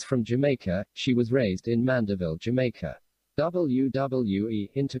 mother, is from Jamaica. She was raised in Mandeville, Jamaica. WWE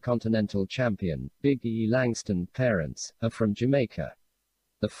Intercontinental Champion Big E Langston, parents are from Jamaica.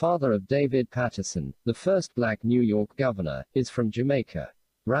 The father of David Patterson, the first black New York governor, is from Jamaica.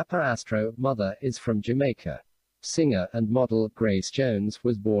 Rapper Astro, mother, is from Jamaica. Singer and model Grace Jones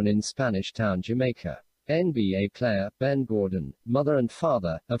was born in Spanish Town, Jamaica. NBA player Ben Gordon, mother and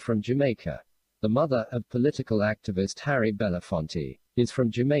father, are from Jamaica. The mother of political activist Harry Belafonte is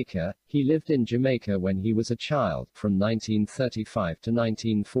from Jamaica. He lived in Jamaica when he was a child, from 1935 to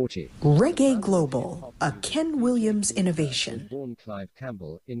 1940. Reggae Global, a Ken Williams innovation. Born Clive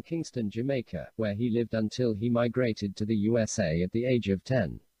Campbell in Kingston, Jamaica, where he lived until he migrated to the USA at the age of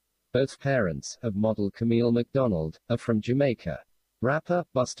 10. Both parents of model Camille McDonald are from Jamaica. Rapper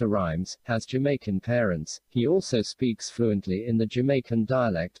Busta Rhymes has Jamaican parents. He also speaks fluently in the Jamaican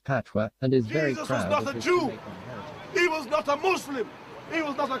dialect Patois and is very proud of his Jamaican heritage. He was not a Muslim. He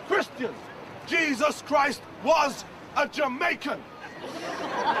was not a Christian. Jesus Christ was a Jamaican.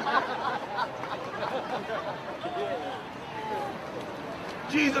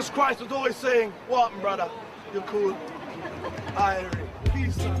 Jesus Christ was always saying, "What, brother? You're cool. Irie.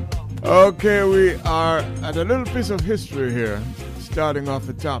 Peace and love." Okay, we are at a little piece of history here, starting off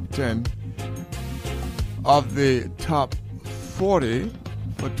the top 10 of the top 40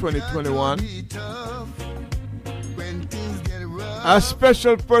 for 2021. A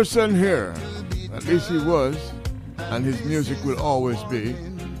special person here, at least he was, and his music will always be.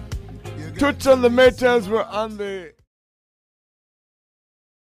 Toots and the Maytals were on the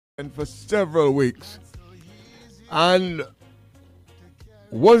and for several weeks and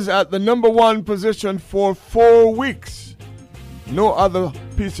was at the number one position for 4 weeks. No other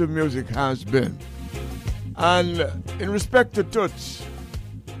piece of music has been. And in respect to Toots,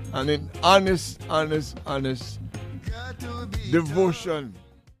 and in honest devotion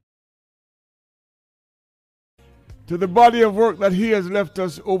to the body of work that he has left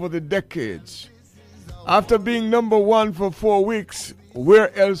us over the decades, after being number one for 4 weeks,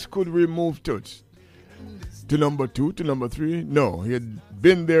 where else could we move Toots? To number 2, to number 3? No, he had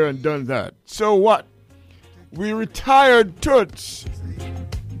been there and done that. So what? We retired Toots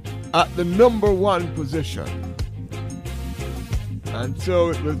at the number one position. And so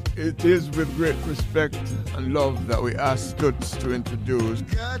it is with great respect and love that we ask Toots to introduce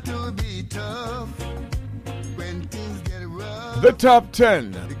Got to be tough when things get rough. the top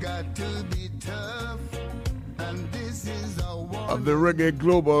 10 Got to be tough, and this is our one. of the Reggae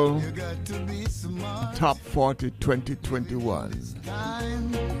Global You got to be smart. Top 40 2021.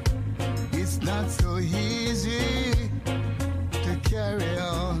 Time, it's not so easy to carry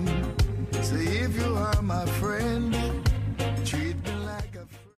on. So if you are my friend, treat me like a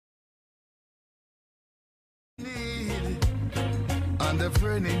friend. And a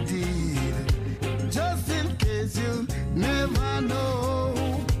friend indeed. Just in case you never know.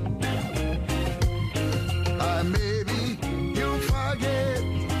 Maybe you forget,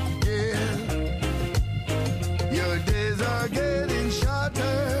 yeah. Your days are getting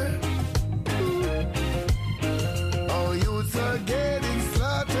shorter. Oh, youths are getting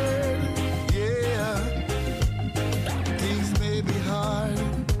slaughtered, yeah. Things may be hard,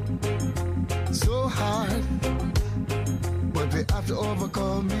 so hard, but we have to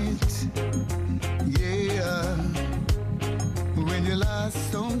overcome it, yeah. When you lost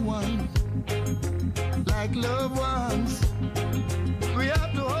someone, like loved ones, we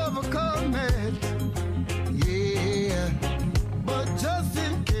have to overcome it, yeah. But just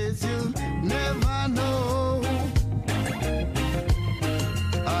in case you never know,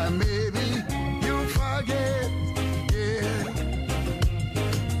 maybe you forget, yeah.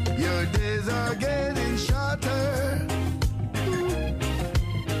 Your days are getting shorter.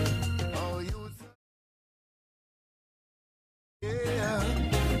 Oh, you, yeah.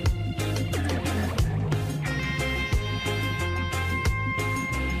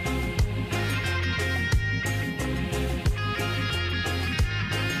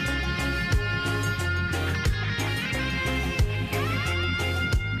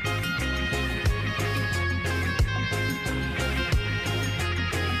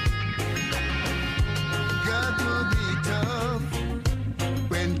 Got to be tough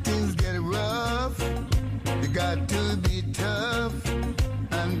when things get rough. You got to be tough,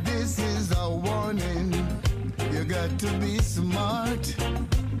 and this is a warning. You got to be smart.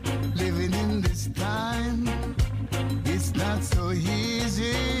 Living in this time, it's not so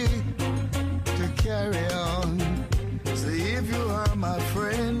easy to carry on. So if you are my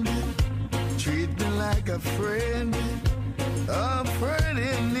friend, treat me like a friend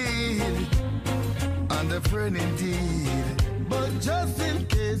in need, and a friend indeed. But just in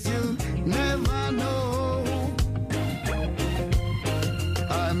case you never know,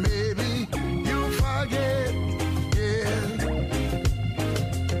 maybe you forget, yeah.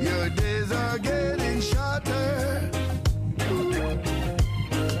 Your days are getting shorter.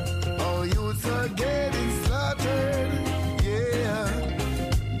 Oh, youths are getting slaughtered, yeah.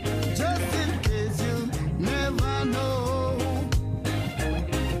 Just in case you never know,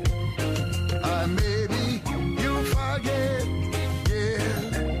 maybe you forget, yeah.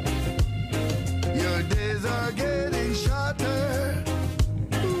 Your days are getting shorter.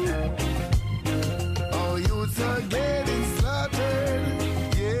 Oh, youths are getting slaughtered,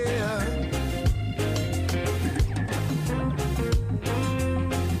 yeah.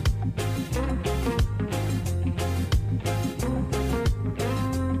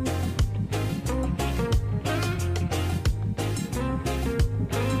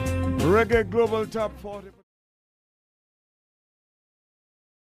 Reggae Global Top 40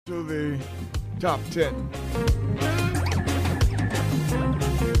 to the top 10.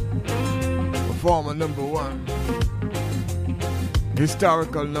 Former number one,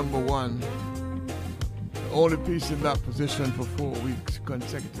 historical number one, only piece in that position for 4 weeks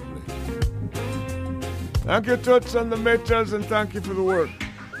consecutively. Thank you, Toots and the Meters, and thank you for the work.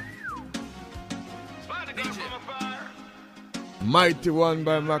 Mighty One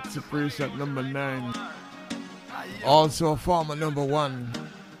by Maxi Priest at number 9. Also a former number 1.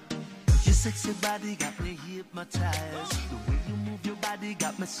 Your sexy body got me hypnotized. The way you move your body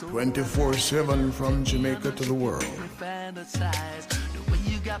got me so 24/7 from Jamaica to the world. fantasize. The way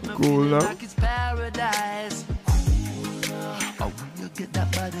you got me Cool feeling now. like it's paradise. Oh, where you get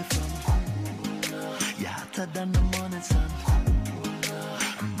that body from? You're hotter than the morning sun.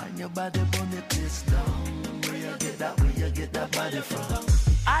 Mind your body burn the place down. Where you get that body from?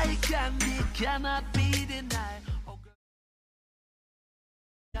 I cannot be denied.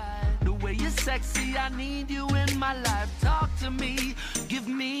 The way you're sexy, I need you in my life. Talk to me, give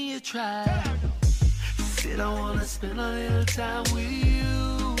me a try. Said I wanna spend a little time with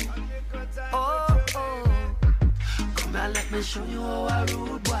you. Oh, oh. Come now, let me show you how I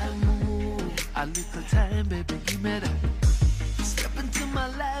rude boy move. A little time, baby, give me that. Step into my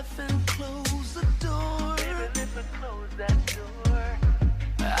life and close the door. Baby, let me close that door.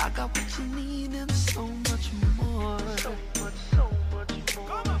 I got what you need and so much more. So much more.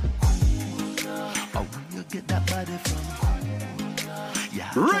 Oh, where you get that body from?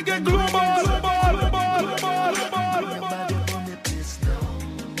 Yeah. Reggae Global. Your body on the place down.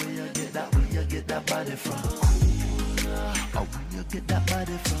 Where you get that body from? Oh, where you get that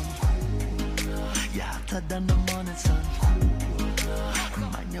body from? You're hotter than the morning sun.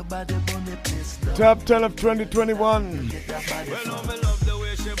 Mind your body on the place down. Top 10 of 2021. Get that body Well, from? no, me love the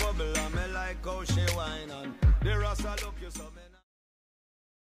way she bubble and me like how she whine and the rasta look you so me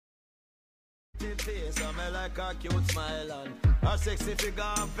face and me like a cute smile and a sexy figure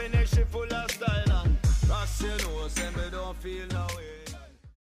and finish she full of style and Ross you know say me don't feel no way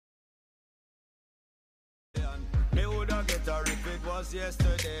and me woulda get her if it was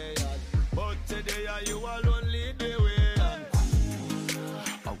yesterday and but today you alone lead the way and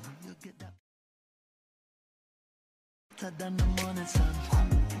Oh, where you get that hotter than the morning sun.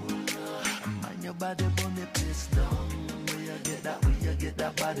 Mind your body burn the place down. Where you get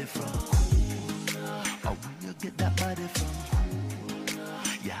that body from? Oh, where you get that body from?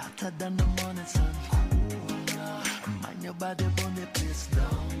 You're hotter than the morning sun. Mind your body burn the place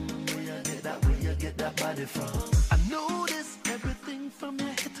down. Where you get that body from? I notice everything from your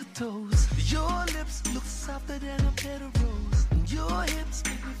head to toes. Your lips look softer than a bed of rose. Your hips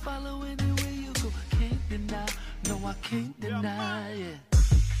make me follow anywhere you go. Can't deny, no I can't deny it.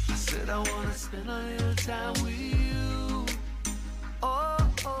 I said I wanna spend a little time with you. Oh,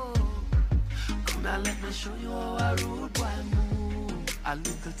 oh. Come now, let me show you how I rude boy move. A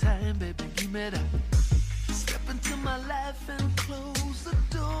little time, baby, give me that. Step into my life and close the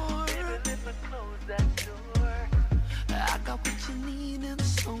door. Baby, let me close that door. I got what you need and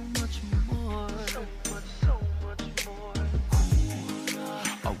so much more. So much more.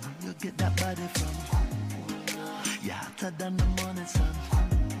 Oh, where you get that body from? You're hotter than the morning sun.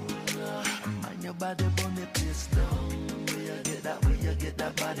 Mind your body burn the place down. Where you get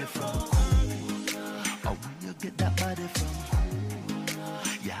that body from? Oh, where you get that body from?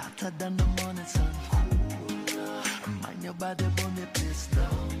 You're hotter than the morning sun. Mind your body burn the place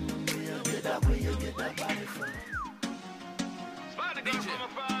down. Where you get that body from? DJ.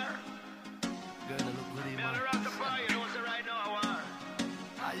 Girl, look good in man. You know say right now I want.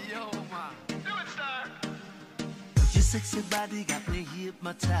 Ayo, man. Do it, star. Your sexy body got me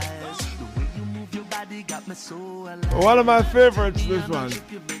hypnotized. The way you move your body got me so alive. One of my favorites, this one.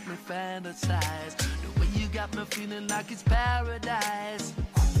 You make me fantasize. The way you got me feeling like it's paradise.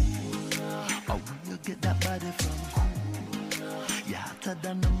 Oh, where you get that body from? You're hotter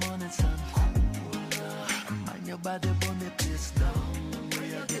than the morning sun. Mind your body burn the place down. Where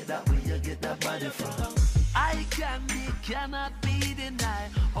you get that body from? I cannot be denied.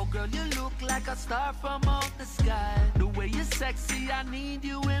 Oh girl, you look like a star from out the sky. The way you're sexy, I need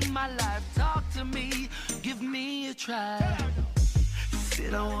you in my life. Talk to me, give me a try.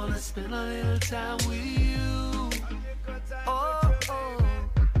 Said I wanna spend a little time with you. Oh, oh.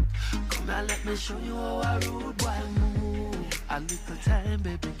 Come now, let me show you how I rude boy move. A little time,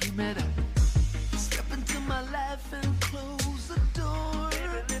 baby, give me that. Step into my life and close the door.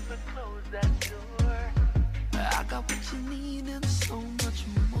 Baby, let me close that door. I got what you need and so much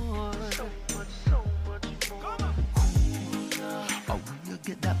more. So much more. Oh, where you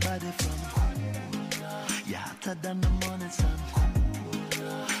get that body from? You're hotter than the morning sun.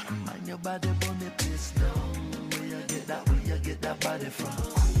 Mind your body burn the place down. Where you get that body from?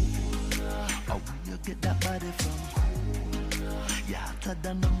 Oh, where you get that body from? You're hotter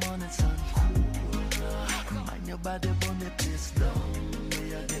than the morning sun. your body bunny place down.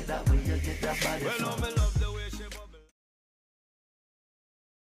 Where you get that body Well, from? no, me love the way she bubble.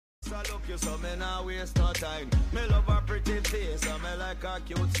 So look you so me nah waste no time. Me love her pretty face and me like her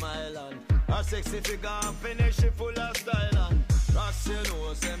cute smile and her sexy figure and finish she full of style and trust you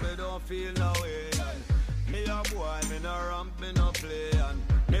know say me don't feel no way and me a boy, me no ramp, me no play and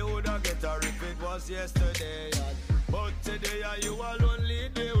me woulda get her if it was yesterday and but today you alone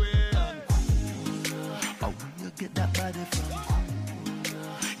lead the way and oh, where you get that body from?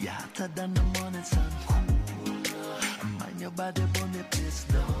 You're hotter than the morning sun. Mind your body bunny place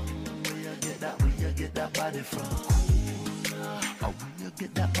down. Where you get that body from? Oh, where you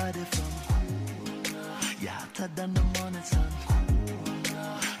get that body from? You're hotter than the morning sun.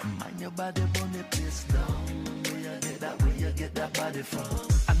 Mind your body bunny place down. Where you get that body from?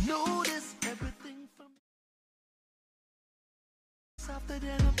 I notice everything from softer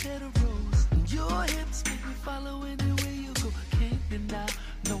than a bed of rose. Your hips make me follow anywhere you go. Can't deny,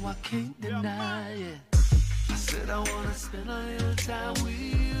 no I can't deny it. I said I wanna spend a little time with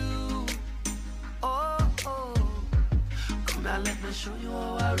you. Oh, oh. Come now, let me show you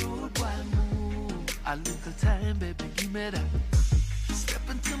how I rude boy move. A little time, baby, give me that. Step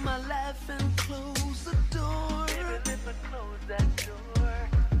into my life and close the door. Baby, let me close that door.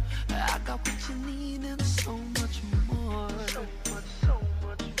 I got what you need and so much more. So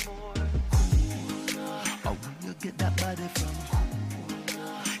much more. Oh, where you get that body from?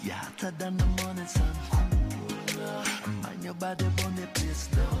 You're hotter than the morning sun. Mind your body bunny place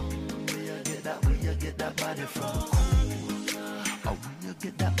down. Where you get that body from? Oh, where you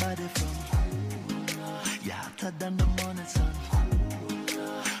get that body from? You're hotter than the morning sun.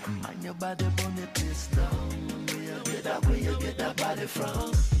 Mind your body bunny place down. Where you get that body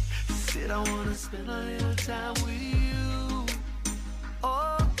from? Said I wanna spend a little time with you.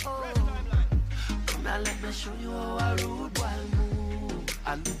 Oh, oh. Come now, let me show you how I rude boy move.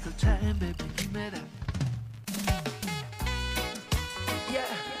 A little time, baby, give me that. Yeah,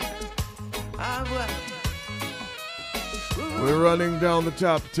 We're running down the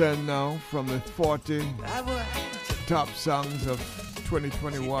top 10 now from the 40 top songs of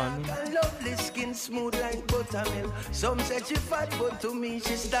 2021. Lovely skin smooth like buttermilk. Some said she fat, but to me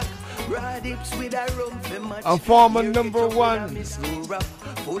she stuck. Raw dips with a rum for much. A former number one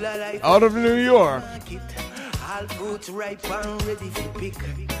out of New York. All fruits ripe and ready for pick.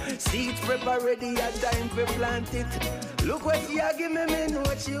 Seeds prepare ready, a time for plant it. Look what you are giving me, know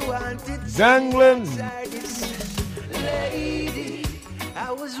what you want it. Dangling. Lady,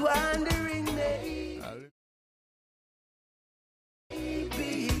 I was wondering, maybe.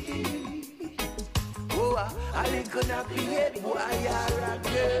 Oh, I could not be it, why you're a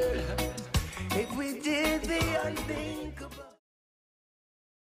girl. If we did the unthinkable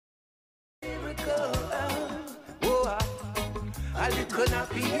miracle. Oh, I could not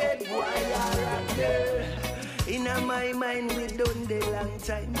be it, why you're a girl. In my mind, we done the long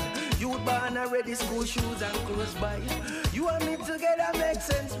time. You born already, school shoes and clothes by. You and me together make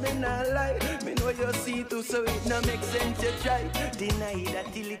sense, me not lie. Me know you see too, so it no make sense you try. Deny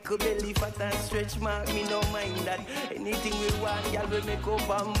that the little belly fat and stretch mark, me no mind that. Anything we want, y'all will make up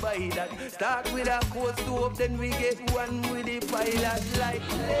and buy that. Start with a cold stove, then we get one with the pilot. Like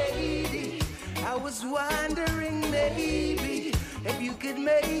lady, I was wondering maybe if you could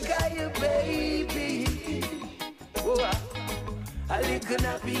make her your baby. Oh, I could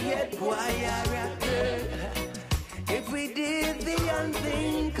not be yet, why you're a girl. If we did the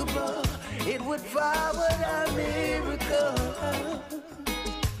unthinkable, it would forward a miracle.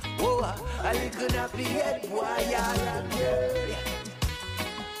 Oh, I could not be yet, why you're a girl.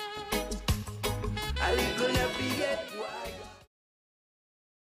 I could not be yet, why.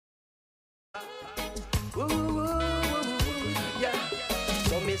 Yeah.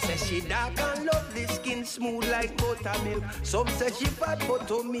 Some say she dark and lovely, skin smooth like buttermilk. Some say she fat, but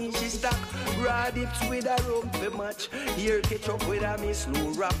to me she stuck. Raw dips with a rum for match. Here ketchup with a me slow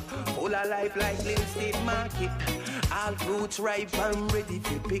rap. Full of life like Linstead Market. All fruits ripe and ready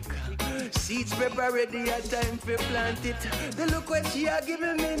to pick. Seeds prepare ready, a time for plant it. The look what she a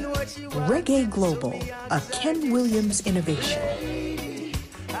giving me, know what she want. Reggae Global, a Ken Williams innovation. Lady,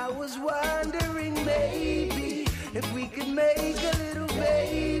 I was wondering maybe if we could make a little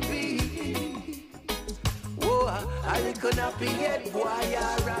baby. Oh, I could not be yet, boy,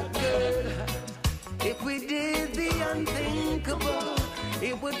 you're a girl. If we did the unthinkable,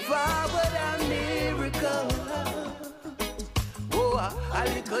 it would forward a miracle. Oh,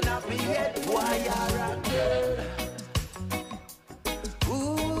 I could not be yet, boy, you're a girl.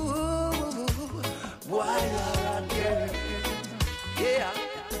 Ooh, boy, you're a girl. Yeah.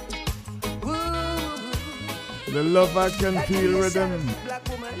 The love I can feel with them. Black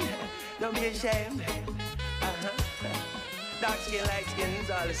woman, don't be ashamed. Dark skin, light skin, it's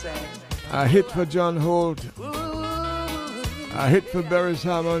all the same. A hit for John Holt. A hit for Barry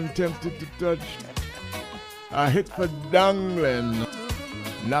Hammond, Tempted to Touch. A hit for Danglin.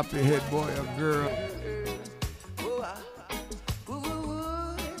 Nappy head boy or girl.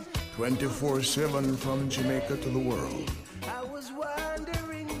 24/7 from Jamaica to the world. I was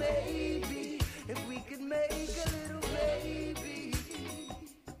wondering maybe if we could make a little baby.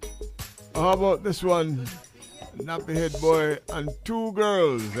 How about this one? Nappy head boy and two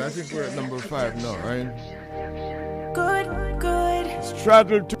girls. I think we're at number 5 now, right? Good.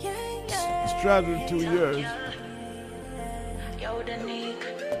 Straddled 2 years.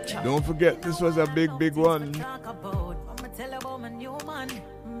 Don't forget, this was a big one.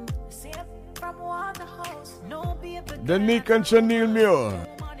 Danique and Chanel Muir.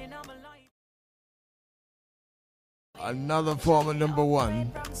 Another former number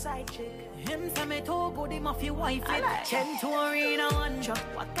 1. Him say me too good, him off your wife. Chen to arena one drop.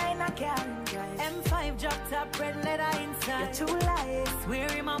 What kind of car drive? M5 drop top, red leather inside. You're too light. Swear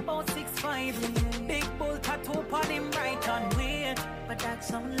him about 6'5". Big bull tattoo on him right on weird. But that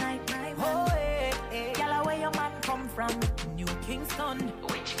sound like my man. Oh, hey. Yalla, where your man come from? New Kingston.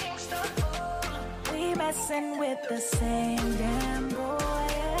 Which Kingston? We messing with the same damn boy.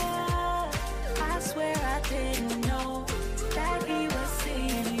 Yeah. I swear I didn't know that he was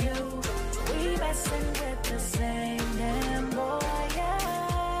seeing you. We messing with the same damn boy,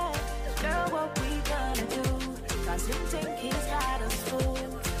 yeah. Girl, what we gonna do? Cause him think he's got us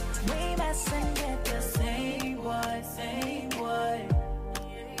fooled. We messing with the same boy.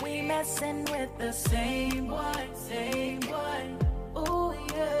 We messing with the same boy. Ooh,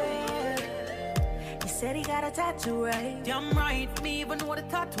 yeah. He said he got a tattoo, right? Damn right, me even know the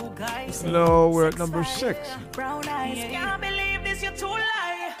tattoo guy. No, we're at number 6. Brown eyes, can't believe this, you're too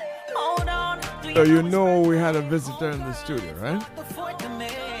lie. Hold on. So you know we had a visitor in the studio, right?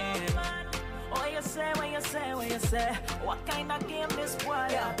 What you say? What kind of game this boy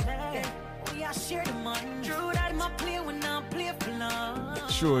play? We are share the man. True that my play when I play for long.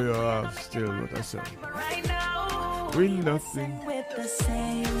 Sure you have still what I said. Right now, we nothing. With the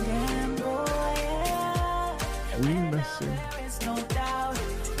same damn boy, yeah. We messing. There is no doubt.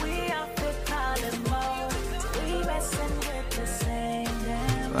 We have to call him out. We messing with the same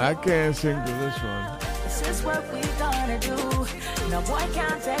damn boy. I can't sing to this one. This is what we gonna do. No boy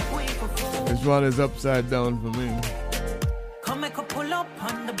can't take we for fool. This one is upside down for me. Come make a pull up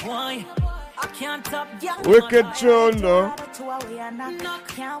on the boy. I can't stop young. Wicked tune though.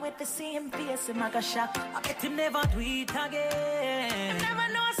 Can't wait to see him face him like a shock. I bet him never do it again. Never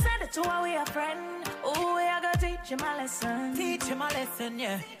know I said it to our way a friend. Oh, I gotta teach him a lesson. Teach him a lesson,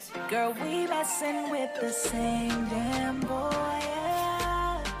 yeah. Girl, we messing with the same damn boy,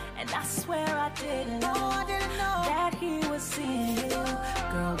 yeah. And I swear I didn't know that he was seeing you.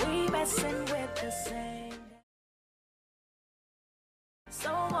 Girl, we messing with the same.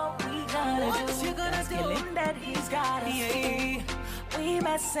 So what we gonna do? What you gonna do? Him that he's got us. Yeah. We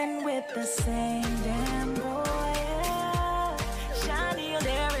messing with the same damn boy, yeah. Shiny,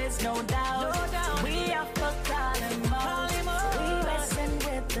 there is no doubt. We have to call him out. We messing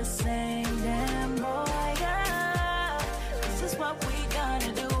with the same damn boy, yeah. This is what we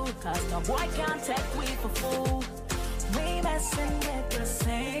gonna do. Cause no boy can't take we for fool. We messing with the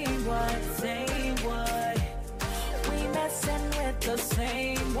same boy. We messing with the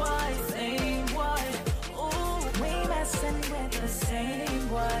same boy. Ooh, we messing with the same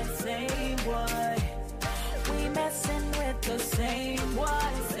boy. We messing with the same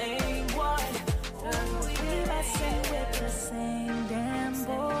boy. Ooh, we messing with the same damn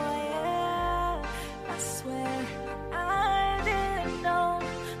boy. Yeah. I swear I didn't know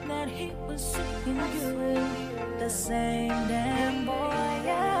that he was seeing you. The same damn boy.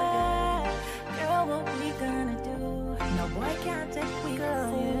 Yeah. Girl, what we gonna do? No boy can't take we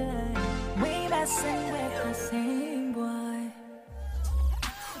girl. We messing with the same boy.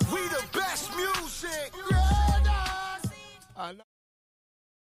 We the best music.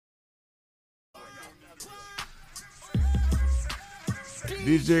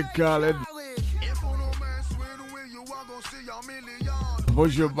 DJ Khaled,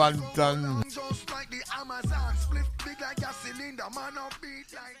 Buju Banton, Just like the Amazon, split big like a cylinder, man up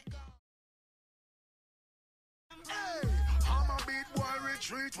beat like. Hey, I'm a beat boy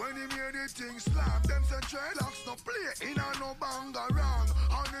retreat when he made the thing slap. Them say dreadlocks no play in a no bang around.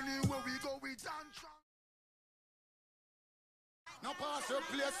 And anywhere we go we dance. No pass your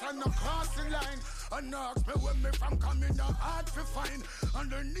place and no crossing line. And ask me when me from coming no hard to find. And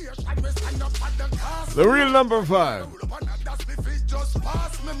the nation me stand up at the cast. The real number 5. That's me fit just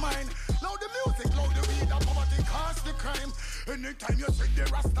pass me mind. Now the music, now the weed, the poverty cause the crime. Anytime you see the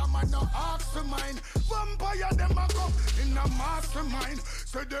Rasta man, no ask for mine. Vampire them a come in a mastermind.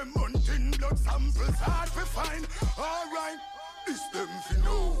 Say them hunting blood samples hard to find. Alright, this them fi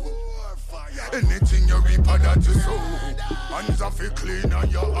know. Anything you reap that you sow. Hands are fi clean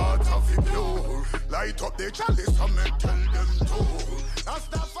and your heart are fi pure. Light up the chalice and me tell them to. That's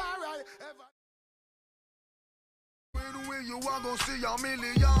the far right. Where you are gonna see a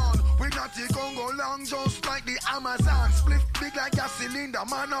million. We not the Congo long just like the Amazon. Split big like a cylinder,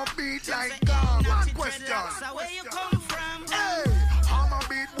 man up beat like gun. One question. Where you come from? Hey, I'm a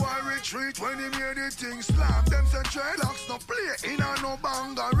beat boy retreat when he made the thing slap. Them say dreadlocks no play in a no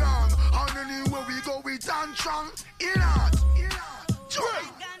banga wrong. And anywhere we go we dance strong. In out.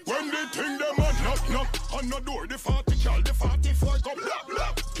 When they think them a knock on the door, the 40 cal, the 44 come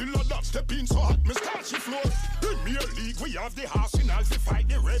lap. Killer that step in so hot, me starchy floor. Premier League, we have the arsenal to fight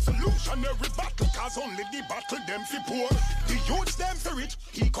the revolutionary battle. Cause only the battle them fi poor. The youths them fi rich,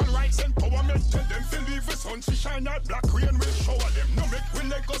 equal rights empowerment. Tell them fi leave the sun to shine out black rain will shower them. No make we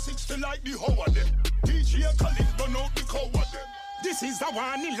Lego 60 like the hoe of them. DJ Khalid burn out the cow of them. This is the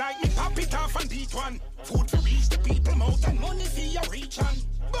one in like me pop it off and beat one. Food to reach the people mouth and money for your reach on.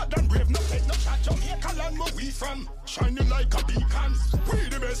 But I'm brave, no take no shot, Jamaica land where we from. Shining like a beacon. We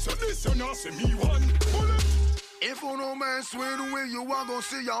the best, so listen, you see me one. Bullet. If you no mess with the way you are gonna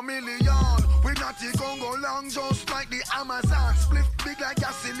see a million. We not the Congo long just like the Amazon. Split big like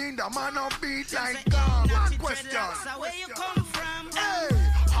a cylinder, man up beat like gun. One question. Where you come from? Hey,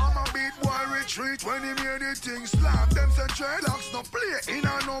 I'm a beat boy retreat when he made the thing slap. Them say dreadlocks no play in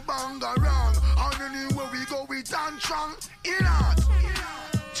a no banga wrong. And anywhere we go we dance strong. In out.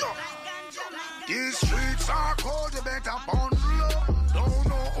 These streets are cold, you better bundle up. Don't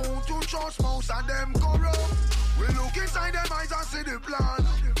know who to trust, most of them corrupt. We look inside them eyes and see the plan.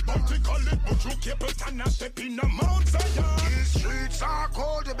 Bounty call it, but you keep it and a step in the Mount Zion. These streets are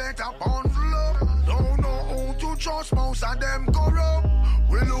cold, you better bundle up. Don't know who to trust, most of them corrupt.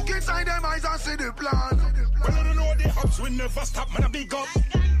 We look inside them eyes and see the plan. Well, I don't know the hubs will never stop, man, a big up.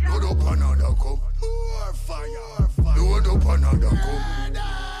 Load up another cup. More fire. Load up another cup.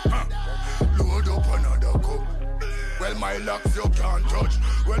 Load up another cup. Well, my locks you can't touch.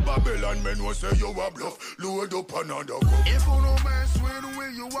 Well, Babylon men will say you a bluff. Load up another cup. If you no mess with we,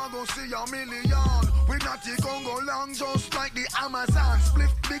 you are gonna see a million. We not the Congo long just like the Amazon. Split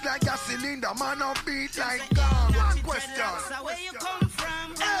big like a cylinder, man up beat like gun. One question. Where you come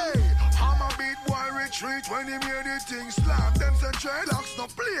from? Hey, I'm a beat boy retreat when he made the thing slap. Them say dreadlocks no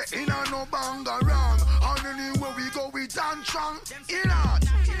play in a no banga wrong. And anywhere we go we dance strong. In out.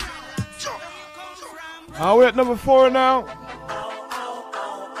 We're at number 4 now.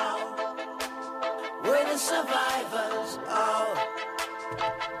 We're the survivors.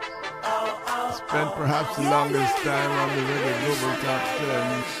 Spent perhaps the longest time on the Reggae Global Top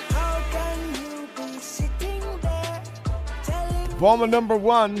 10. How can you be sitting there telling Former number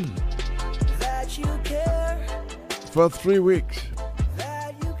 1 that you care, for 3 weeks.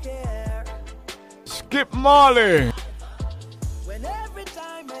 that you care? Skip Marley. When every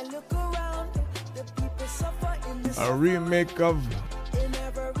time I look around, the people suffer in this A remake of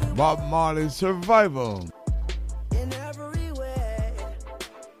Bob Marley's Survival. in every way.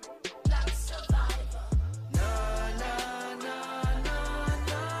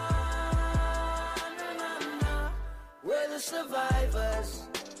 We're the survivors.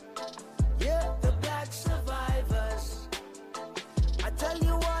 Yeah, the black survivors. I tell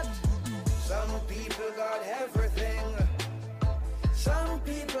you what, some people got everything. Some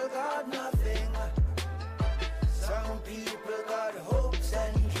people got nothing. Some people got hopes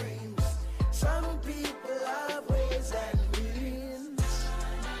and dreams. Some people have ways and means.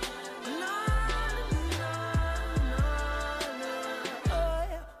 Oh,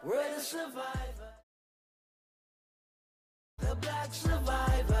 yeah. We're the survivors. The black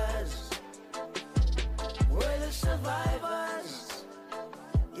survivors. We're the survivors.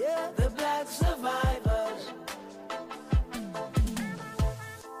 Yeah, the black survivors.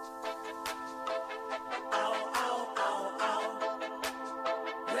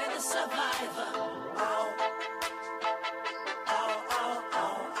 We're the survivor.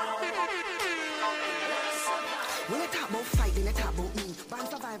 When you talk about fighting, you talk about me. Born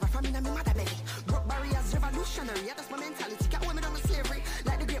survivor from in my mother belly. Broke barriers, revolutionary. Yeah, that's my mentality. Can't hold me down with slavery.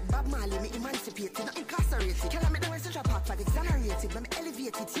 Like the great Bob Marley, me emancipated, not incarcerated. Can I make the rest of your part? suffered, exonerated, when me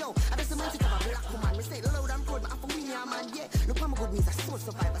elevated, yo. I just want to have a black woman. Me say loud and proud, but I'm from Winnie, man, yeah. Look how my good means a soul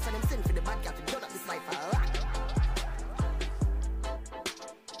survivor, so them send for the bad guy to done up this life.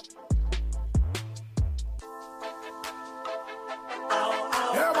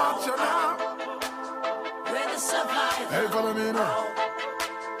 Yeah, watch you now. We're the survivors. Hey, follow me now.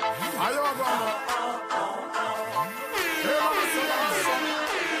 Are you going?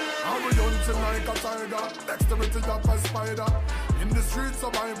 Like a tiger, dexterity like a spider. In the street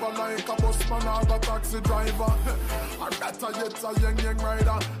survivor like a busman or a taxi driver. I better yet a yang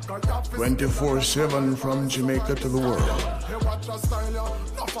rider. 24/7 from Jamaica to the world. Hey, watch a style ya.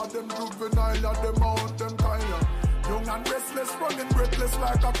 Enough of them juvenile ya. Them out them kind ya. Young and restless, running breathless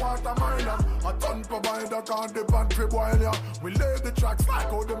like a quarter mile. A ton provider can't depend for boil ya. We lay the tracks like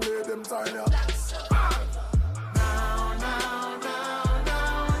how them lay them tile ya.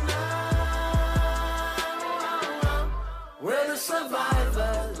 We're the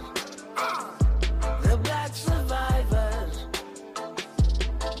survivors, the black survivors.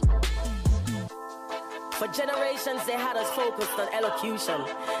 For generations they had us focused on elocution.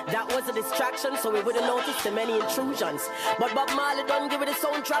 That was a distraction, so we wouldn't notice the many intrusions. But Bob Marley done give it a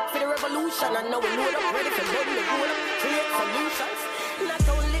soundtrack for the revolution. And now we load up, ready for burn the road up, create solutions. Not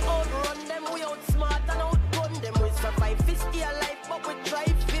only outrun them, we outsmart and outgun them. We survive 50 alive, but we try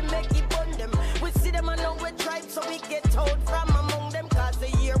to make it bun them. We see them and now we tribe, so we get out from among them. Cause the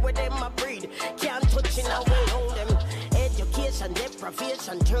year with them a breed can't touch in our way on them. Education,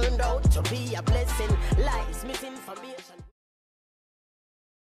 deprivation turned out to be a blessing. Lies, misinformation.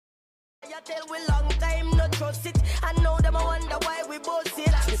 You tell we long time not trust it. I know them I wonder why we both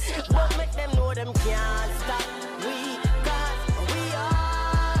it. But make them know them can't stop we, cause we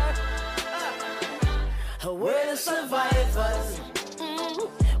are we're the survivors.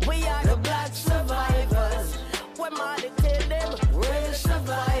 We are the black survivors. When Marley tell them we're the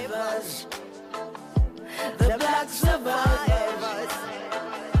survivors, the black survivors.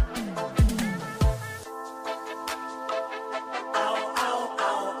 Ow, ow,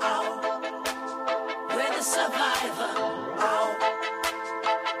 ow, ow. We're the survivor. Ow,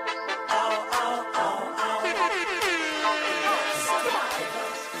 ow, ow, ow, ow.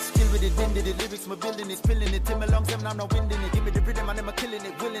 Skill with it, bend it, the lyrics, my building it, spilling it. Till my lungs, them now not winding it. Give me the rhythm and I'm killing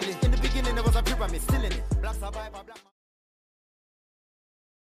it, willingly. In the beginning, there was a pyramid, still in it. Black survivor, black.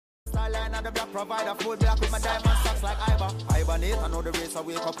 Styline and the black provider, full black with my diamond socks like Iba. Hibernate, I know the race, I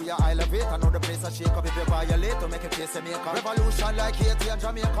wake up with your elevate. I know the place I shake up if you violate to make a case of maker. Revolution like Haiti and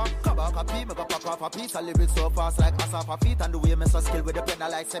Jamaica. Come back a pee, me go pack off a piece. I lyrics so fast like cassava feet. And the way me so skill with the pen, I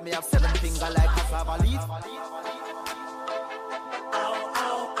like say me have 7 finger like cassava leaf. Ow,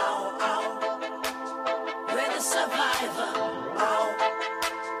 ow, ow, ow. We're the survivor. Ow.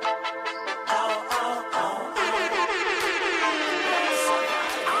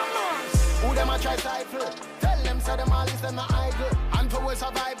 Try stifle. Tell them say them all is them not idle. And for we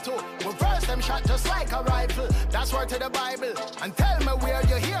survive too. We first them shot just like a rifle. That's word to the Bible. And tell me where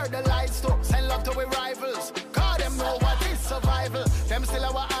you hear the lights to. Send love to we rivals. Cause them know what is survival. Them still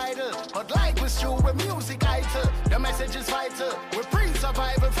our idol. But like we stew with music idle. The message is vital. We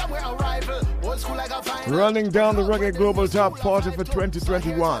pre-survival from our arrival. Old school like a final. Running down the Reggae Global Top 40 for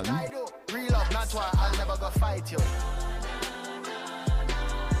 2021. Real up, not why I'll never go fight you.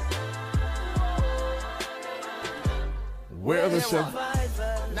 We're the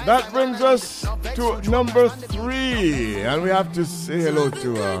survivors. That brings us to number 3. And we have to say hello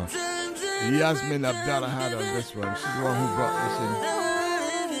to Yasmin Abdallah had on this one. She's the one who brought this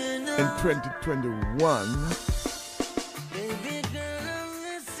in 2021.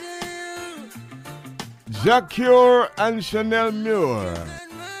 Jacure and Chanel Muir.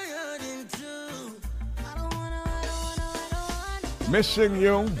 Missing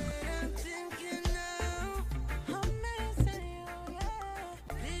You.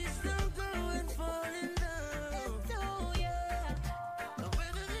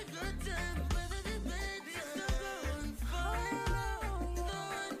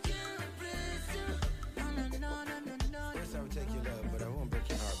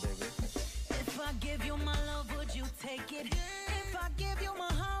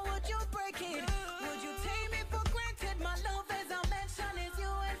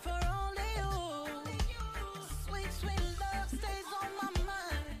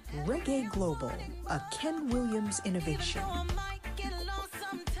 Reggae Global, a Ken Williams innovation.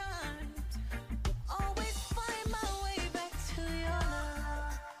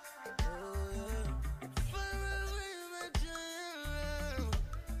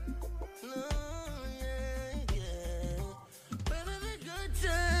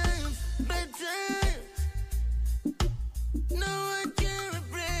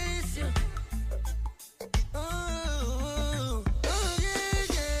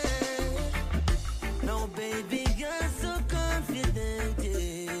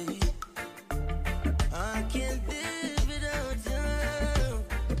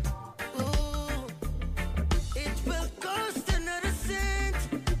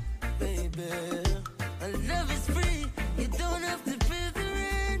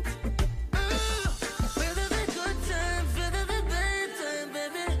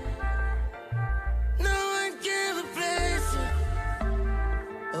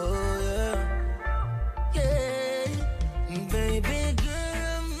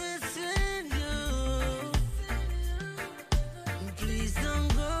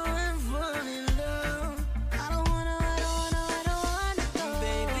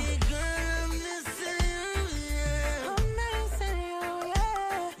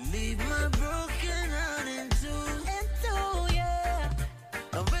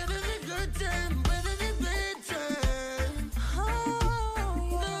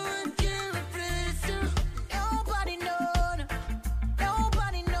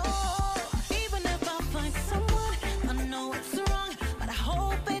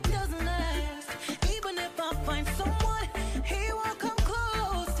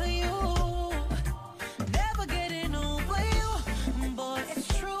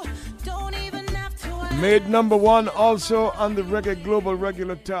 Made number 1 also on the Reggae Global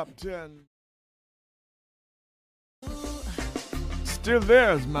regular top 10. Still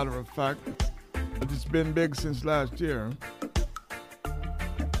there, as a matter of fact. But it's been big since last year.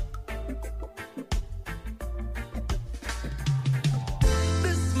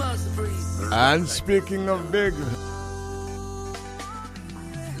 And speaking of big,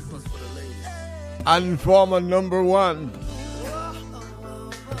 and former number 1,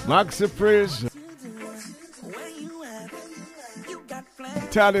 Maxi Priest,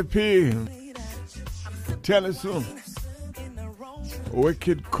 Taddy P, Tennessee,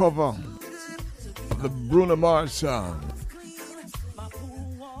 wicked cover of the Bruno Mars song.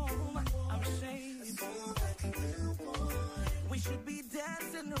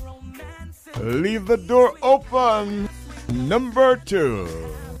 Leave the door open, number 2.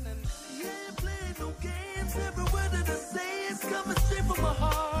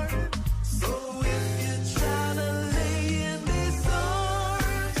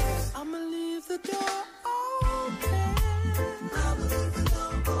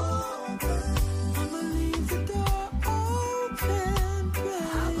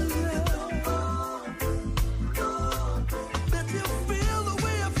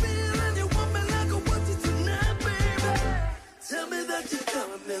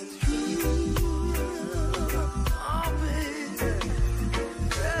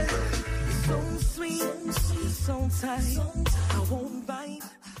 I won't bite.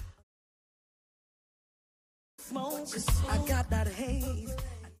 Smoke, I got that haze.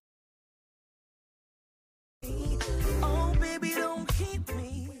 Oh, baby, don't keep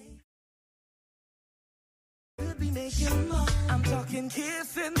me. Could be making love. I'm talking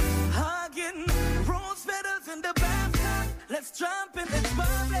kissing, hugging, rose petals in the bathtub. Let's jump in this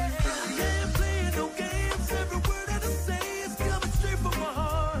bubble. Yeah, playing no games. Every word that I say is coming straight from my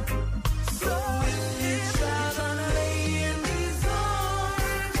heart. So if you're trying to lay in these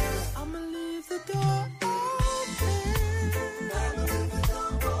arms, I'ma leave the door open. I'ma leave the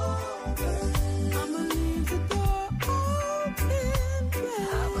door open. I'ma leave the door open.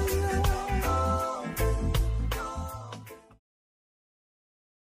 I'ma leave the door open.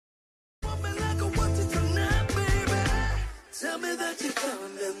 Want me like I want you tonight, baby. Tell me that you're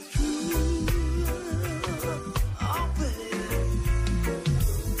coming through. Oh, baby.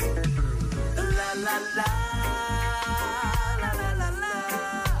 La la la. La la la la.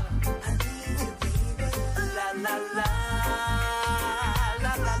 I need you, baby. La la la.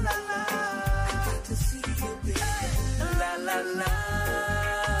 La la la la. I got to see you, baby. La la la.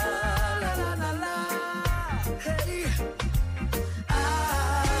 La la la la. Hey.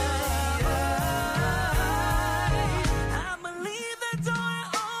 I'ma leave the door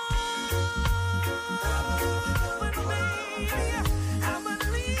open, baby. I'ma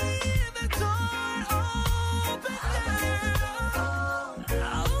leave the door open, girl.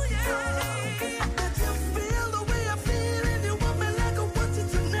 Oh, yeah. Let you feel the way I feel, and you want me like I want you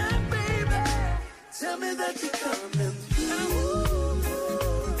tonight, baby. Tell me that you're coming through.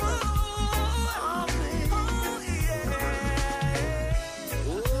 Oh, baby. Oh,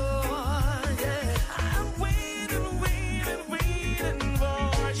 yeah. I'm waiting for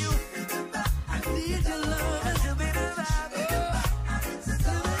you. I need your love and to be divided.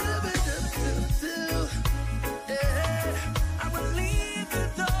 Yeah. I'ma leave the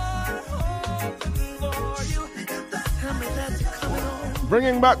door open for you. Tell me that you're coming home.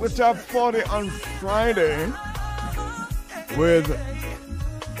 Bringing back the top 40 on Friday with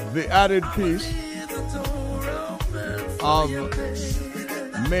the added piece of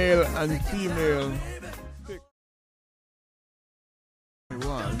male and female.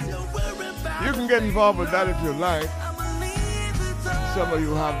 You can get involved with that if you like. Some of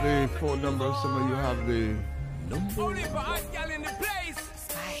you have the phone number, some of you have the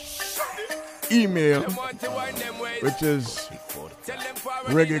email, which is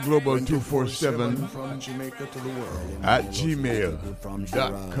reggaeglobal247 at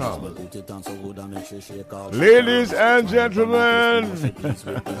gmail.com. Ladies and gentlemen,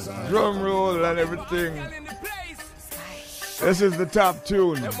 drum roll and everything. This is the top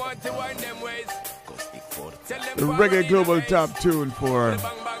tune, the Reggae Global top tune for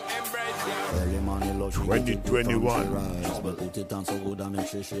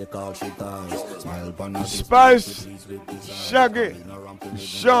 2021. Spice, Shaggy,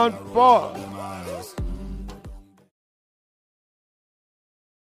 Sean Paul.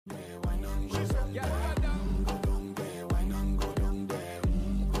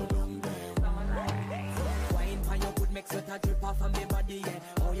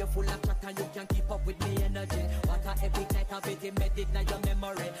 you're full of chat and you can keep up with me energy. What a epic night of it, embedded in your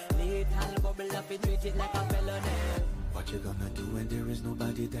memory. Lethal bubble up, it treat it like a felony. What you gonna do when there is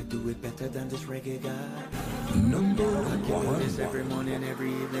nobody that do it better than this reggae guy? Number one. I can do this every morning,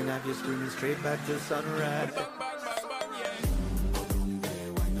 every evening. Have you screaming straight back to sunrise.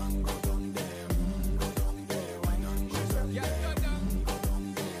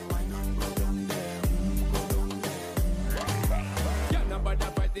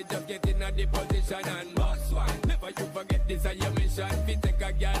 Just get in a the position and boss one. Never you forget this is your mission. Fi take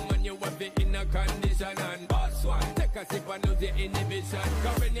a girl when you want it in a condition and boss one. Take a sip and lose your inhibition.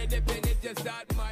 Cause when you dip in it, you start my